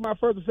 outside of maybe my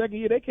first or second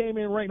year, they came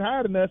in ranked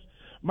higher than us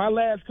my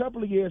last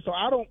couple of years. So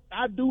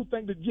I do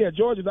think that, yeah,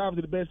 Georgia's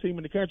obviously the best team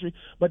in the country,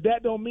 but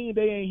that don't mean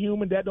they ain't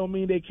human. That don't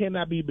mean they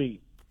cannot be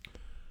beat.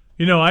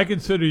 You know, I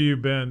consider you,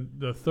 Ben,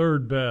 the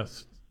third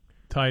best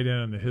tight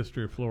end in the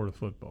history of Florida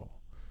football.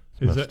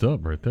 It's messed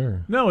up right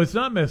there. No, it's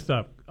not messed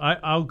up.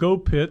 I'll go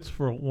Pitts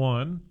for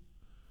one,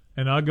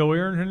 and I'll go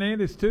Aaron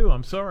Hernandez too.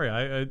 I'm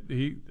sorry,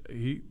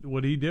 he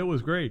what he did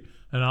was great,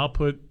 and I'll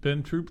put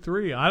Ben Troop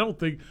 3. I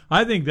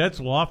think that's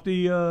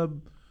lofty a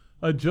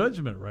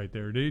judgment right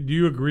there. Do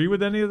you agree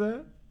with any of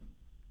that?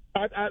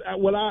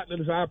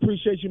 I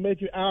appreciate you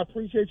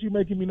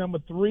making me number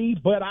 3,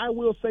 but I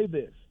will say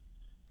this,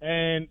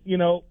 and you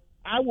know,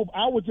 I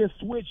would just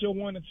switch your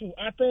 1 and 2.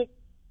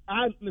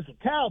 Listen,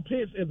 Kyle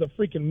Pitts is a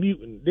freaking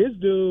mutant. This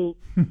dude,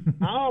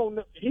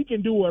 he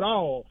can do it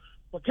all.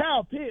 But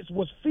Kyle Pitts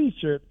was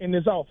featured in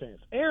this offense.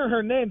 Aaron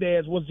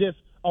Hernandez was just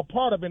a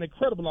part of an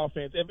incredible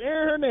offense. If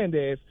Aaron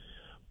Hernandez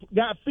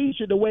got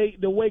featured the way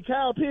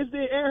Kyle Pitts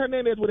did, Aaron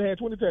Hernandez would have had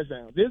 20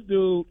 touchdowns. This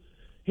dude,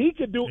 he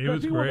could do it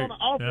because he was on the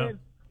offense.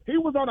 Yeah. He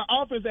was on an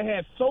offense that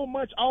had so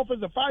much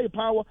offensive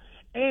firepower,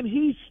 and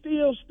he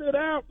still stood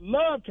out.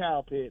 Love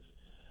Kyle Pitts.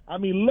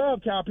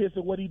 Love Kyle Pitts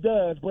and what he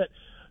does. But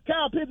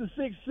Kyle Pitts is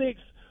 6'6",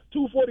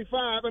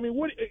 245.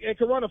 It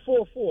can run a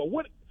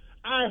 4.4.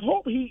 I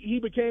hope he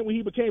became what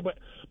he became, but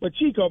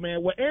Chico,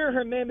 man, what Aaron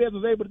Hernandez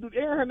was able to do,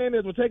 Aaron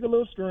Hernandez will take a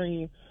little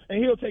screen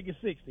and he'll take it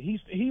 60.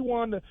 He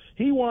won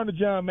the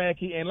John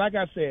Mackey, and like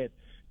I said,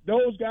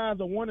 those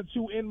guys are 1 or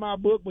 2 in my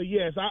book. But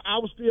yes, I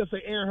would still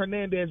say Aaron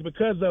Hernandez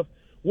because of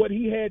what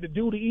he had to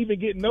do to even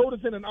get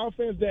noticed in an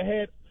offense that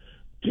had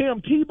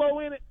Tim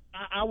Tebow in it.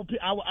 I would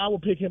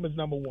pick him as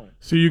number 1.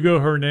 So you go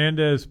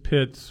Hernandez,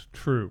 Pitts,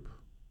 Troop.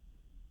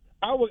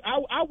 I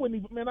wouldn't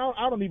even, man.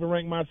 I don't even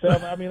rank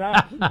myself. I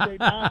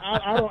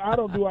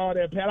don't do all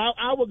that, Pat.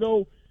 I would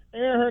go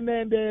Aaron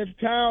Hernandez,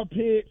 Kyle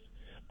Pitts,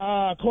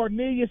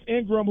 Cornelius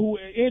Ingram, who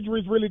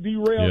injuries really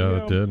derailed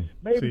him. It did.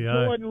 Maybe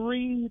Jordan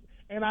Reed,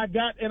 and I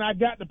got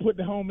to put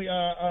the homie.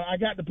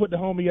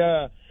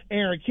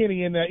 Aaron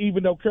Kenny in there,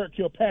 even though Kirk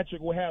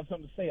Kilpatrick will have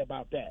something to say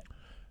about that.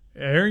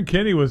 Aaron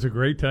Kenny was a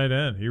great tight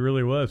end. He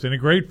really was, and a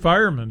great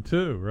fireman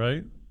too,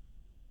 right?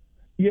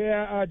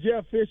 Yeah,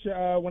 Jeff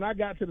Fisher, when I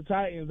got to the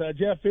Titans,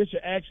 Jeff Fisher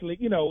actually,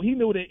 he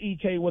knew that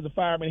EK was a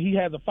fireman. He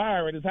has a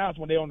fire at his house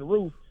when they're on the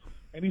roof.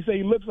 And he said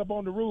he looks up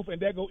on the roof,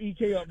 and there go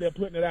EK up there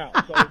putting it out.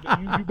 So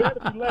you better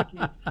be lucky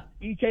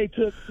EK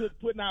took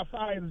putting out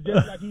fires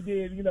just like he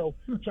did,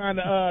 trying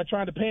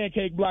to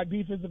pancake block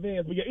defensive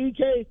ends. But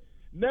EK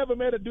never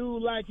met a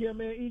dude like him,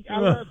 man. I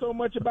learned so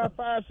much about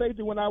fire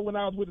safety when I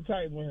was with the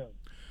Titans with him.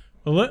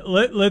 Well,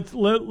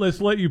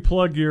 let's let you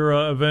plug your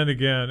event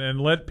again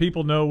and let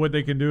people know what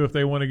they can do if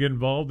they want to get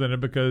involved in it,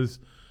 because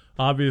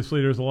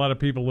obviously there's a lot of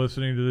people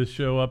listening to this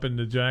show up in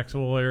the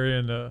Jacksonville area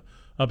and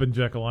up in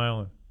Jekyll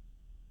Island.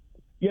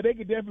 Yeah, they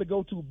could definitely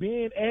go to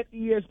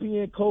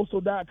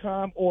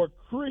ben@ESPNcoastal.com or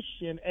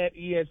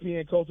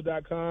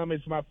Christian@ESPNcoastal.com.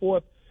 It's my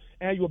 4th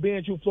annual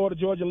Ben True Florida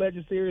Georgia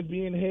Legend Series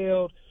being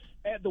held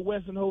at the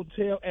Westin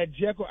Hotel at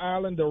Jekyll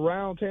Island. The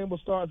round table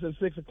starts at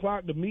 6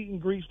 o'clock. The meet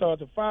and greet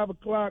starts at 5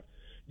 o'clock.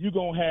 You're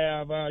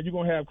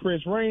gonna have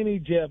Chris Rainey,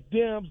 Jeff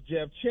Demps,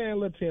 Jeff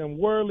Chandler, Tim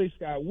Worley,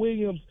 Scott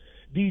Williams,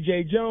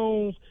 DJ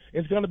Jones.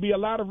 It's gonna be a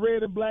lot of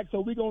red and black,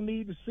 so we're gonna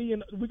need to see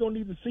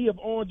of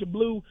orange and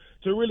blue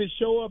to really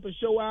show up and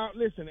show out.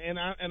 Listen, and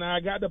I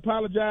got to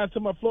apologize to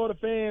my Florida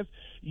fans.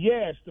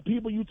 Yes, the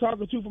people you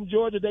talking to from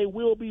Georgia, they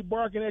will be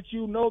barking at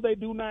you. No, they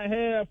do not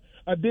have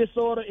a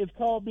disorder. It's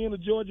called being a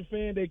Georgia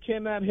fan. They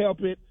cannot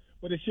help it,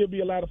 but it should be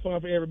a lot of fun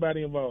for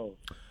everybody involved.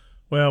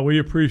 Well, we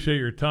appreciate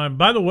your time.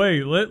 By the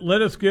way,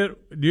 let us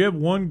get. Do you have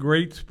one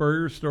great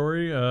Spurrier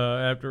story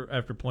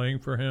after playing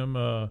for him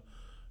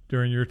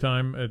during your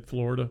time at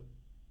Florida?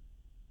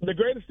 The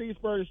greatest Steve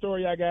Spurrier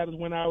story I got is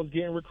when I was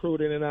getting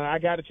recruited, and I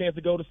got a chance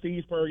to go to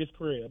Steve Spurrier's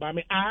crib.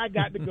 I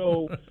got to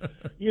go,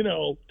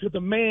 to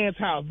the man's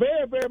house,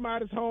 very very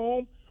modest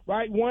home,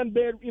 right? One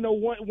bed,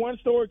 one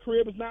story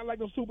crib. It's not like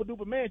a super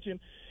duper mansion.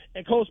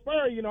 And Coach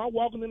Spurrier, I'm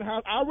walking in the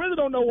house. I really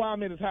don't know why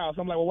I'm in his house.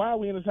 I'm like, well, why are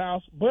we in his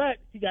house? But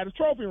he got a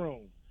trophy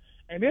room.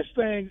 And this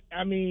thing,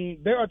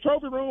 there are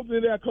trophy rooms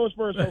and there are Coach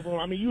Spurrier's trophy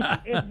room. You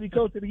see SEC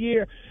Coach of the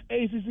Year,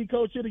 ACC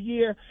Coach of the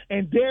Year,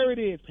 and there it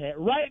is, Pat,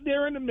 right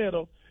there in the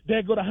middle.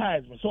 There go the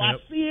Heisman. So yep. I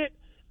see it.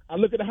 I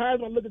look at the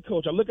Heisman, I look at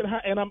Coach. I look at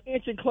and I'm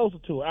inching closer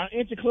to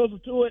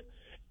it.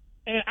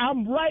 And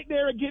I'm right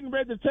there getting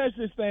ready to touch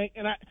this thing,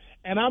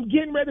 and I'm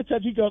getting ready to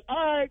touch. He goes, "All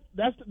right,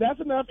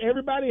 that's enough.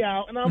 Everybody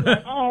out." And I'm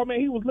like, "Oh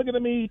man," he was looking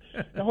at me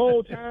the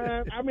whole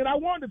time. I mean, I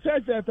wanted to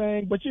touch that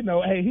thing, but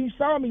hey, he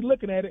saw me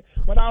looking at it,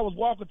 but I was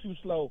walking too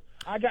slow.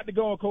 I got to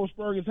go in Coach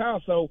Spurrier's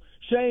house. So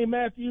Shane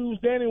Matthews,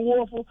 Danny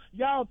Warfel,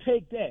 y'all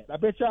take that. I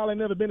bet y'all ain't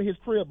never been in his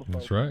crib before.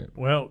 That's right.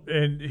 Well,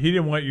 and he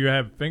didn't want you to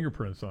have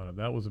fingerprints on it.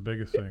 That was the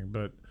biggest thing,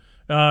 but.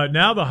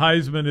 Now the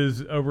Heisman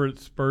is over at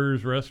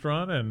Spurs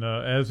Restaurant, and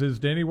as is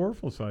Danny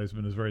Warfel's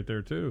Heisman is right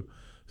there too.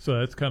 So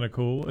that's kind of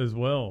cool as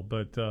well.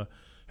 But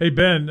hey,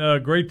 Ben,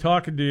 great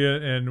talking to you.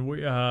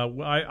 And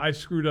I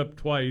screwed up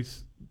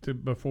twice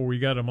before we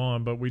got him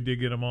on, but we did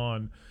get him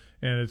on,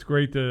 and it's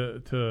great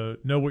to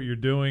know what you're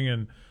doing.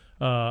 And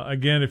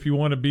again, if you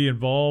want to be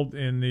involved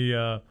in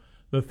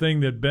the thing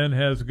that Ben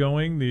has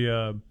going,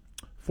 the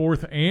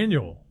fourth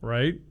annual,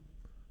 right?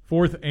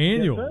 Fourth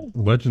annual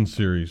Legend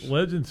Series,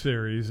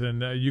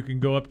 and you can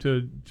go up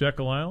to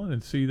Jekyll Island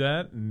and see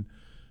that. And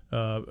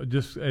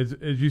just as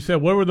you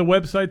said, what were the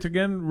websites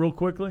again, real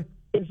quickly?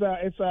 You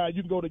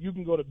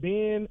can go to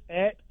Ben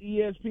at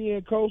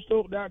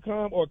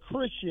ESPNCoastal.com or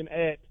Christian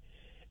at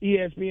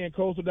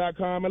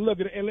ESPNCoastal.com and look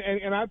at it.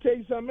 And I'll tell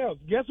you something else.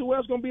 Guess who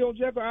else going to be on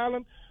Jekyll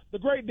Island? The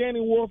great Danny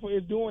Warfel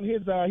is doing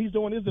his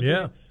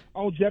event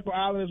on Jekyll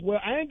Island as well.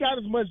 I ain't got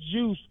as much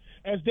juice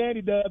as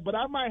Danny does, but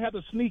I might have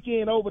to sneak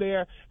in over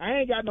there. I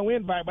ain't got no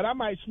invite, but I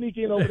might sneak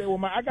in over there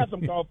with I got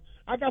some golf.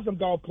 I got some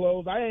golf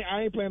clothes.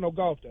 I ain't playing no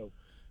golf though.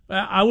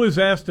 I was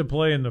asked to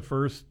play in the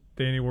first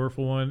Danny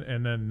Warfel one,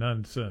 and then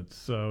none since.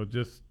 So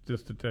just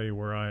to tell you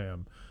where I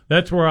am,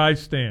 that's where I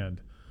stand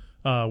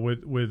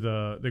with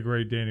the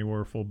great Danny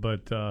Warfel.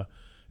 But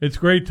it's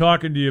great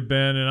talking to you,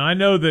 Ben. And I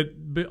know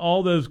that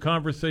all those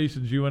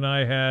conversations you and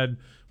I had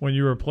when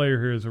you were a player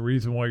here is the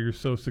reason why you're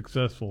so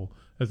successful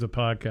as a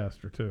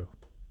podcaster too.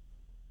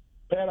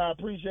 Pat, I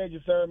appreciate you,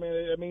 sir, man.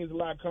 It means a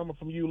lot coming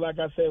from you. Like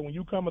I said, when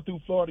you coming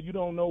through Florida, you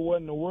don't know what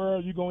in the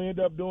world you're going to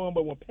end up doing.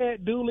 But when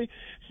Pat Dooley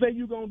say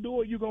you're going to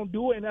do it, you're going to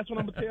do it. And that's what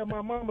I'm going to tell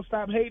my mama.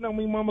 Stop hating on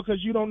me, mama,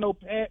 because you don't know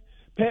Pat.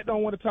 Pat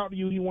don't want to talk to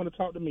you. He want to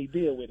talk to me.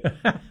 Deal with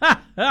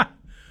it.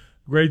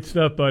 Great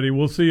stuff, buddy.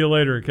 We'll see you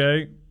later,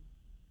 okay?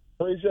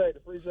 Appreciate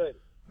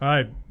it. All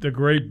right, the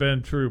great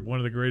Ben Troop, one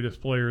of the greatest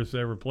players to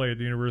ever play at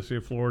the University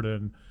of Florida.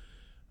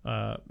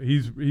 And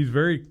he's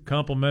very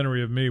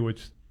complimentary of me,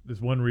 which is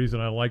one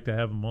reason I like to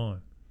have him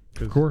on.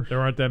 Of course.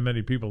 There aren't that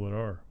many people that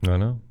are. I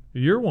know.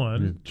 You're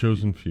one. You're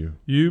chosen few.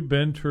 You,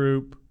 Ben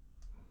Troop.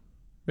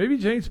 Maybe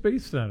James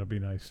Spaceton will be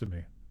nice to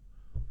me.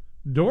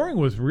 Doring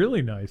was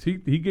really nice. He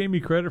gave me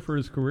credit for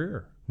his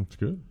career. That's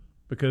good.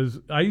 Because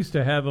I used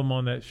to have him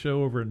on that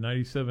show over at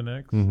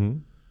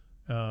 97X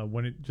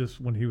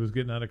when he was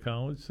getting out of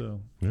college. So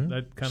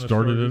that kind of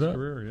started his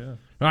career, yeah.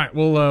 All right,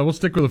 we'll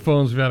stick with the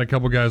phones. We've had a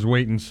couple guys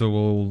waiting, so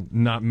we'll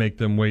not make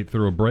them wait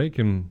through a break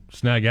and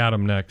snag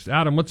Adam next.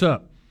 Adam, what's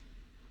up?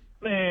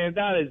 Man,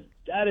 that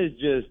is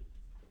just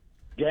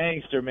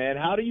gangster, man.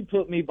 How do you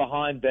put me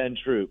behind Ben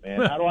Troop,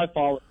 man? How do I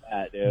follow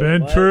that, dude?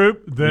 Ben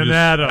Troop, then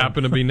Adam.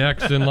 Happen to be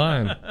next in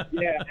line.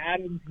 Yeah,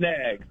 Adam's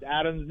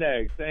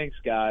next. Thanks,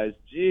 guys.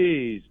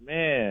 Jeez,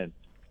 man.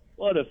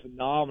 What a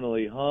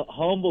phenomenally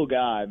humble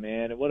guy,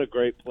 man. And what a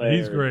great player.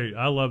 He's great.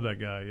 I love that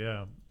guy,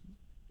 yeah.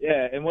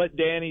 Yeah, and what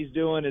Danny's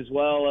doing as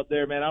well up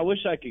there, man. I wish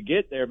I could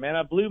get there, man.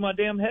 I blew my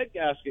damn head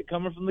gasket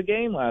coming from the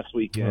game last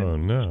weekend. Oh,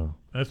 no.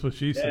 That's what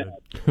she said.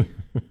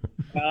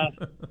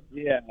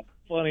 Yeah,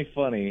 funny.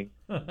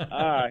 All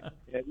right.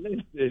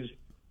 Yeah,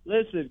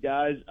 listen,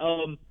 guys.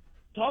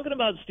 Talking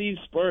about Steve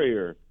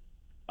Spurrier,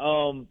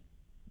 I'm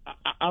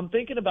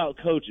thinking about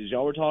coaches.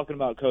 Y'all were talking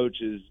about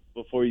coaches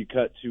before you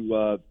cut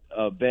to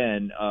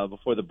Ben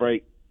before the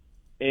break.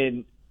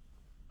 And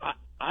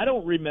I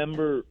don't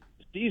remember –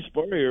 Steve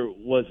Spurrier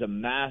was a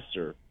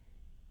master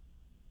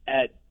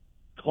at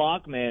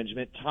clock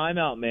management,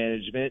 timeout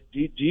management.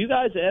 Do you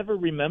guys ever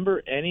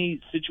remember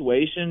any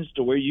situations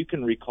to where you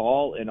can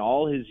recall in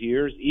all his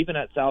years, even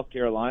at South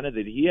Carolina,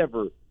 that he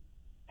ever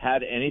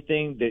had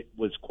anything that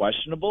was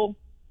questionable?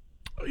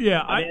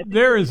 Yeah,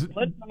 there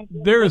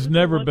has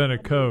never been a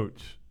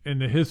coach in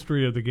the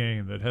history of the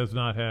game that has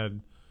not had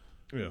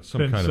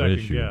some kind of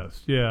issue.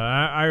 Guessed. Yeah,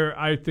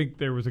 I think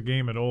there was a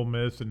game at Ole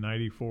Miss in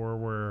 '94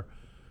 where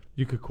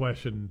you could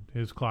question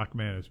his clock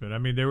management. I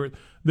mean,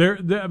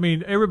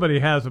 everybody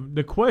has them.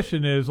 The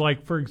question is,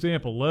 like, for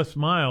example, Les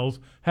Miles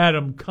had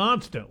them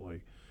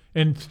constantly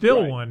and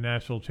still won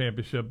national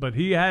championship, but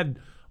he had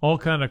all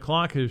kind of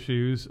clock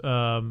issues.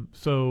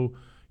 So,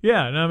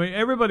 yeah, and I mean,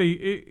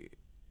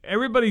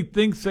 everybody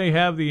thinks they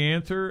have the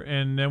answer,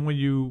 and then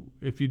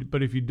if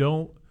you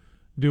don't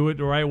do it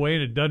the right way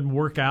and it doesn't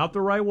work out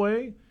the right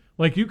way,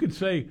 like you could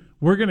say,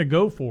 we're going to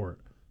go for it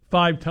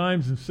 5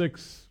 times and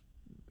 6.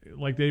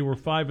 Like they were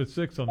 5 and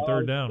 6 on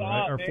third down,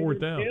 right? Or fourth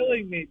down. You're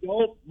killing me.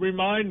 Don't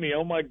remind me.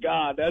 Oh, my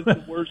God. That's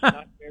the worst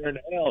nightmare in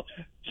hell.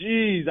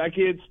 Jeez, I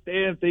can't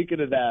stand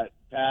thinking of that,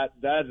 Pat.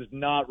 That is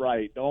not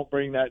right. Don't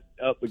bring that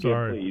up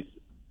again, please.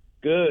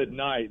 Good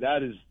night.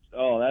 That's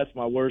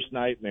my worst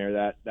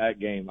nightmare, that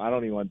game. I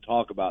don't even want to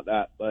talk about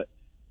that. But,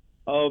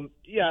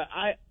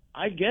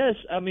 I guess,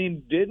 I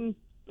mean, didn't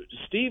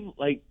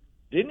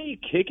he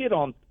kick it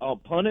on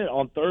punt it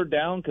on third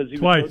down because he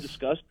was so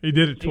disgusted? He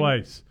did it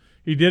twice.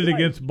 He did it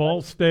against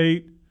Ball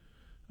State,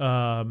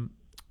 and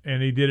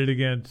he did it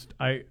against,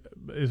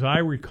 as I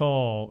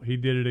recall, he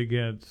did it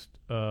against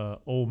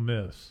Ole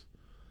Miss.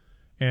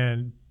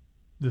 And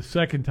the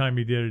second time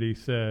he did it, he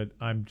said,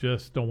 "I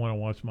just don't want to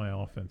watch my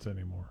offense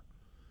anymore."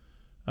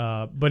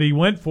 But he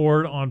went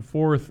for it on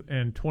 4th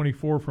and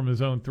 24 from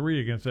his own 3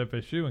 against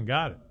FSU and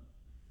got it.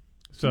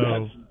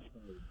 So,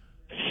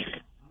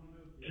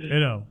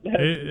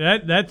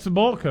 that's the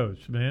ball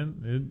coach,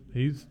 man.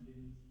 He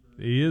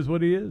is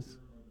what he is.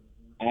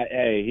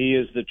 Hey, he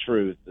is the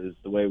truth, is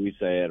the way we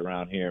say it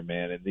around here,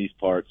 man, in these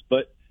parts.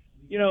 But,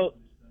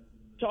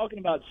 talking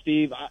about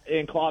Steve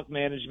and clock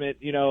management,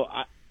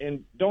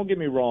 and don't get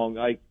me wrong,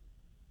 like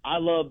I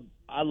love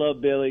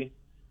Billy.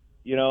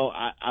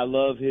 I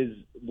love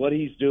what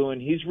he's doing.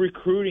 He's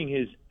recruiting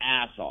his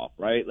ass off,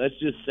 right? Let's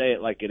just say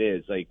it like it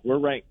is. Like, we're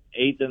ranked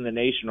 8th in the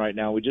nation right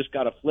now. We just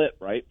got a flip,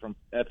 right, from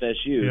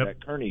FSU,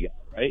 that Kearney guy,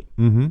 right?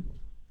 Mm-hmm.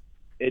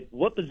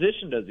 What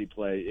position does he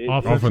play?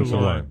 Offensive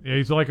line. Yeah,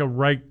 he's like a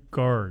right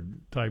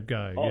guard type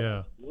guy.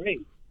 Yeah.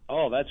 Great.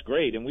 Oh, that's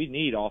great. And we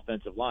need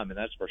offensive linemen.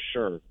 That's for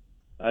sure.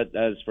 That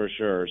is for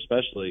sure.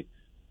 Especially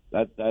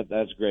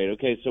that's great.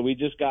 Okay, so we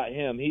just got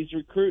him. He's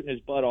recruiting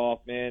his butt off,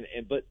 man.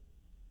 But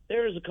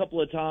there's a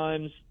couple of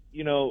times,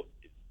 I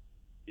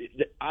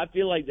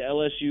feel like the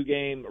LSU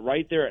game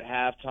right there at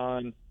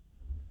halftime.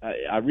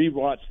 I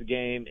rewatched the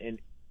game, and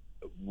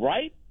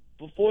right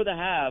before the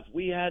half,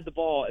 we had the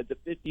ball at the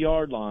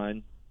 50-yard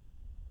line,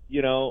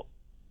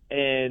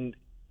 and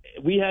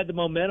we had the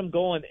momentum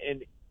going,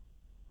 and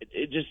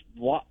it just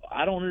 –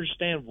 I don't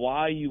understand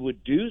why you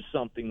would do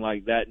something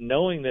like that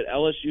knowing that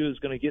LSU is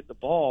going to get the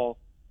ball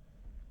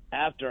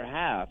after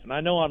half. And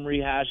I know I'm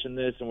rehashing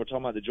this, and we're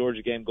talking about the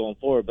Georgia game going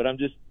forward, but I'm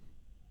just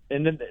 –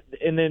 and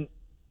then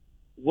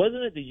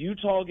wasn't it the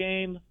Utah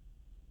game?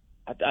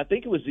 I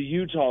think it was the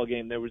Utah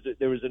game. There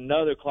was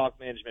another clock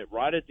management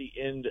right at the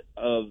end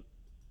of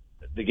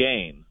the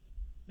game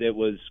that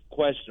was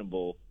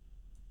questionable.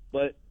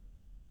 But,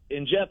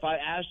 and Jeff, I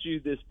asked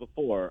you this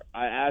before.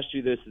 I asked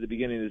you this at the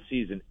beginning of the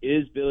season.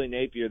 Is Billy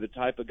Napier the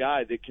type of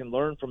guy that can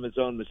learn from his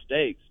own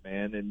mistakes,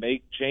 man, and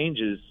make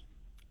changes?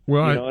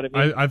 Well, you know what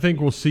I mean? I think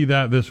we'll see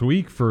that this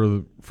week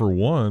for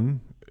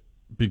one,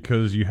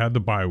 because you had the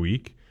bye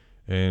week.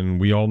 And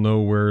we all know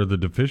where the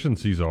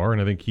deficiencies are,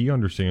 and I think he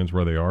understands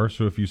where they are.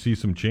 So if you see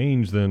some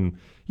change, then,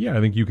 yeah,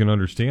 I think you can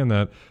understand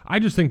that. I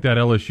just think that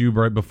LSU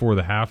right before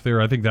the half there,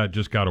 I think that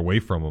just got away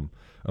from him.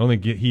 I don't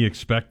think he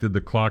expected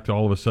the clock to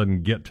all of a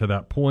sudden get to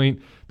that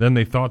point. Then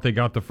they thought they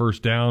got the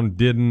first down,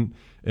 didn't,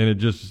 and it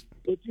just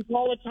 – But you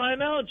call a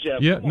timeout,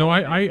 Jeff. Yeah, no,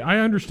 I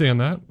understand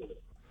that.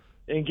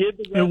 And give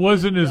the it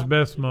wasn't his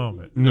best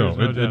moment. No,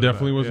 it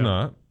definitely was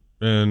not.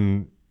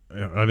 And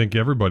I think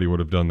everybody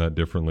would have done that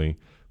differently.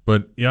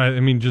 But, yeah,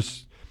 I mean,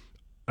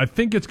 I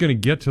think it's going to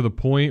get to the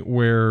point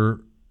where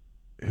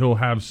he'll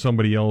have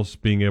somebody else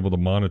being able to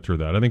monitor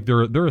that. I think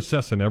they're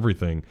assessing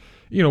everything.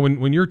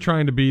 When you're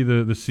trying to be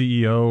the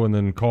CEO and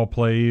then call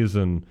plays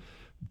and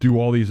do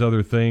all these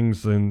other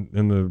things and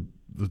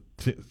the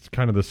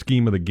kind of the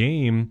scheme of the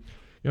game,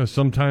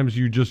 sometimes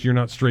you're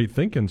not straight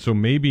thinking. So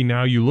maybe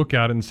now you look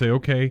at it and say,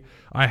 okay,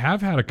 I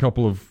have had a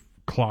couple of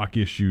clock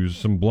issues,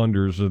 some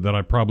blunders that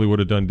I probably would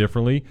have done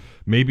differently.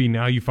 Maybe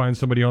now you find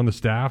somebody on the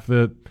staff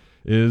that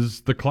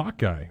is the clock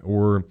guy,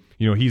 or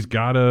he's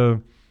got a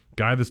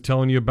guy that's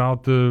telling you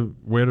about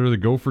whether to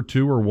go for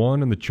 2 or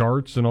 1 and the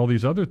charts and all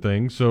these other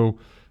things. So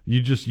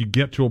you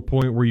get to a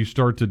point where you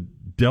start to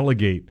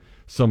delegate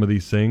some of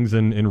these things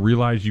and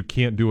realize you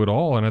can't do it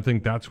all. And I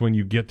think that's when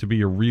you get to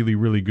be a really,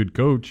 really good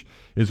coach,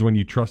 is when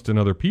you trust in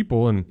other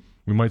people, and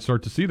we might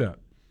start to see that.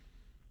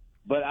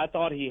 But I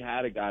thought he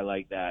had a guy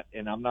like that,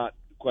 and I'm not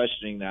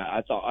questioning that.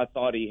 I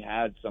thought he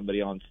had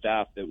somebody on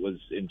staff that was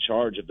in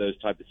charge of those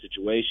type of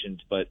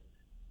situations. But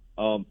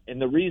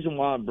and the reason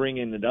why I'm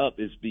bringing it up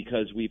is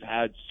because we've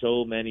had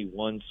so many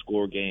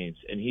one-score games,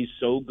 and he's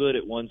so good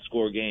at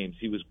one-score games.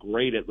 He was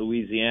great at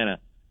Louisiana,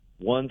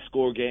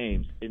 one-score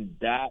games, and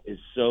that is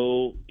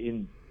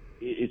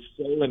it's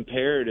so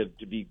imperative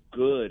to be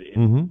good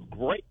and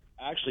great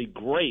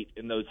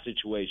in those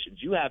situations.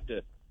 You have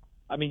to.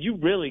 I mean, you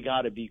really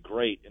got to be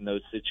great in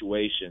those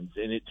situations,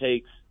 and it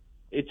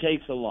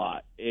takes a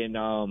lot. And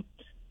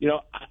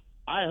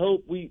I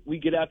hope we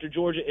get after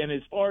Georgia. And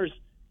as far as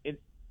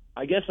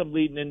I guess I'm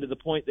leading into the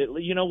point that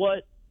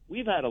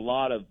we've had a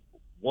lot of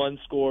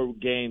one-score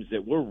games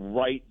that we're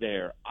right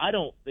there. I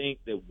don't think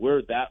that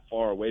we're that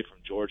far away from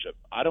Georgia.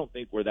 I don't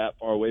think we're that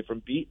far away from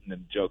beating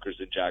them Jokers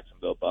in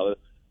Jacksonville, Bubba.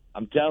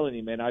 I'm telling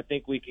you, man, I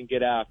think we can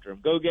get after them.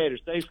 Go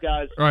Gators. Thanks,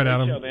 guys. All right, Great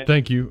Adam. show, man.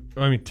 Thank you.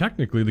 I mean,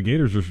 technically, the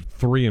Gators are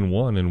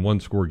 3-1 in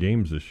one-score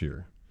games this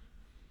year.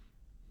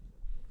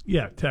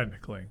 Yeah,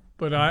 technically.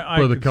 But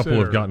a couple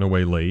have gotten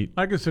away late.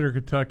 I consider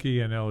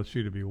Kentucky and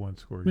LSU to be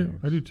one-score games.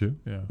 I do too.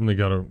 Yeah. And they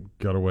got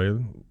away a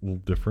little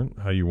different,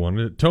 how you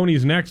wanted it.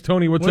 Tony's next.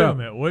 Tony, what's up?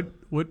 Wait a minute.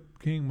 What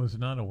game was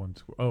not a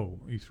one-score? Oh,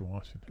 Eastern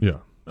Washington. Yeah,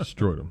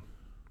 destroyed them.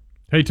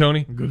 Hey,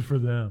 Tony. Good for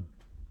them.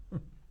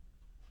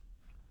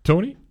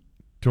 Tony?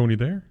 Tony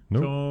there?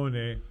 Nope.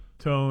 Tony.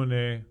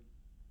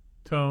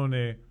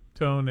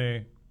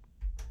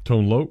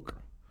 Tone Loc?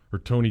 Or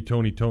Tony?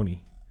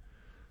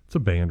 It's a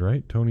band,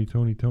 right? Tony.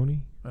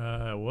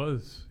 It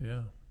was,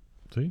 yeah.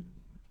 See?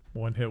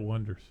 One-hit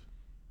wonders.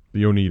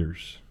 The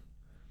Oneaters.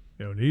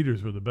 The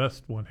Oneaters were the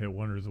best one-hit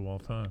wonders of all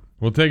time.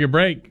 We'll take a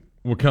break.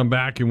 We'll come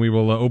back and we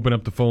will open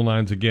up the phone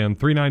lines again.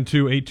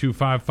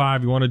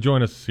 392-8255. You want to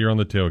join us here on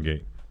the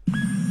tailgate.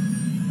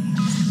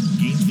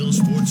 Gainesville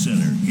Sports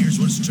Center. Here's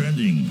what's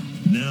trending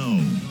now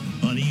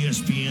on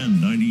ESPN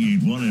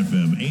 98.1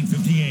 FM,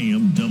 850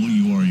 AM,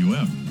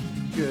 WRUF.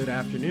 Good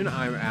afternoon.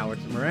 I'm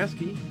Alex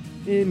Moraski.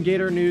 In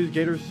Gator news,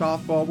 Gators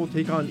softball will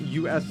take on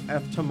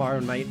USF tomorrow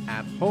night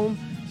at home,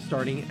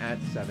 starting at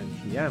 7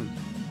 p.m.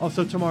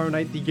 Also tomorrow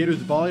night, the Gators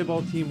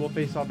volleyball team will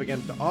face off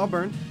against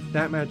Auburn.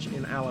 That match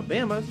in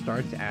Alabama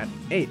starts at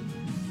 8.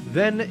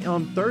 Then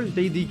on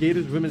Thursday, the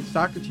Gators women's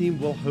soccer team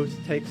will host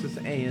Texas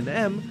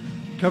A&M.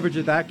 Coverage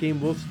of that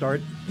game will start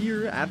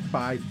here at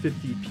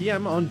 5:50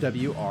 p.m. on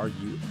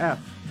WRUF.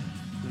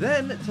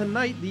 Then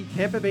tonight, the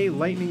Tampa Bay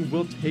Lightning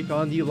will take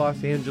on the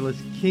Los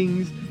Angeles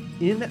Kings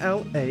in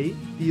LA.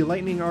 The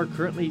Lightning are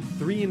currently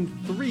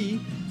 3-3.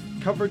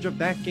 Coverage of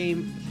that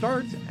game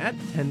starts at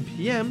 10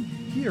 p.m.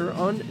 here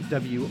on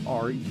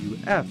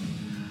WRUF.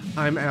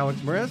 I'm Alex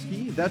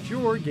Moreski. That's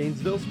your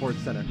Gainesville Sports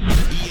Center.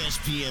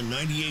 ESPN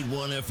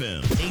 98.1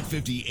 FM,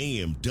 850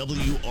 AM,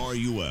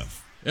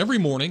 WRUF. Every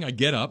morning I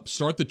get up,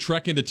 start the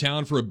trek into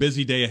town for a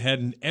busy day ahead,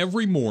 and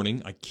every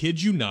morning, I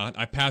kid you not,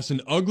 I pass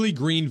an ugly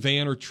green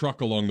van or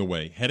truck along the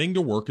way, heading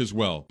to work as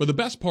well. But the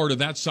best part of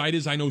that sight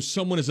is I know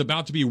someone is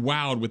about to be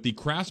wowed with the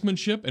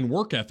craftsmanship and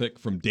work ethic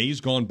from days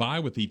gone by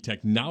with the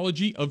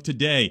technology of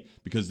today,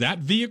 because that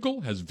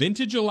vehicle has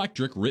Vintage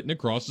Electric written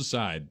across the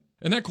side.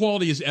 And that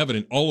quality is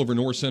evident all over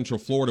North Central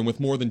Florida, and with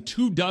more than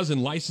 24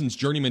 licensed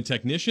journeyman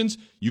technicians,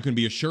 you can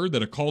be assured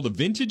that a call to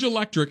Vintage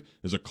Electric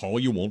is a call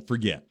you won't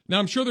forget. Now,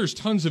 I'm sure there's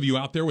tons of you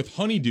out there with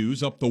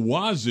honeydews up the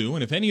wazoo,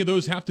 and if any of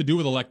those have to do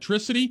with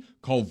electricity,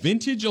 call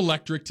Vintage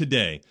Electric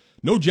today.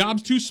 No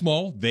job's too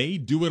small, they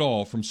do it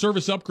all, from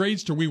service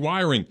upgrades to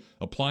rewiring,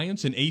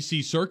 appliance and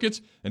AC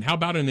circuits, and how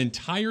about an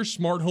entire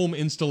smart home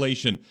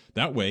installation?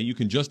 That way you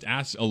can just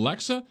ask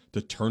Alexa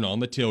to turn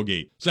on the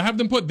tailgate. So have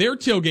them put their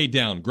tailgate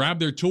down, grab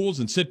their tools,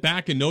 and sit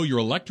back and know your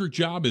electric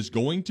job is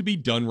going to be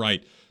done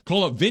right.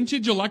 Call up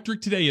Vintage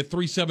Electric today at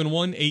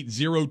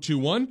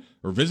 371-8021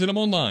 or visit them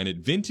online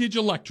at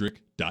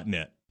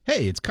vintageelectric.net.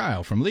 Hey, it's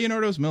Kyle from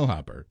Leonardo's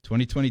Millhopper.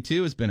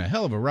 2022 has been a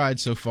hell of a ride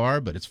so far,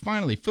 but it's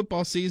finally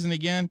football season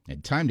again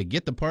and time to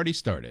get the party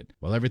started.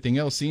 While everything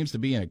else seems to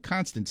be in a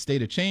constant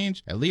state of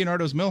change, at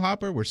Leonardo's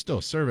Millhopper, we're still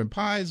serving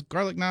pies,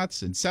 garlic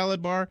knots, and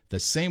salad bar the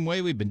same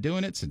way we've been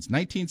doing it since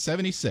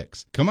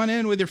 1976. Come on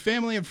in with your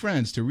family and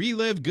friends to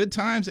relive good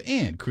times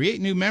and create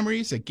new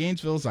memories at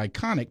Gainesville's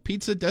iconic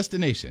pizza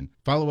destination.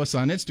 Follow us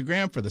on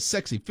Instagram for the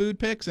sexy food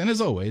pics, and as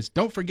always,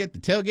 don't forget the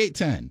Tailgate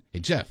 10. Hey,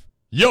 Jeff.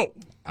 Yo!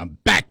 I'm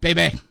back,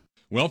 baby!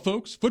 Well,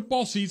 folks,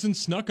 football season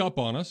snuck up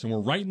on us, and we're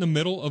right in the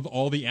middle of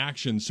all the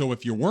action. So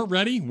if you weren't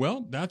ready,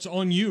 well, that's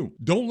on you.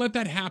 Don't let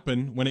that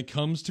happen when it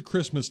comes to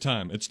Christmas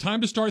time. It's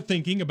time to start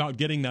thinking about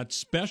getting that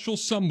special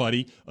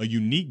somebody a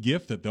unique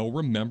gift that they'll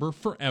remember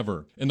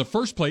forever. And the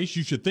first place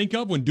you should think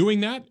of when doing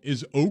that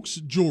is Oaks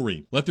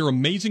Jewelry. Let their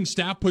amazing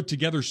staff put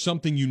together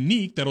something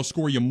unique that'll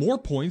score you more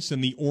points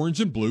than the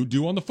orange and blue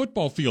do on the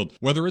football field.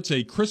 Whether it's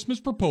a Christmas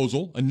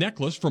proposal, a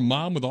necklace from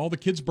mom with all the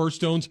kids'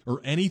 birthstones,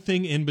 or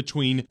anything in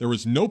between, there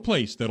is no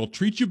place that'll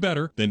treat you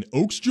better than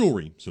Oaks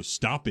Jewelry, so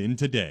stop in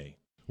today.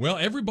 Well,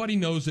 everybody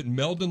knows that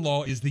Meldon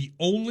Law is the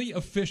only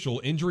official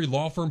injury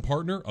law firm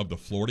partner of the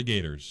Florida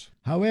Gators.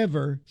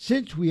 However,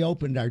 since we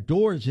opened our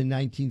doors in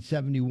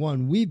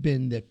 1971, we've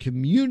been the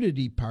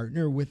community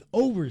partner with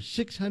over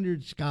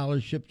 600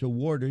 scholarships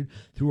awarded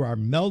through our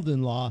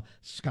Meldon Law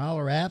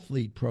Scholar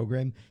Athlete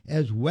program,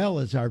 as well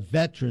as our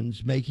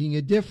Veterans Making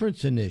a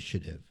Difference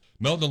initiative.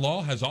 Meldon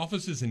Law has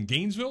offices in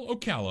Gainesville,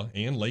 Ocala,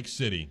 and Lake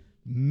City.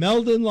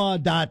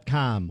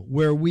 MeldonLaw.com,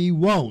 where we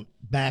won't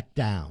back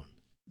down.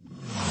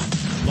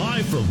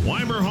 Live from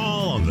Weimer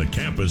Hall on the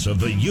campus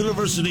of the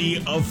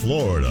University of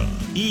Florida,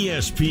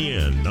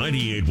 ESPN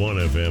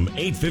 98.1 FM,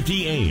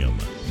 850 AM,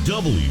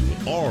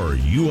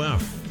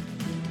 WRUF.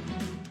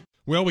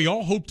 Well, we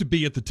all hope to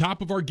be at the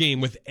top of our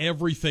game with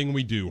everything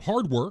we do.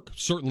 Hard work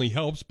certainly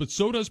helps, but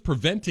so does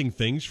preventing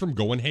things from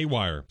going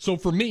haywire. So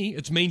for me,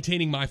 it's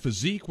maintaining my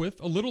physique with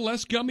a little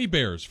less gummy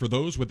bears. For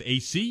those with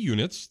AC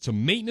units, it's a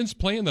maintenance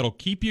plan that'll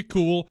keep you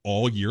cool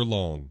all year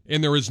long.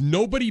 And there is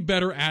nobody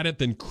better at it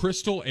than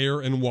Crystal Air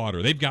and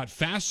Water. They've got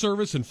fast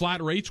service and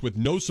flat rates with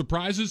no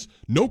surprises,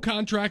 no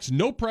contracts,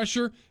 no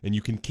pressure, and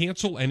you can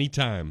cancel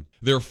anytime.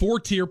 Their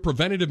 4-tier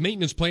preventative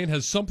maintenance plan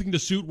has something to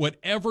suit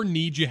whatever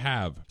need you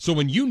have. So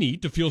when you need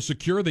to feel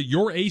secure that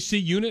your AC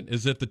unit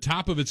is at the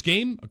top of its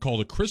game, a call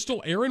to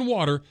Crystal Air and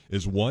Water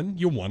is one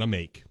you want to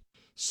make.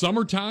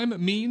 Summertime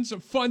means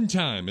fun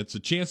time. It's a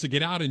chance to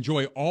get out and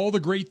enjoy all the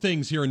great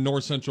things here in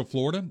North Central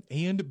Florida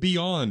and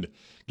beyond.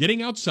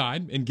 Getting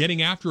outside and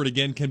getting after it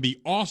again can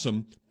be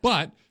awesome,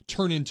 but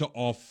turn into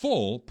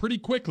awful pretty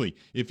quickly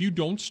if you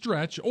don't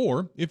stretch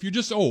or if you're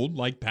just old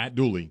like Pat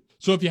Dooley.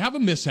 So if you have a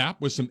mishap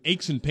with some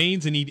aches and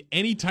pains and need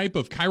any type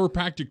of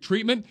chiropractic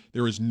treatment,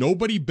 there is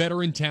nobody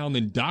better in town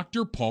than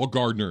Dr. Paul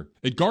Gardner.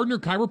 At Gardner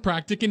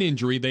Chiropractic and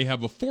Injury, they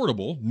have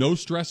affordable,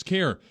 no-stress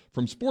care.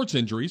 From sports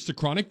injuries to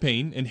chronic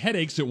pain and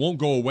headaches that won't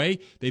go away,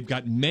 they've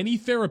got many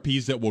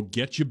therapies that will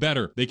get you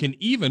better. They can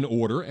even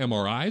order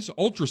MRIs,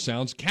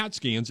 ultrasounds, CAT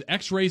scans,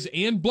 x-rays,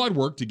 and blood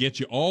work to get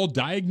you all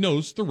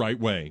diagnosed the right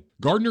way.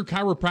 Gardner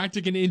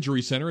Chiropractic and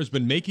Injury Center has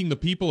been making the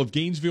people of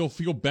Gainesville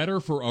feel better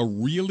for a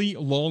really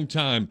long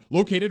time.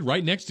 Located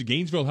right next to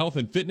Gainesville Health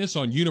and Fitness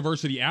on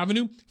University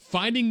Avenue,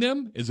 finding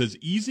them is as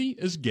easy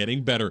as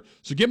getting better.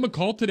 So give them a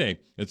call today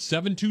at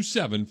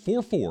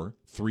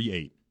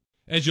 727-4438.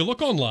 As you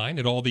look online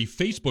at all the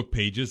Facebook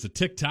pages, the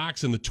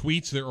TikToks, and the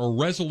tweets, there are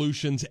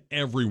resolutions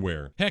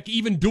everywhere. Heck,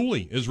 even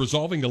Dooley is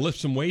resolving to lift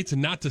some weights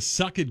and not to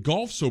suck at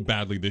golf so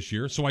badly this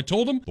year. So I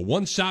told him the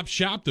one-stop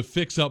shop to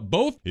fix up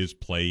both is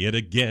Play It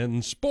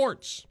Again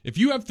Sports. If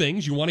you have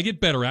things you want to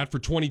get better at for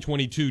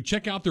 2022,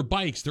 check out their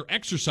bikes, their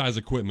exercise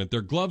equipment,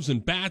 their gloves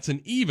and bats,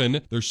 and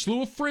even their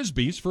slew of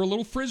Frisbees for a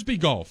little Frisbee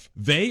golf.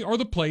 They are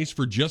the place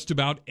for just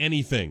about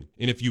anything.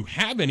 And if you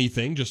have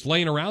anything just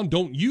laying around,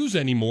 don't use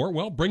anymore,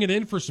 well, bring it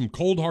in for some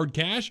cold hard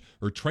cash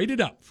or trade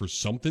it up for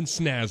something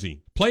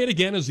snazzy. Play It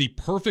Again is the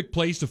perfect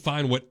place to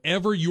find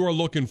whatever you are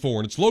looking for,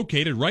 and it's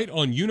located right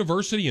on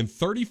University and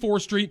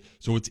 34th Street,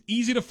 so it's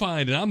easy to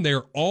find, and I'm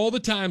there all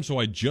the time, so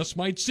I just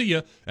might see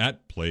you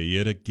at Play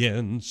It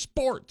Again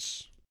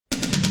Sports.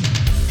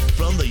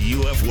 From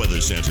the UF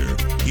Weather Center,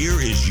 here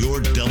is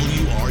your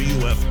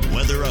WRUF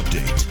weather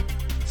update.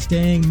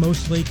 Staying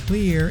mostly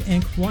clear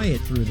and quiet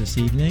through this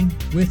evening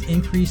with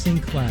increasing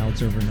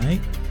clouds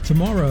overnight.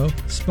 Tomorrow,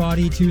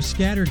 spotty to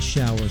scattered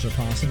showers are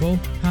possible,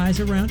 highs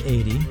around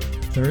 80.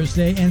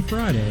 Thursday and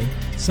Friday,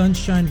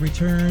 sunshine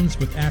returns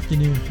with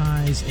afternoon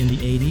highs in the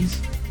 80s.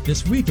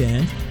 This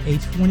weekend, a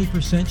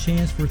 20%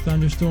 chance for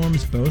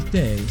thunderstorms both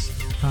days,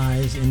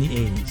 highs in the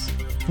 80s.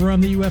 From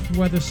the UF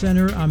Weather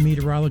Center, I'm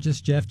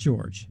meteorologist Jeff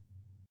George.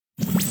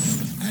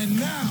 And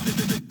now,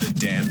 the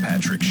Dan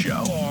Patrick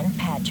Show. Dan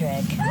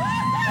Patrick.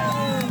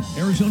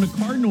 Arizona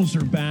Cardinals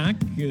are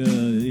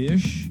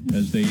back-ish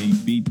as they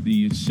beat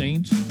the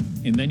Saints.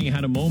 And then you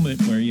had a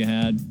moment where you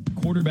had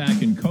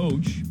quarterback and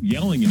coach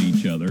yelling at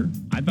each other.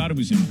 I thought it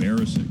was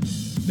embarrassing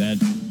that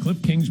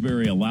Cliff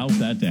Kingsbury allowed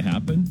that to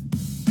happen.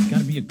 You got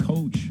to be a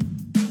coach.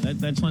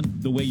 That's not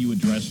the way you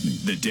address me.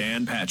 The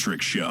Dan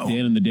Patrick Show.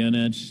 Dan and the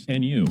Danettes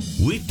and you.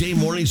 Weekday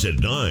mornings at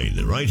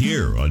 9, right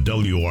here on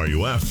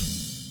WRUF.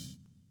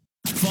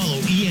 Follow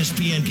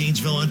ESPN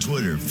Gainesville on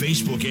Twitter,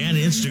 Facebook, and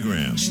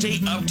Instagram. Stay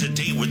up to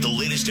date with the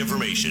latest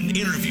information,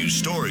 interviews,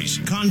 stories,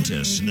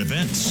 contests, and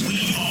events.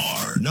 We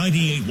are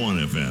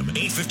 98.1 FM,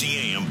 850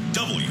 AM,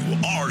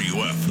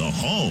 WRUF, the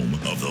home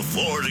of the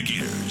Florida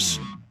Gators.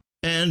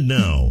 And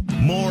now,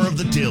 more of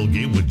the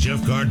Tailgate with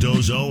Jeff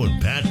Cardozo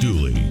and Pat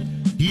Dooley.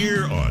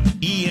 Here on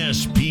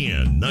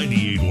ESPN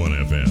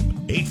 98.1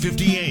 FM,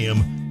 850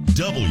 AM,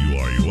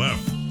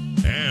 WRUF.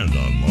 And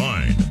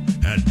online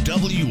at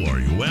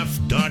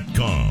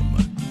WRUF.com.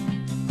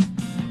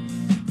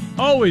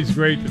 Always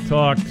great to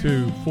talk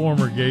to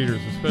former Gators,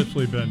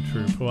 especially Ben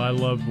Troop, who I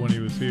loved when he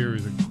was here.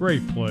 He's a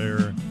great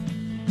player.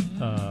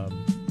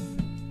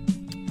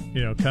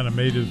 Kind of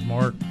made his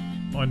mark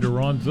under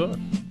Ron Zook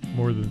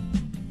more than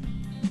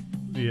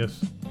the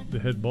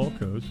head ball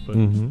coach. But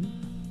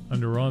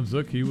under Ron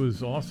Zook, he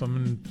was awesome.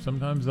 And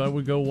sometimes I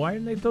would go, why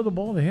didn't they throw the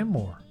ball to him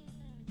more?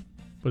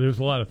 But there's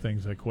a lot of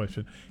things I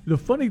question. The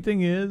funny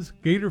thing is,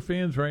 Gator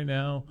fans right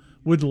now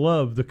would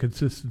love the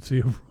consistency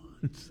of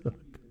Ron Zook.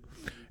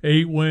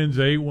 8 wins,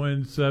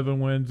 7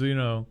 wins,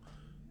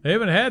 They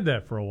haven't had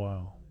that for a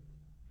while.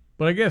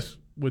 But I guess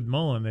with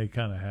Mullen, they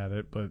kind of had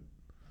it, but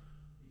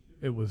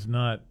it was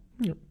not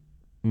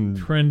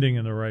trending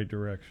in the right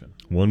direction.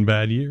 One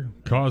bad year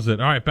caused it.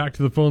 All right, back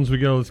to the phones we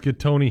go. Let's get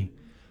Tony,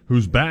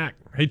 who's back.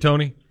 Hey,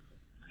 Tony.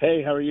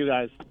 Hey, how are you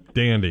guys?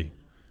 Dandy.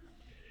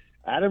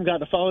 Adam got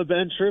to follow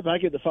Ben Troop. I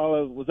get to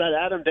follow. Was that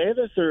Adam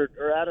Davis or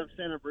Adam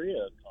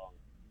Santabria?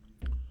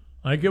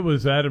 I think it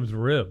was Adam's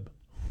rib.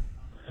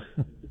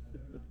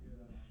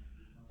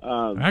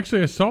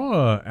 Actually, I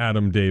saw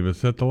Adam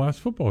Davis at the last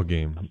football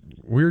game.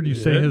 Weird you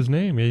say his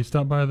name. Yeah, he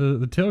stopped by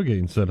the tailgate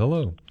and said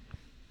hello.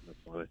 That's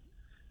funny.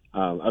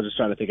 I was just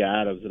trying to think of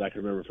Adams that I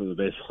can remember from the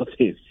baseball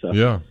team. So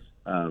yeah,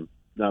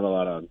 not a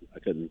lot on. I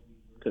couldn't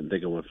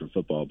think of one from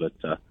football, but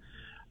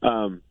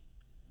I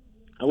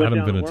went Adam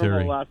down the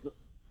Vinatieri. wormhole last.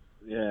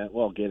 Yeah,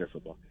 well, Gator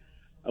football.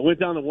 I went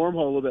down the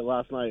wormhole a little bit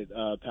last night,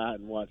 Pat,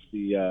 and watched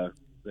the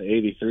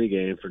 '83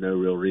 game for no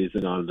real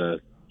reason on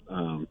the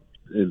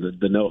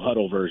no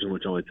huddle version,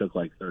 which only took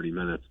like 30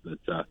 minutes. But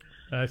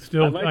I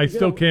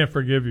still can't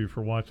forgive you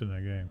for watching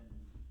that game.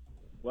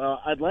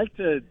 Well, I'd like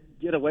to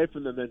get away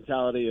from the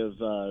mentality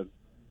of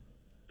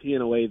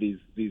peeing away these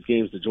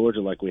games to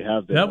Georgia like we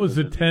have been. That was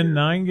the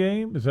 10-9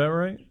 game, is that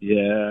right?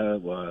 Yeah,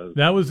 it was.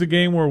 That was the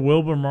game where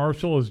Wilbur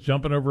Marshall is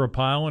jumping over a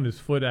pile and his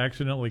foot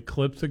accidentally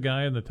clips a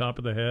guy in the top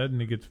of the head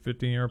and he gets a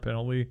 15-yard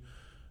penalty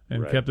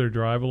and kept their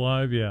drive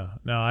alive. Yeah.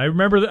 No, I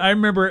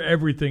remember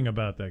everything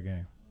about that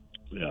game.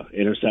 Yeah,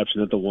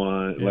 interception at the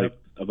one, like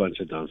a bunch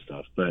of dumb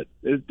stuff. But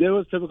it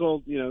was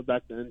typical,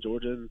 back then,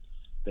 Georgia, and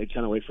they'd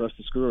kind of wait for us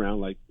to screw around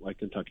like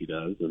Kentucky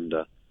does and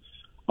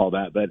all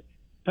that. But,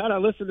 Pat, I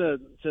listened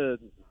to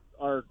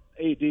our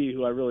AD,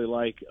 who I really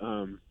like,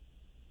 on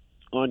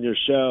your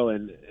show,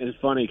 and it's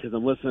funny because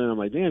I'm listening and I'm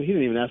like, damn, he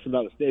didn't even ask him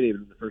about the stadium.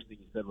 And the first thing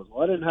he said was,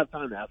 well, I didn't have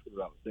time to ask him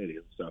about the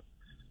stadium. So,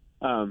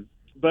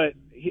 but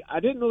I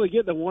didn't really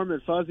get the warm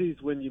and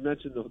fuzzies when you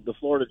mentioned the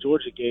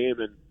Florida-Georgia game.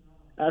 And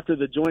after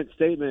the joint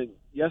statement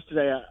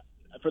yesterday,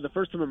 for the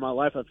first time in my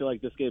life, I feel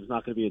like this game's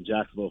not going to be in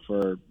Jacksonville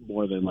for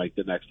more than like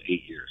the next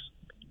 8 years.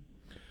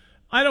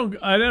 I don't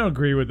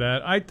agree with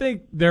that. I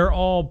think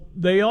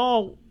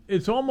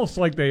it's almost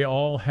like they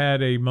all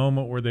had a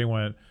moment where they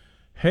went,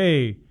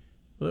 hey,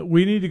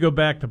 we need to go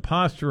back to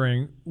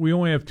posturing. We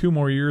only have 2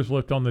 more years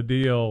left on the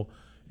deal.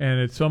 And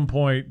at some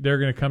point, they're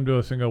going to come to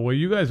us and go, well,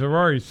 you guys have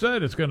already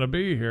said it's going to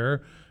be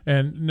here.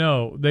 And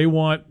no, they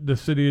want the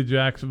city of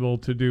Jacksonville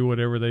to do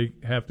whatever they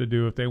have to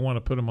do. If they want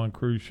to put them on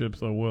cruise ships,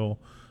 they will.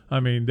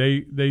 I mean,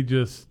 they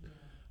just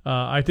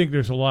I think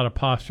there's a lot of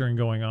posturing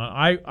going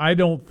on. I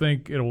don't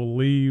think it will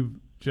leave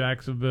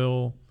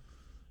Jacksonville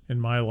in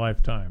my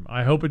lifetime.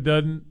 I hope it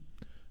doesn't.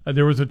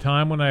 There was a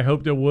time when I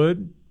hoped it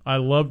would. I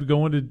loved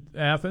going to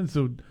Athens.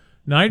 So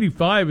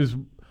 95 is,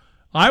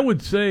 I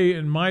would say,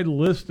 in my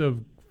list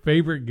of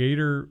favorite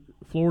Gator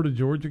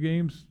Florida-Georgia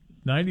games,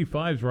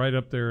 95 is right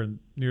up there and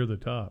near the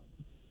top.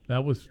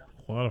 That was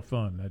a lot of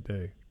fun that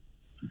day.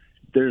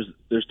 There's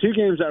 2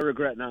 games I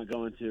regret not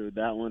going to.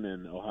 That one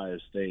and Ohio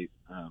State.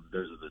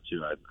 Those are the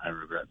 2 I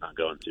regret not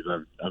going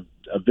to.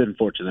 I've been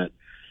fortunate.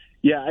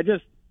 Yeah,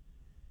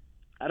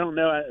 I don't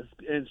know.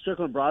 And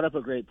Strickland brought up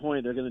a great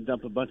point. They're going to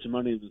dump a bunch of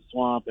money in the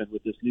swamp, and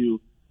with this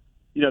new,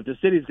 if the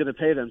city's going to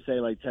pay them, say,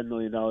 like $10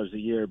 million a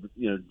year,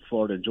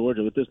 Florida and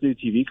Georgia, with this new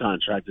TV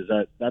contract, is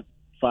that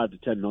 $5 to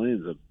 $10 million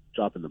is a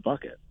drop in the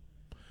bucket.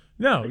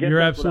 No, you're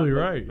absolutely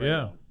right.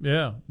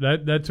 Yeah.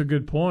 That's a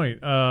good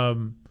point.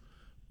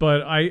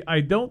 But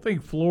I don't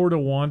think Florida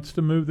wants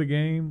to move the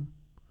game.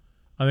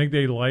 I think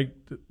they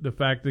liked the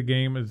fact the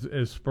game,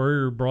 as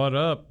Spurrier brought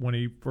up when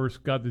he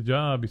first got the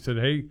job. He said,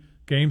 hey,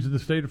 game's in the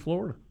state of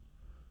Florida.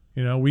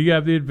 We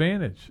have the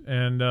advantage.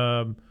 And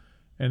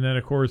then,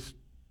 of course,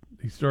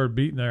 he started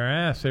beating their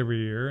ass every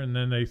year. And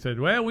then they said,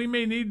 well, we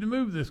may need to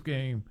move this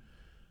game.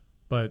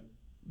 But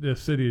the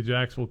city of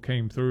Jacksonville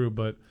came through.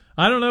 But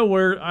I don't know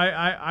where.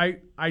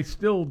 I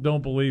still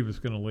don't believe it's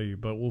going to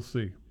leave, but we'll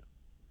see.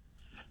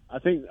 I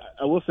think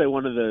I will say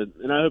one of the,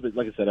 and I hope it,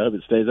 like I said, I hope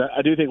it stays.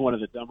 I do think one of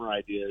the dumber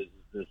ideas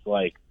is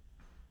this,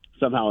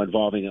 somehow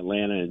involving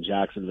Atlanta and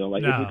Jacksonville.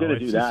 Like, if you're going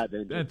to do that,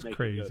 then that's just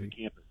crazy. Go to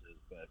campuses.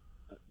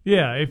 But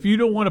yeah, if you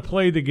don't want to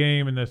play the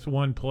game in this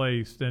one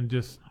place, then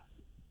just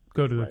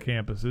go to the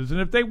campuses. And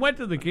if they went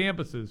to the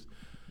campuses,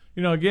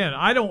 again,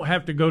 I don't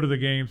have to go to the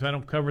games. I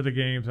don't cover the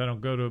games. I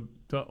don't go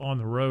to on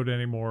the road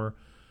anymore.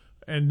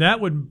 And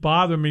that would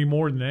bother me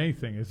more than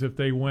anything, is if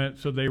they went,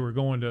 so they were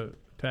going to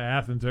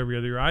Athens every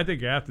other year. I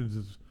think Athens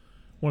is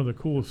one of the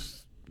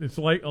coolest. It's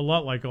like a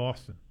lot like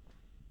Austin.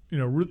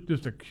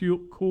 Just a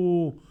cute,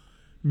 cool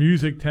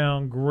music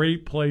town,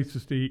 great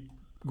places to eat,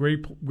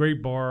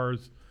 great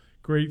bars,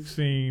 great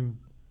scene.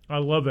 I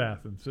love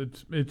Athens.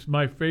 It's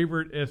my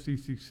favorite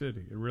SEC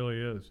city. It really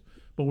is.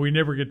 But we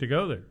never get to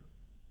go there.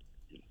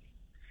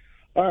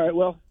 All right,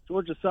 well,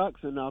 Georgia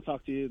sucks, and I'll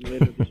talk to you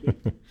later this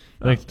week.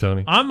 Thanks,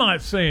 Tony. I'm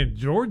not saying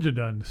Georgia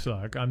doesn't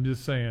suck. I'm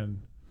just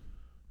saying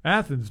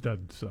Athens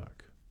doesn't suck.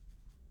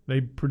 They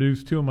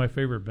produce 2 of my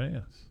favorite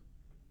bands.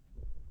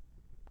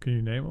 Can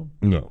you name them?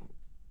 No.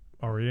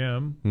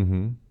 REM,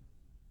 Mm-hmm.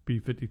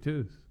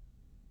 B-52s.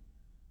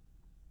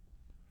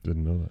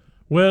 Didn't know that.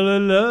 Well, a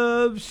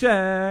love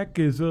shack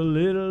is a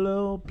little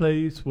old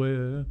place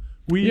where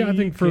we I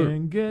think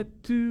can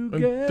get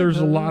together. There's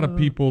a lot of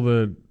people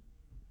that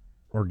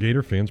are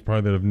Gator fans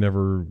probably that have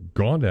never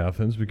gone to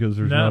Athens because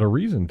there's not a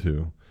reason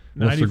to.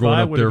 Unless they're going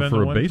up there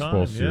for a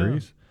baseball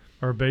series. Yeah.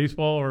 Or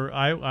baseball, or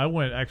I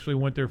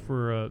went there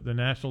for the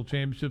national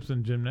championships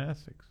in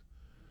gymnastics.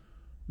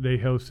 They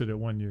hosted it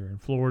one year, and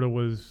Florida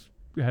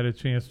had a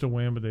chance to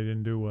win, but they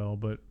didn't do well.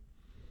 But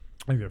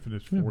I think they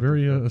finished fourth.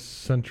 Very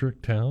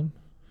eccentric town.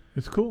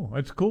 It's cool.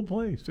 It's a cool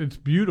place. It's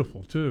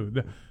beautiful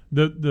too.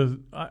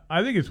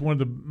 I think it's one of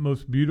the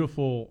most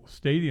beautiful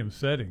stadium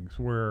settings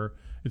where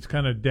it's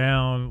kind of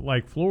down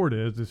like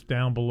Florida is. It's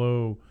down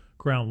below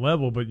ground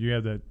level, but you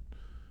have that.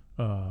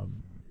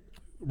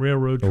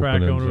 Railroad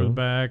track over the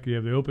back. You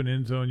have the open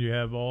end zone. You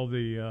have all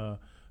the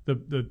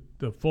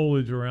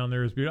foliage around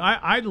there is beautiful.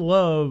 I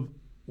love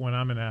when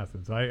I'm in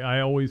Athens. I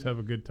always have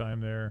a good time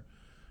there,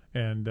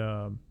 and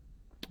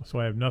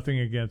so I have nothing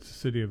against the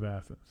city of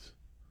Athens.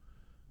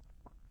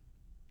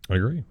 I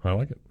agree. I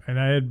like it. And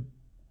I had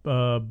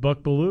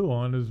Buck Bellew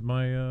on as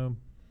my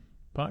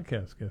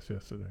podcast guest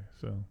yesterday.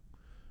 So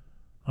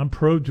I'm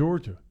pro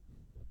Georgia.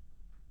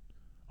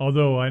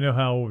 Although I know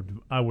how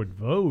I would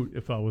vote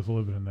if I was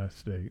living in that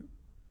state.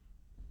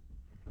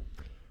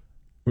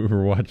 We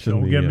were watching.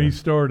 Don't get me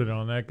started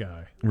on that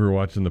guy. We were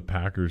watching the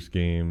Packers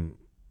game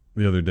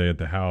the other day at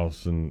the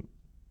house, and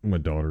my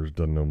daughter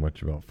doesn't know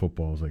much about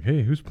football. I was like,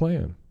 "Hey, who's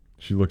playing?"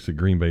 She looks at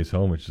Green Bay's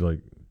helmet. She's like,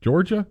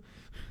 "Georgia."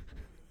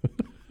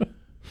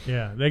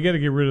 Yeah, they got to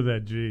get rid of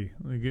that G.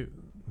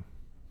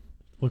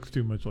 Looks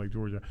too much like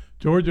Georgia.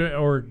 Georgia,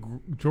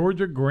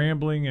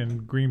 Grambling,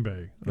 and Green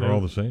Bay. They're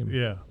all the same.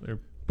 Yeah, they're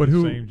but the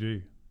who? Same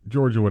G.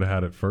 Georgia would have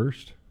had it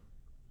first.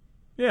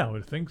 Yeah, I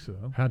would think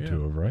so. Had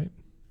to have, right?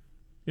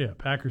 Yeah,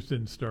 Packers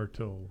didn't start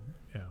till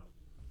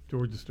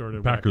Georgia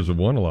started. Packers have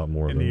won a lot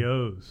more in than the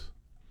O's.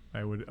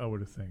 I would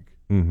have think.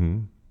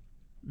 Mm-hmm.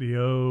 The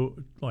O,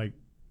 like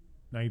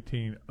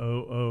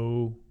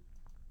 1900,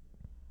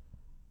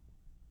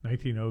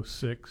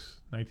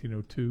 1906,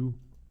 1902.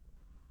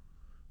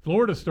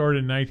 Florida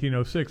started in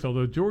 1906,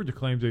 although Georgia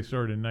claims they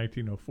started in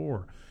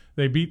 1904.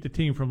 They beat the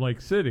team from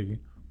Lake City,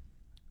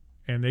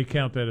 and they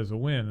count that as a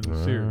win in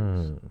the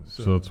series.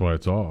 So that's why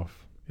it's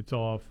off. It's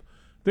off.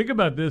 Think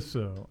about this,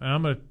 though.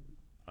 And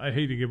I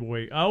hate to give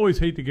away. I always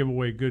hate to give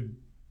away good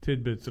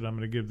tidbits that I'm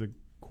going to give the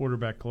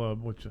quarterback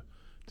club, which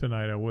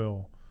tonight I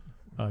will.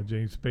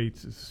 James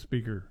Bates is the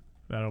speaker.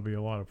 That'll be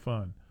a lot of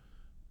fun.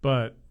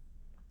 But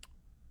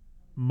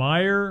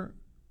Meyer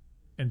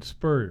and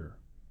Spurrier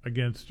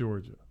against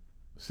Georgia,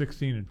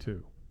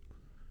 16-2.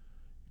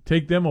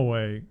 Take them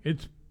away,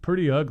 it's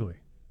pretty ugly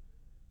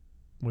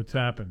what's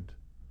happened.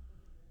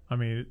 I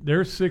mean,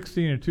 they're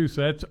 16-2,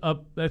 so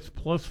that's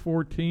plus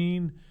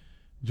 14.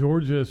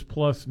 Georgia is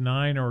plus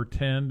 9 or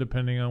 10,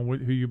 depending on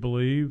who you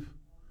believe.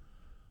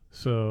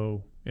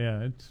 So,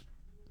 yeah, it's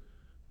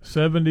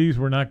 70s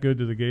were not good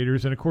to the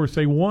Gators. And, of course,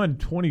 they won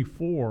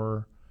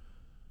 24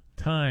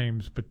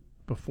 times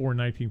before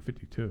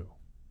 1952.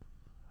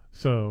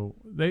 So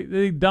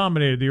they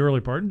dominated the early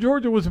part. And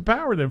Georgia was a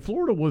power then.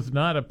 Florida was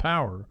not a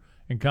power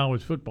in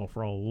college football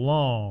for a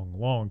long,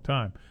 long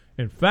time.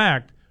 In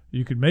fact,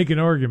 you could make an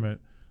argument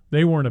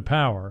they weren't a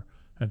power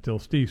until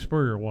Steve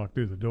Spurrier walked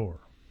through the door.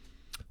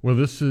 Well,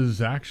 this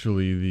is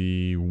actually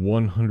the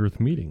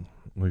 100th meeting.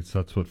 At least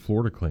that's what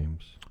Florida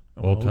claims.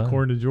 All time.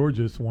 According to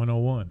Georgia, it's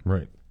 101.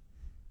 Right.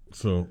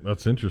 So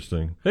that's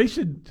interesting. They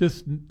should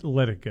just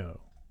let it go.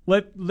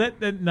 Let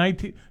that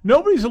 19.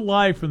 Nobody's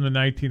alive from the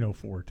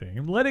 1904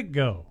 team. Let it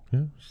go.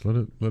 Yeah, just let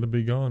it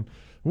be gone.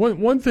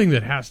 One thing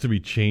that has to be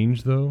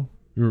changed, though.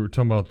 We were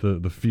talking about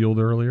the field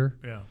earlier.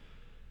 Yeah.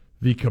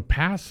 The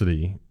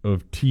capacity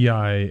of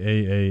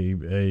TIAA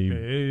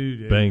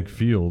Bank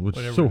Field, which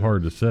is so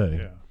hard to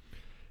say,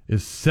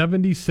 is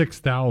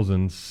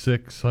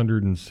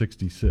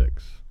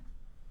 76,666.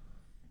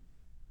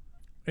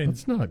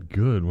 That's not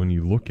good when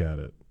you look at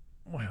it.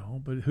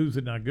 Well, but who's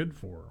it not good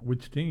for?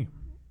 Which team?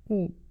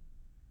 Well,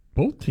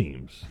 both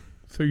teams.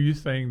 So you're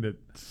saying that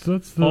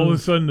all of a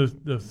sudden the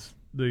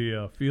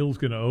field's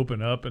going to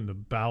open up in the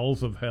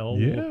bowels of hell?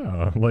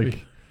 Yeah,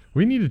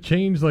 we need to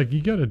change. Like,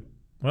 you got to.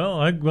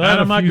 Well, I'm glad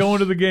I'm not going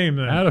to the game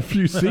then. Add a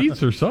few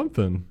seats or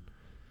something.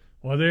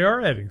 Well, they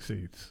are adding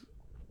seats.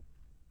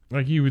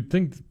 Like, you would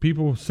think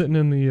people sitting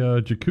in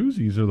the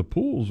jacuzzis or the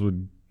pools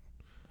would.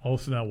 All of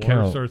a sudden that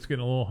water starts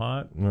getting a little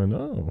hot. I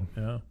know.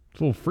 Yeah.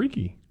 It's a little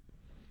freaky.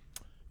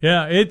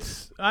 Yeah,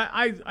 it's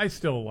I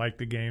still like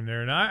the game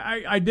there, and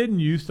I didn't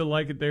used to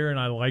like it there, and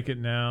I like it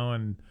now,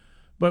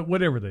 but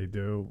whatever they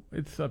do,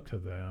 it's up to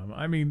them.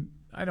 I mean,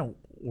 I don't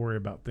worry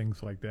about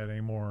things like that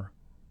anymore.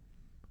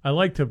 I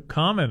like to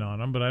comment on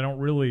them, but I don't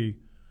worry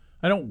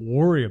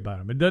about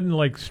them. It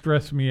doesn't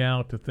stress me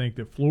out to think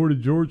that Florida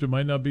Georgia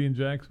might not be in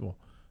Jacksonville.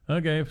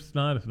 Okay, if it's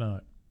not, it's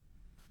not.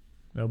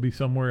 They'll be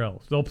somewhere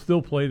else. They'll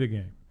still play the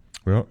game.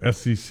 Well,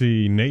 SEC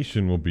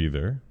Nation will be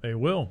there. They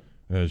will.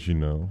 As you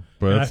know,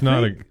 but that's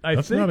not a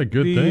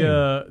good thing.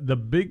 The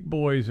big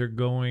boys are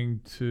going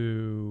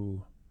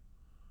to.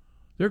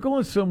 They're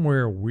going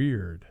somewhere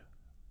weird.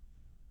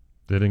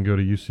 They didn't go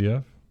to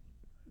UCF?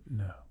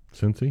 No.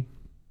 Cincy?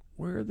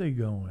 Where are they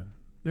going?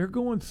 They're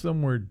going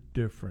somewhere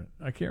different.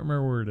 I can't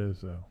remember where it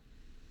is though.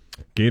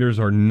 Gators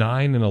are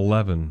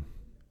 9-11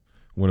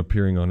 when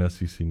appearing on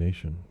SEC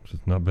Nation. So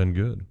it's not been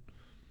good.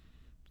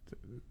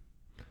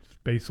 It's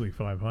basically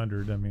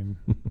 500. I mean,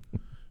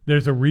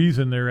 there's a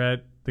reason they're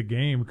at the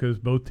game because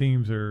both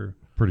teams are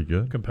pretty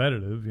good,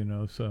 competitive,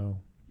 so.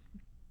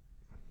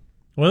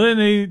 Well, then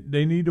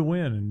they need to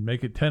win and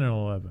make it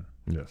 10-11.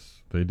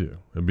 Yes, they do.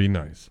 It'd be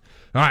nice.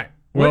 All right.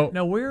 Well,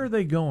 now where are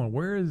they going?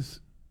 Where is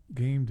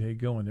game day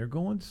going? They're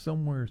going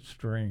somewhere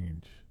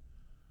strange,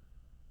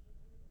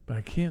 but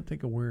I can't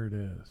think of where it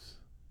is.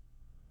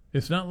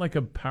 It's not like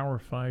a Power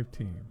 5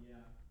 team.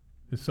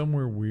 It's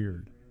somewhere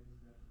weird.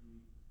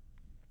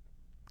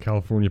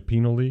 California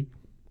Penal League?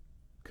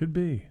 Could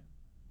be.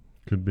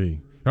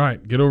 All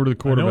right, get over to the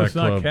quarterback I know it's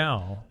club. not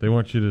Cal. They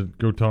want you to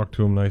go talk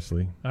to them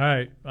nicely. All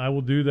right, I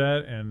will do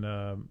that, and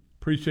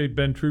appreciate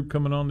Ben Troop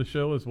coming on the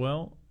show as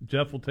well.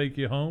 Jeff will take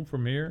you home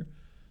from here.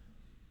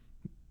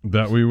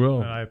 That we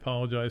will. And I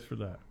apologize for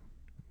that.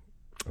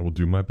 I will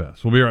do my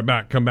best. We'll be right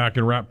back. Come back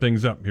and wrap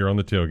things up here on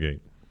the tailgate.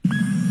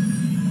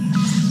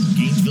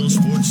 Gainesville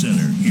Sports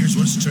Center. Here's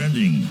what's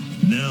trending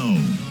now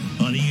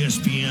on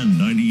ESPN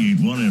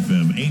 98.1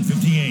 FM,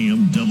 850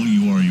 AM,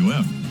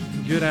 WRUF.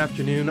 Good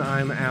afternoon.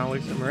 I'm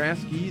Alex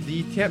Moraski.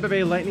 The Tampa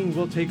Bay Lightning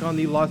will take on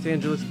the Los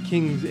Angeles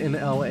Kings in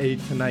LA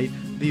tonight.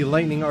 The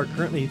Lightning are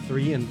currently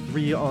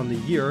 3-3 on the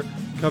year.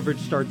 Coverage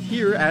starts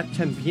here at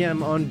 10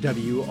 p.m. on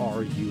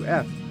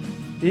WRUF.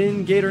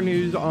 In Gator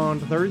news on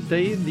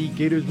Thursday, the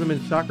Gators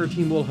women's soccer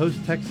team will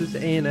host Texas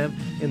A&M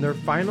in their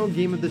final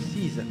game of the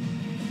season.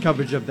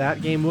 Coverage of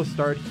that game will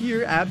start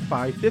here at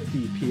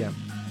 5:50 p.m.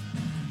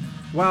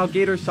 While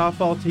Gator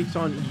softball takes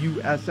on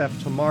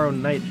USF tomorrow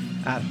night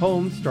at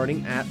home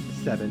starting at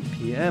 7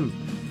 p.m.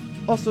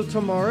 Also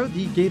tomorrow,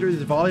 the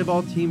Gators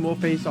volleyball team will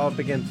face off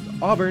against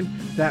Auburn.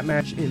 That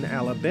match in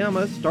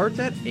Alabama starts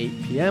at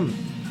 8 p.m.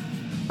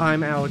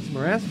 I'm Alex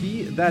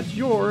Moraski. That's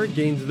your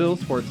Gainesville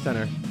Sports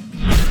Center.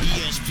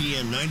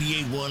 ESPN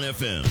 98.1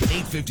 FM,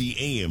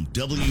 850 AM,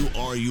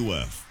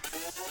 WRUF.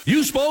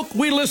 You spoke,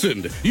 we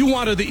listened. You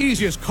wanted the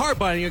easiest car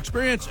buying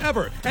experience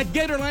ever. At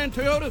Gatorland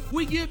Toyota,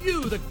 we give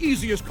you the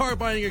easiest car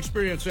buying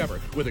experience ever.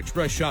 With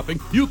Express Shopping,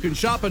 you can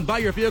shop and buy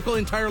your vehicle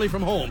entirely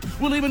from home.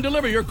 We'll even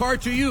deliver your car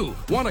to you.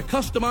 Want a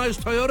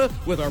customized Toyota?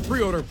 With our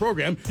pre-order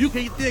program, you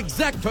can get the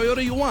exact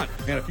Toyota you want.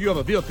 And if you have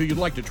a vehicle you'd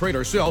like to trade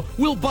or sell,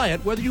 we'll buy it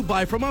whether you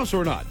buy from us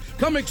or not.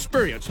 Come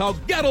experience how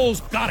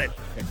Gatto's got it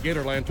at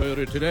Gatorland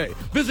Toyota today.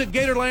 Visit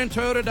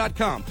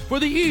GatorlandToyota.com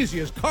for the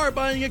easiest car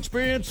buying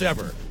experience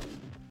ever.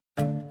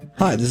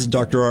 Hi, this is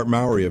Dr. Art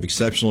Mowry of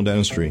Exceptional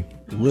Dentistry.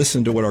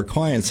 Listen to what our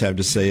clients have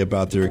to say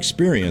about their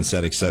experience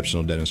at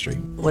Exceptional Dentistry.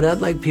 What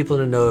I'd like people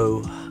to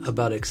know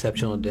about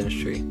Exceptional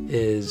Dentistry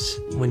is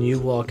when you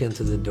walk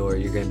into the door,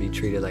 you're going to be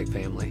treated like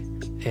family.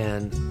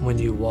 And when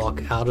you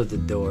walk out of the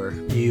door,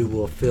 you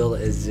will feel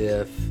as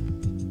if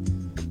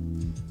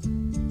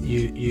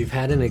you've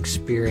had an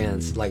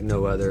experience like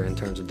no other in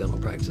terms of dental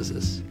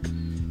practices.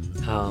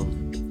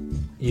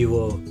 You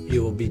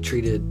will be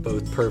treated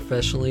both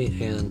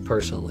professionally and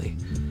personally.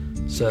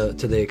 So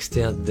to the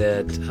extent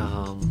that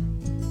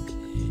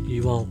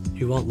you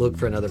won't look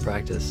for another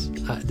practice.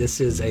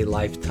 This is a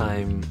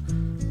lifetime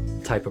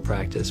type of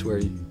practice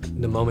where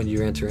the moment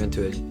you enter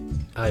into it,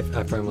 I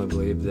firmly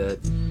believe that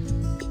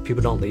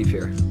people don't leave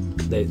here.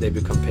 They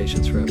become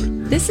patients forever.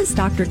 This is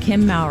Dr.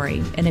 Kim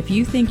Mowry, and if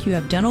you think you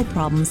have dental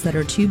problems that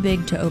are too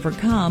big to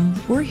overcome,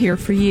 we're here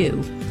for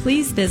you.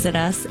 Please visit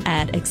us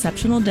at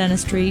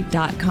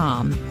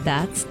exceptionaldentistry.com.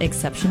 That's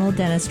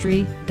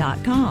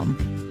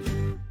exceptionaldentistry.com.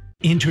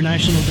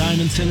 International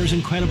Diamond Center's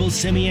incredible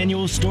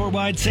semi-annual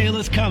store-wide sale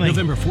is coming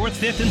November 4th,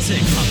 5th, and 6th.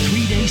 A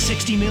 3-day,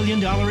 $60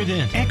 million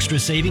event. Extra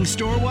savings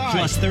store-wide.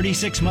 Plus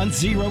 36 months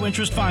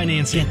zero-interest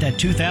financing. Get that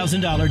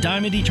 $2,000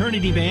 Diamond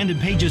Eternity Band and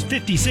pay just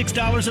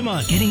 $56 a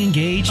month. Getting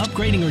engaged,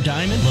 upgrading your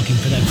diamond, looking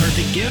for that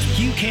perfect gift?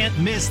 You can't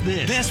miss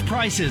this. Best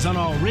prices on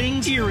all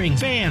rings, earrings,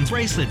 bands,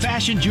 bracelets,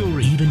 fashion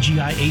jewelry, even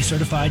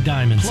GIA-certified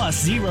diamonds.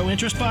 Plus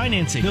zero-interest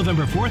financing.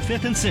 November 4th,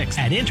 5th, and 6th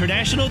at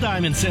International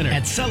Diamond Center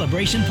at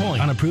Celebration Point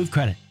on approved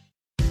credit.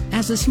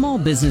 As a small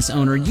business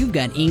owner, you've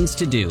got ings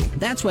to do.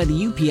 That's why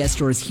the UPS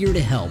Store is here to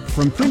help.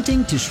 From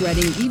printing to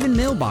shredding, even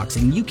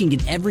mailboxing, you can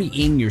get every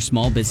ing your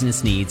small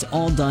business needs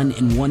all done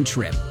in one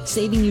trip,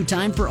 saving you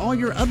time for all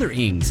your other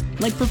ings,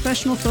 like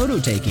professional photo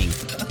taking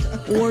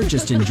or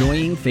just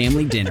enjoying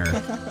family dinner.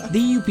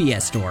 The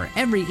UPS Store,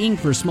 every ink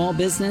for small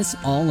business,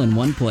 all in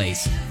one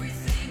place.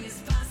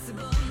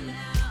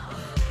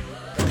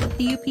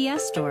 The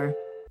UPS Store.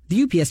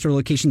 The UPS Store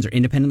locations are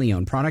independently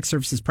owned. Product,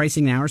 services,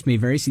 pricing, and hours may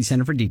vary. See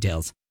Center for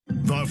details.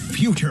 The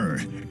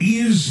future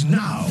is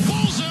now.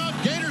 Balls up.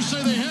 Gators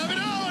say they have it.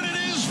 Oh, and it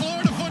is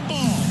Florida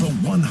football. The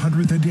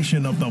 100th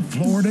edition of the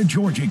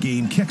Florida-Georgia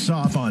game kicks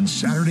off on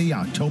Saturday,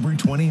 October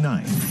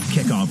 29th.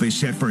 Kickoff is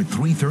set for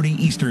 3:30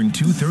 Eastern,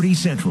 2:30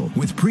 Central,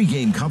 with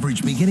pregame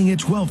coverage beginning at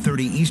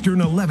 12:30 Eastern,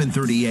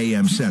 11:30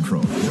 a.m.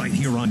 Central. Right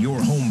here on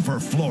your home for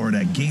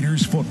Florida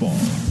Gators football.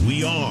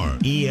 We are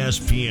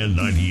ESPN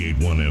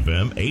 98.1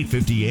 FM,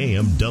 850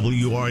 AM,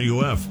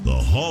 WRUF, the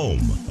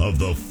home of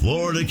the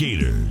Florida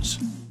Gators.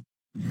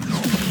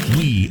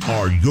 We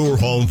are your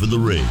home for the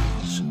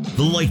Rays,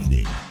 the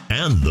Lightning,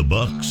 and the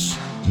Bucks.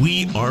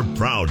 We are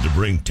proud to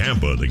bring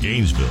Tampa to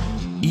Gainesville.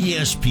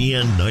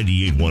 ESPN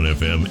 98.1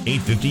 FM,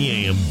 850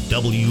 AM,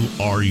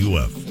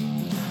 WRUF.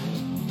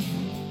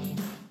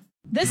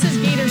 This is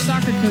Gator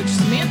soccer coach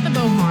Samantha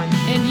Bohan,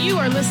 and you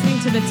are listening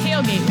to The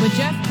Tailgate with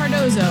Jeff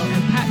Cardozo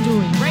and Pat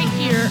Dooley right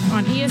here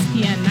on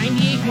ESPN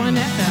 98.1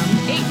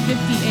 FM,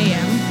 850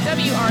 AM,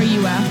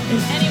 WRUF, and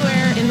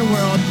anywhere in the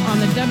world on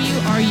the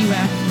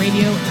WRUF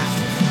radio app.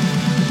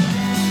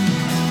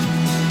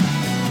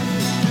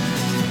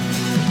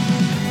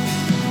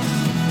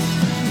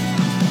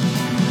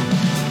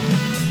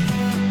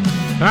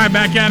 All right,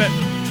 back at it.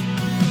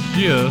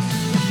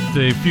 Just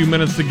a few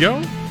minutes to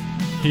go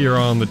here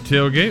on the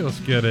tailgate. Let's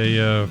get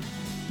a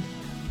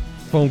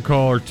phone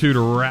call or two to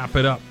wrap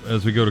it up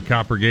as we go to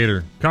Copper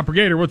Gator. Copper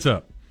Gator, what's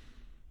up?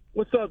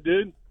 What's up,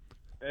 dude?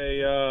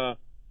 Hey,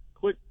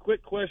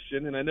 quick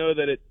question, and I know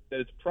that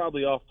it's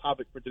probably off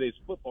topic for today's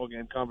football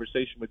game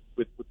conversation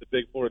with the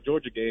big Florida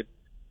Georgia game.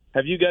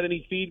 Have you got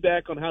any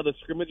feedback on how the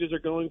scrimmages are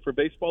going for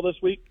baseball this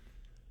week?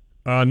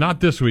 Not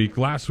this week.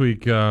 Last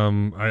week,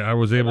 I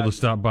was able to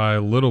stop by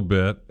a little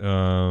bit.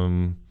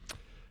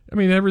 I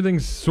mean,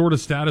 everything's sort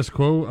of status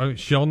quo.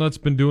 Shelnutt's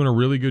been doing a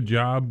really good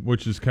job,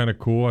 which is kind of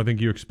cool. I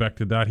think you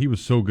expected that. He was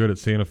so good at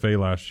Santa Fe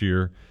last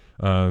year,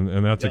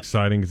 and that's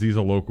exciting because he's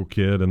a local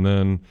kid. And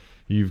then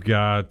you've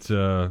got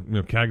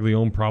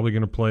Caglione probably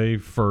going to play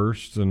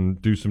first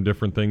and do some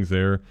different things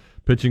there.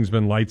 Pitching's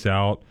been lights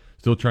out.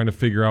 Still trying to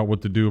figure out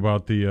what to do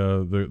about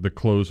the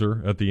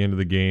closer at the end of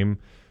the game.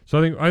 So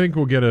I think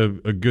we'll get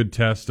a good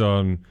test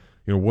on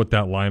what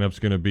that lineup's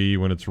going to be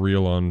when it's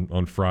real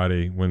on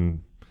Friday.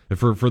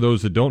 For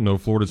those that don't know,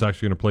 Florida's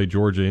actually going to play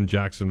Georgia in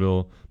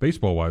Jacksonville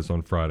baseball-wise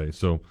on Friday.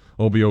 So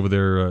I'll be over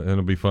there and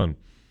it'll be fun.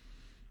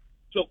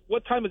 So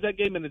what time is that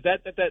game? And is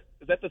that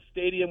the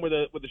stadium where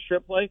the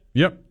Shrimp play?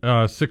 Yep,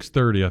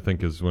 6:30 I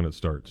think is when it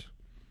starts.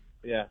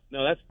 Yeah,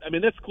 no,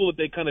 that's cool that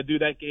they kind of do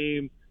that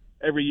game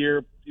every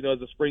year, as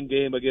a spring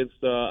game against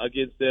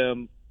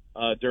them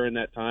during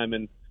that time.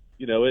 And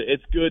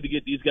it's good to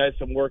get these guys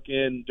some work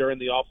in during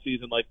the off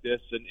season like this,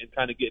 and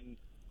kind of getting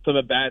some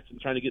at bats and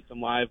trying to get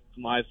some live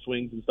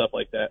swings and stuff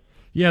like that.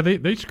 Yeah,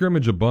 they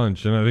scrimmage a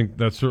bunch, and I think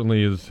that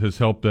certainly has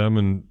helped them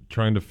in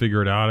trying to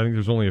figure it out. I think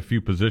there's only a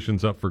few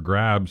positions up for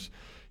grabs.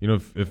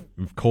 If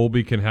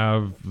Colby can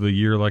have the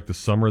year like the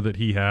summer that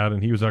he had,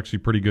 and he was actually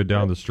pretty good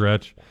down the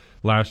stretch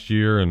last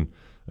year, and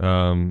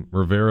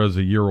Rivera's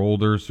a year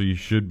older, so you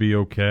should be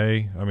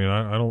okay. I mean,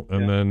 I don't.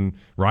 And then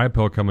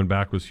Riopel coming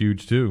back was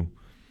huge too.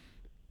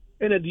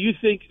 And do you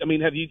think? I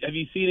mean, have you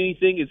seen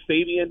anything? Is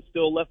Fabian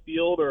still left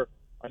field, or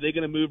are they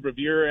going to move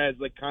Rivera as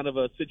like kind of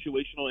a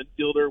situational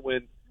infielder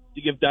when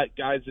you give that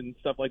guys and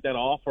stuff like that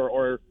off,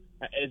 or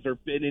has there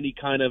been any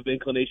kind of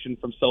inclination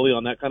from Sully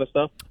on that kind of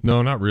stuff?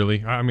 No, not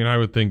really. I mean, I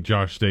would think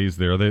Josh stays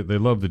there. They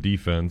love the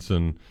defense,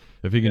 and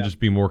if he can just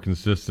be more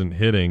consistent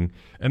hitting,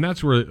 and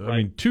that's where I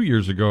mean, 2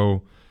 years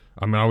ago,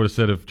 I would have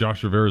said if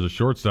Josh Rivera is a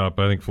shortstop,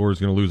 I think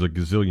Florida's going to lose a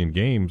gazillion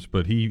games.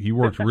 But he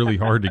worked really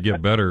hard to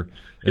get better,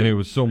 and it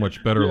was so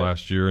much better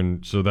last year,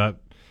 and so that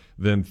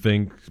then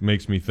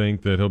makes me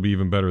think that he'll be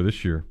even better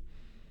this year.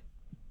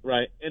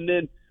 Right, and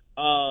then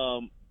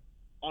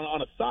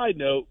on a side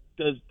note,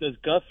 does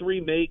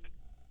Guthrie make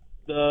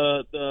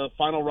the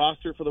final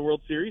roster for the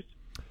World Series?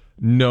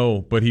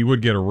 No, but he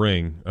would get a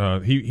ring.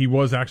 He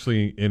was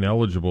actually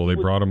ineligible. They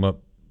brought him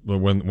up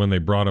when they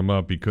brought him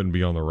up. He couldn't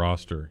be on the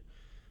roster.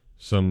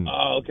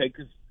 Oh, okay,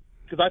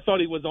 because I thought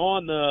he was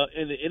in the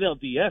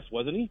NLDS,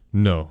 wasn't he?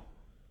 No.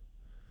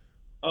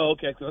 Oh,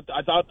 okay. So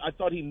I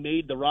thought he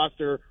made the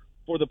roster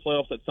for the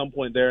playoffs at some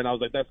point there, and I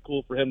was like, that's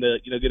cool for him to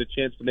get a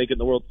chance to make it in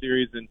the World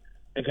Series and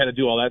kind of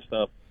do all that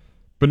stuff.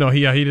 But no,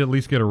 he'd at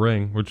least get a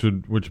ring, which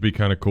would be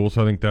kind of cool.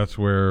 So I think that's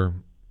where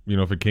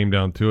if it came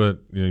down to it,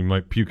 you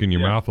might puke in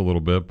your mouth a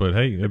little bit. But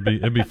hey,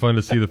 it'd be fun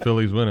to see the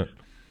Phillies win it.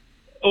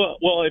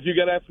 Well, if you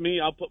got to ask me,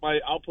 I'll put my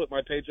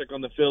paycheck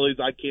on the Phillies.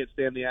 I can't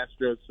stand the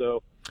Astros,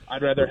 so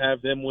I'd rather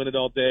have them win it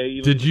all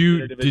day. Did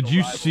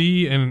you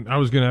see? And I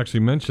was going to actually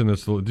mention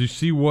this. Did you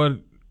see what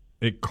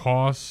it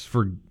costs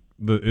for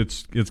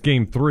it's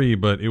game 3,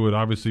 but it would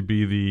obviously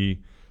be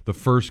the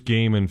first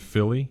game in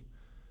Philly.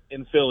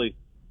 In Philly.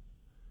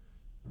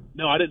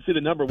 No, I didn't see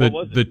the number. What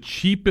was it? The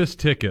cheapest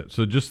ticket,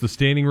 so just the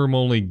standing room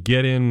only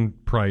get-in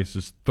price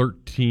is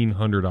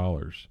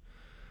 $1,300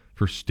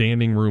 for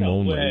standing room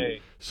only. Way.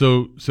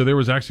 So there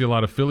was actually a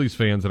lot of Phillies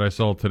fans that I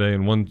saw today,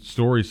 and one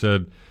story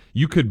said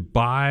you could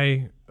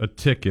buy a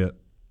ticket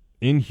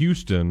in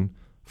Houston,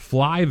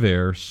 fly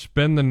there,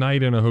 spend the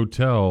night in a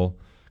hotel,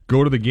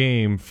 go to the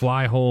game,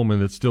 fly home,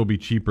 and it'd still be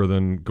cheaper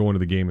than going to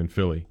the game in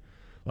Philly.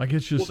 Like,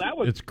 it's just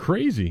it's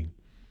crazy.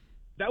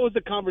 That was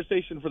the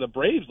conversation for the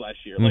Braves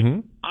last year.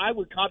 Like, I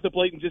would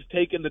contemplate just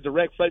taking the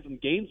direct flight from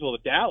Gainesville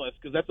to Dallas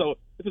because it's a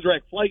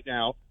direct flight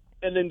now,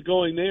 and then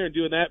going there and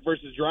doing that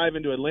versus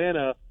driving to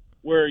Atlanta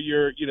where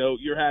you're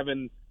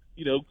having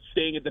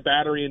staying at the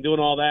Battery and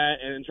doing all that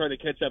and trying to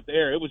catch up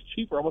there. It was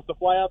cheaper almost to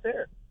fly out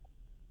there.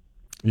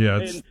 Yeah,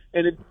 did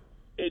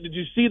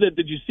you see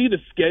the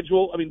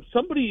schedule? I mean,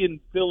 somebody in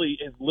Philly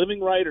is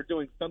living right or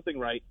doing something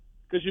right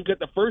because you've got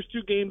the first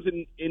 2 games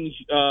in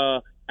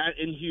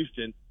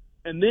Houston.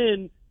 And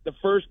then the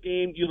first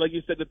game, like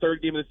you said, the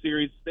third game of the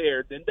series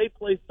there. Then they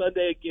play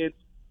Sunday against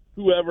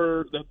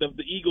whoever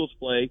the Eagles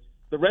play.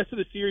 The rest of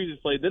the series is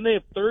played. Then they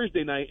have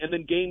Thursday night, and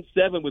then Game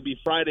 7 would be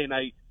Friday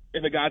night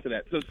if it got to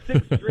that. So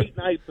 6 straight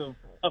nights of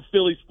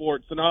Philly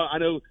sports. And I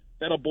know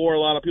that'll bore a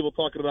lot of people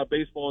talking about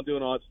baseball and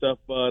doing all that stuff,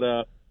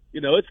 but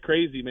it's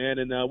crazy, man.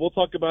 And we'll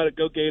talk about it.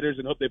 Go Gators,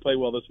 and hope they play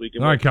well this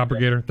weekend. All right, Copper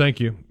Gator, thank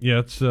you. Yeah,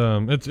 it's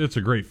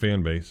a great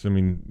fan base. I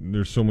mean,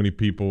 there's so many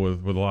people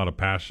with a lot of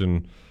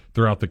passion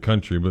throughout the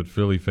country, but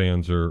Philly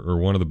fans are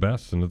one of the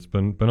best, and it's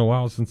been a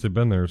while since they've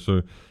been there,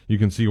 so you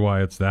can see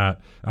why it's that.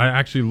 I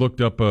actually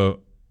looked up a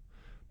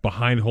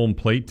behind home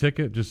plate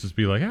ticket just to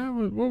be like,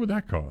 what would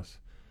that cost?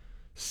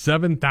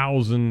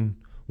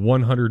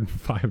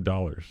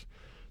 $7,105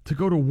 to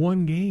go to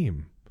one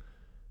game.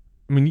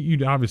 I mean,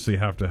 you'd obviously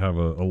have to have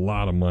a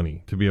lot of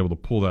money to be able to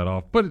pull that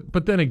off.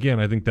 But then again,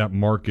 I think that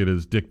market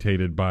is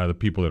dictated by the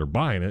people that are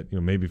buying it.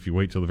 Maybe if you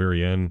wait till the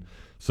very end,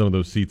 some of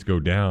those seats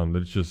go down.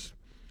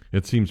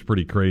 It seems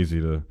pretty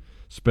crazy to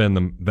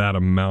spend that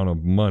amount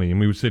of money. And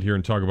we would sit here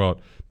and talk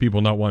about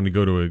people not wanting to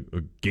go to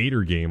a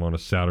Gator game on a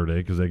Saturday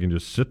because they can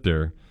just sit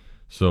there.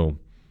 So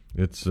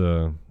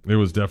it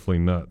was definitely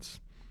nuts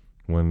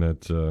when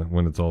it's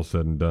all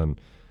said and done.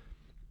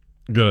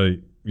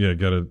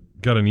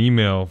 Got an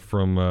email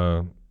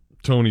from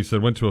Tony.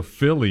 Said went to a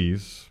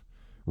Phillies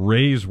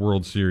Rays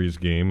World Series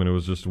game and it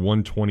was just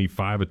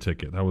 $125 a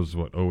ticket. That was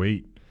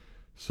 2008.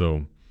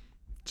 So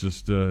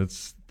just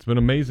it's been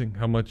amazing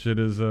how much it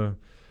has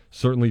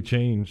certainly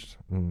changed.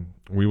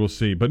 We will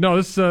see. But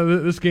no,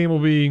 this game will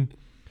be,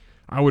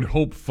 I would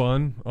hope,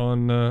 fun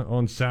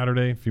on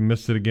Saturday. If you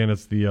missed it again,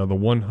 it's the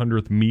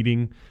 100th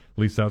meeting.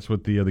 At least that's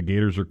what the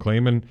Gators are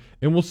claiming.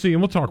 And we'll see.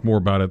 And we'll talk more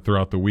about it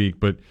throughout the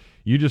week. But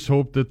you just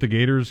hope that the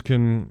Gators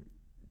can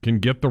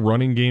get the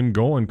running game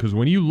going, because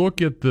when you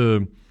look at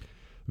the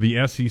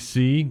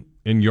SEC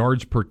in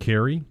yards per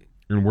carry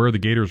and where the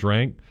Gators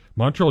rank,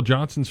 Montreal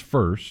Johnson's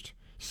first,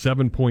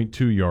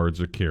 7.2 yards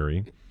a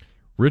carry.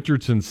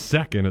 Richardson's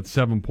second at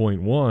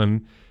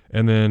 7.1,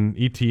 and then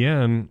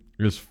Etienne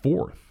is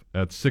fourth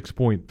at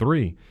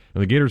 6.3.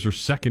 And the Gators are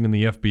second in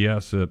the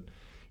FBS at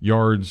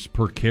yards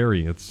per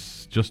carry.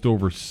 It's just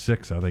over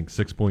 6, I think,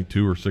 6.2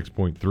 or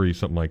 6.3,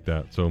 something like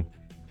that. So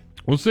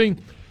we'll see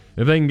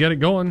if they can get it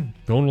going.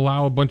 Don't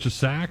allow a bunch of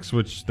sacks,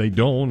 which they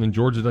don't, and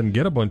Georgia doesn't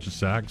get a bunch of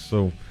sacks.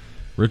 So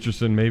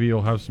Richardson maybe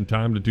will have some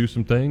time to do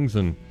some things,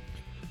 and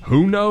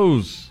who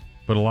knows?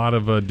 But a lot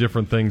of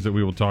different things that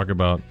we will talk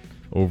about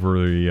over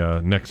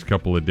the next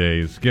couple of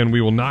days. Again,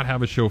 we will not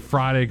have a show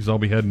Friday because I'll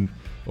be heading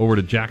over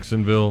to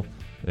Jacksonville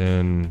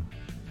and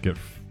get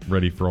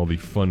ready for all the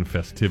fun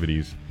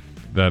festivities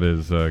that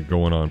is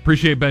going on.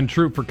 Appreciate Ben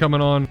Troop for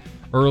coming on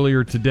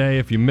earlier today.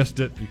 If you missed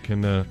it, you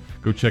can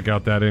go check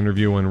out that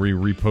interview and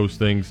repost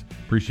things.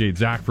 Appreciate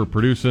Zach for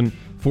producing.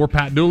 For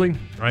Pat Dooley,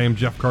 I am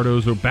Jeff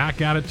Cardozo,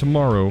 back at it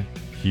tomorrow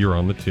here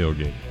on The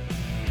Tailgate.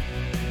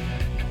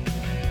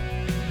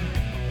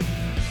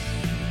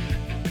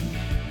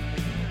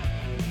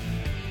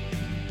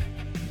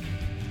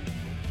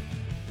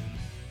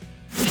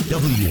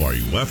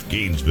 WRUF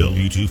Gainesville,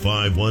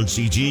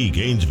 U251CG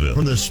Gainesville,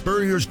 from the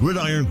Spurrier's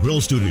Gridiron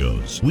Grill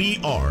Studios. We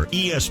are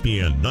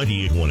ESPN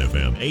 98.1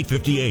 FM,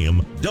 850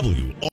 AM,